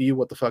also,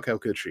 what the fuck, how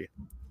could she?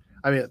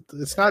 I mean,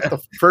 it's not the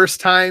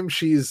first time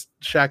she's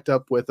shacked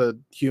up with a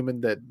human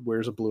that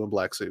wears a blue and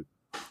black suit.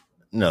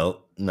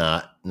 No,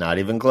 not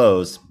even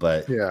close,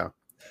 but yeah.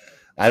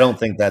 I don't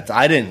think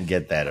I didn't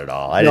get that at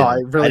all. I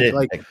really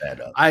didn't pick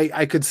that up.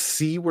 I could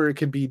see where it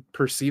could be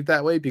perceived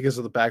that way because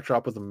of the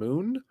backdrop of the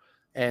moon,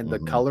 and the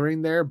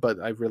coloring there, but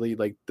I really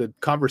like the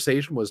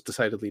conversation was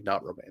decidedly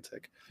not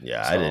romantic.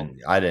 Yeah, So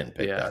I didn't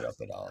pick yeah. that up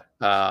at all.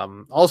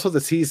 Also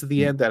the tease at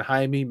the end that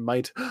Jaime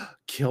might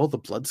kill the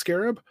blood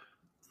scarab.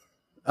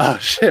 Oh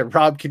shit,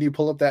 Rob, can you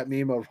pull up that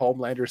meme of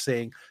Homelander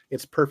saying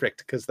it's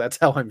perfect because that's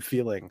how I'm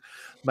feeling.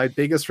 My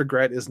biggest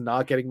regret is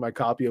not getting my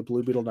copy of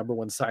Blue Beetle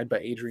 #1 signed by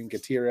Adrian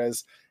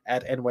Gutierrez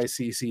at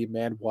NYCC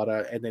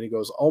Manwada. And then he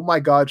goes, "Oh my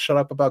god, shut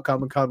up about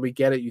Comic Con. We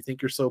get it. You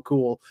think you're so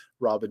cool."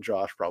 Rob and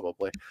Josh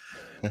probably.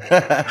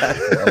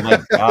 Oh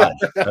my god!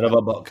 What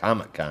about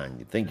Comic Con?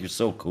 You think you're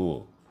so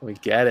cool? We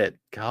get it.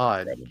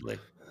 God. Probably.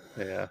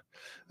 Yeah.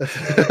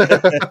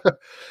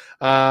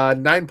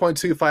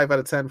 9.25 out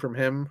of 10 from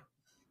him.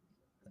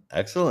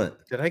 Excellent.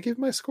 Did I give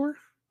my score?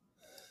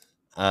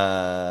 I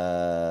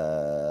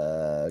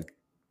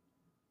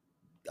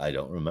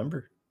don't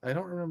remember. I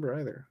don't remember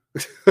either.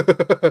 I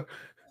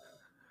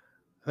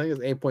think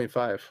it's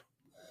 8.5.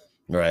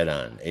 Right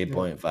on.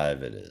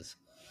 8.5 it is.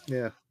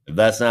 Yeah. If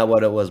that's not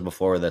what it was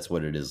before, that's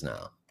what it is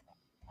now.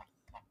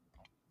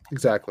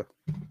 Exactly.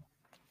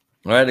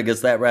 All right, I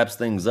guess that wraps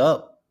things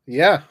up.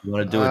 Yeah. You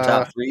want to do a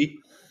top 3?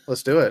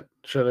 Let's do it.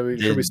 Should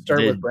we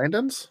start with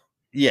Brandon's?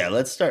 Yeah,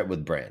 let's start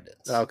with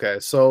Brandon's. Okay.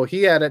 So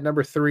he had at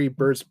number 3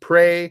 Birds of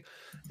Prey,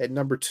 at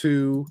number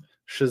 2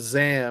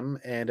 Shazam,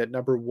 and at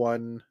number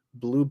 1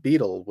 Blue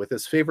Beetle. With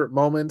his favorite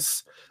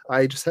moments,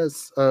 I just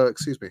has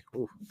excuse me,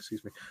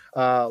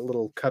 a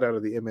little cut out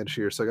of the image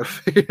here, so I gotta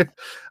figure.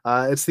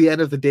 It's the end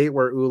of the date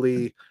where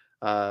Uli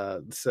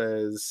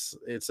says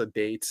it's a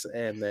date,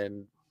 and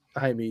then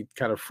Jaime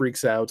kind of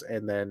freaks out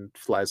and then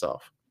flies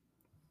off.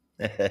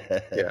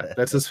 Yeah,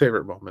 that's his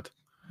favorite moment.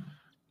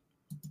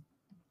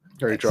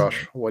 All right,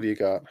 Josh, what do you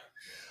got?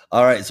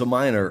 All right, so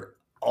mine are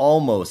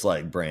almost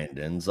like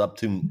Brandon's, up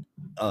to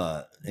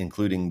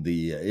including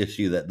the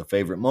issue that the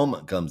favorite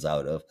moment comes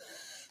out of.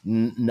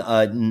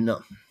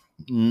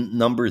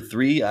 Number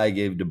 3, I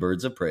gave to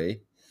Birds of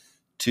Prey.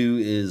 2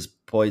 is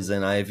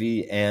Poison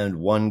Ivy, and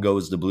 1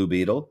 goes to Blue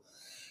Beetle.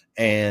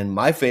 And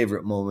my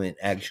favorite moment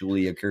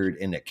actually occurred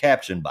in a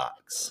caption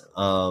box.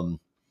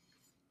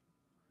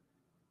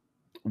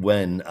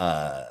 When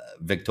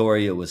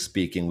Victoria was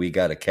speaking, we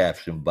got a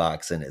caption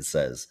box and it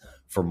says,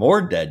 "For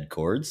more dead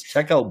chords,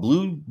 check out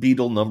Blue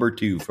Beetle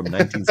 #2 from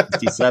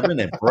 1967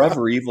 and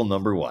Forever Evil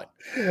 #1.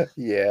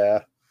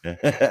 Yeah.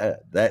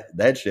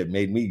 that shit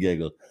made me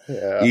giggle.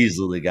 Yeah.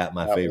 Easily got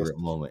my favorite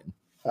moment.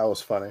 That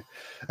was funny.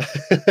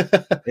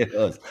 It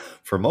was.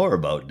 For more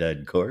about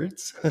dead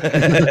chords.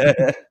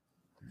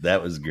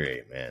 That was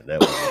great, man.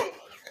 That was great.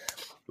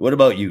 What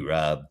about you,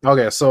 Rob?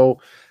 Okay, so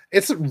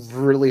it's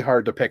really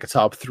hard to pick a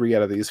top 3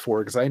 out of these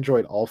 4 because I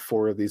enjoyed all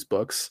 4 of these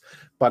books,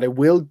 but I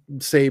will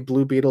say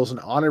Blue Beetle's an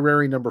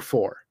honorary number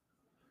 4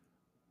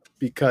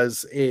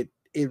 because it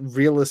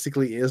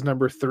realistically is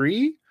number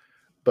 3,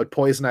 but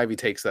Poison Ivy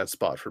takes that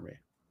spot for me.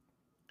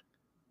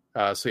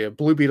 So you have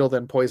Blue Beetle,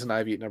 then Poison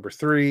Ivy at number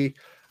 3,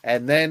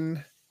 and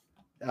then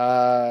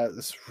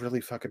it's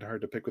really fucking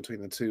hard to pick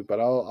between the two, but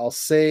I'll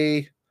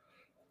say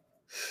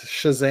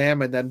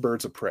Shazam and then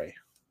Birds of Prey.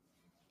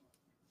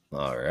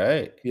 All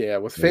right. Yeah,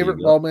 with favorite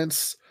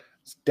moments,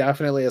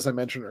 definitely, as I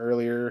mentioned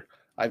earlier,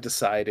 I've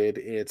decided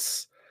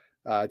it's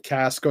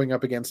Cass going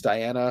up against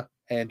Diana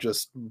and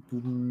just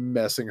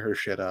messing her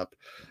shit up.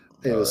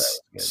 It was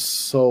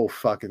so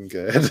fucking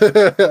good.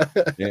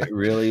 It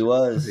really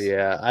was.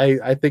 Yeah,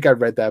 I think I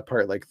read that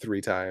part like 3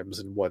 times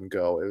in one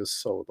go. It was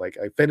so like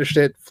I finished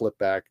it, flip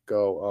back,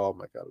 go. Oh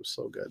my god, it was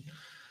so good.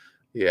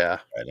 Yeah.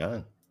 Right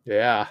on.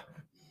 Yeah.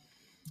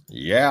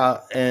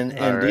 Yeah, and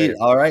indeed.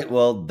 All right.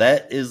 Well,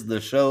 that is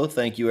the show.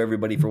 Thank you,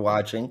 everybody, for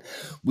watching.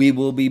 We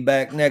will be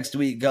back next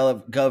week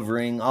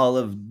covering all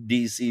of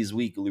DC's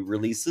weekly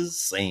releases.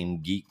 Same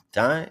geek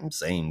time,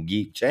 same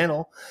geek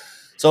channel.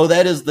 So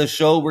that is the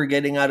show. We're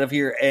getting out of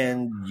here,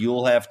 and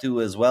you'll have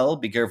to as well.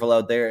 Be careful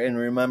out there. And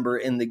remember,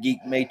 in the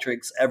Geek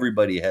Matrix,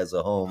 everybody has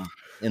a home.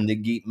 In the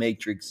Geek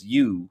Matrix,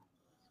 you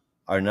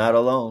are not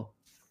alone.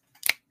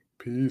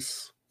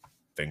 Peace.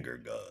 Finger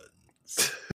guns.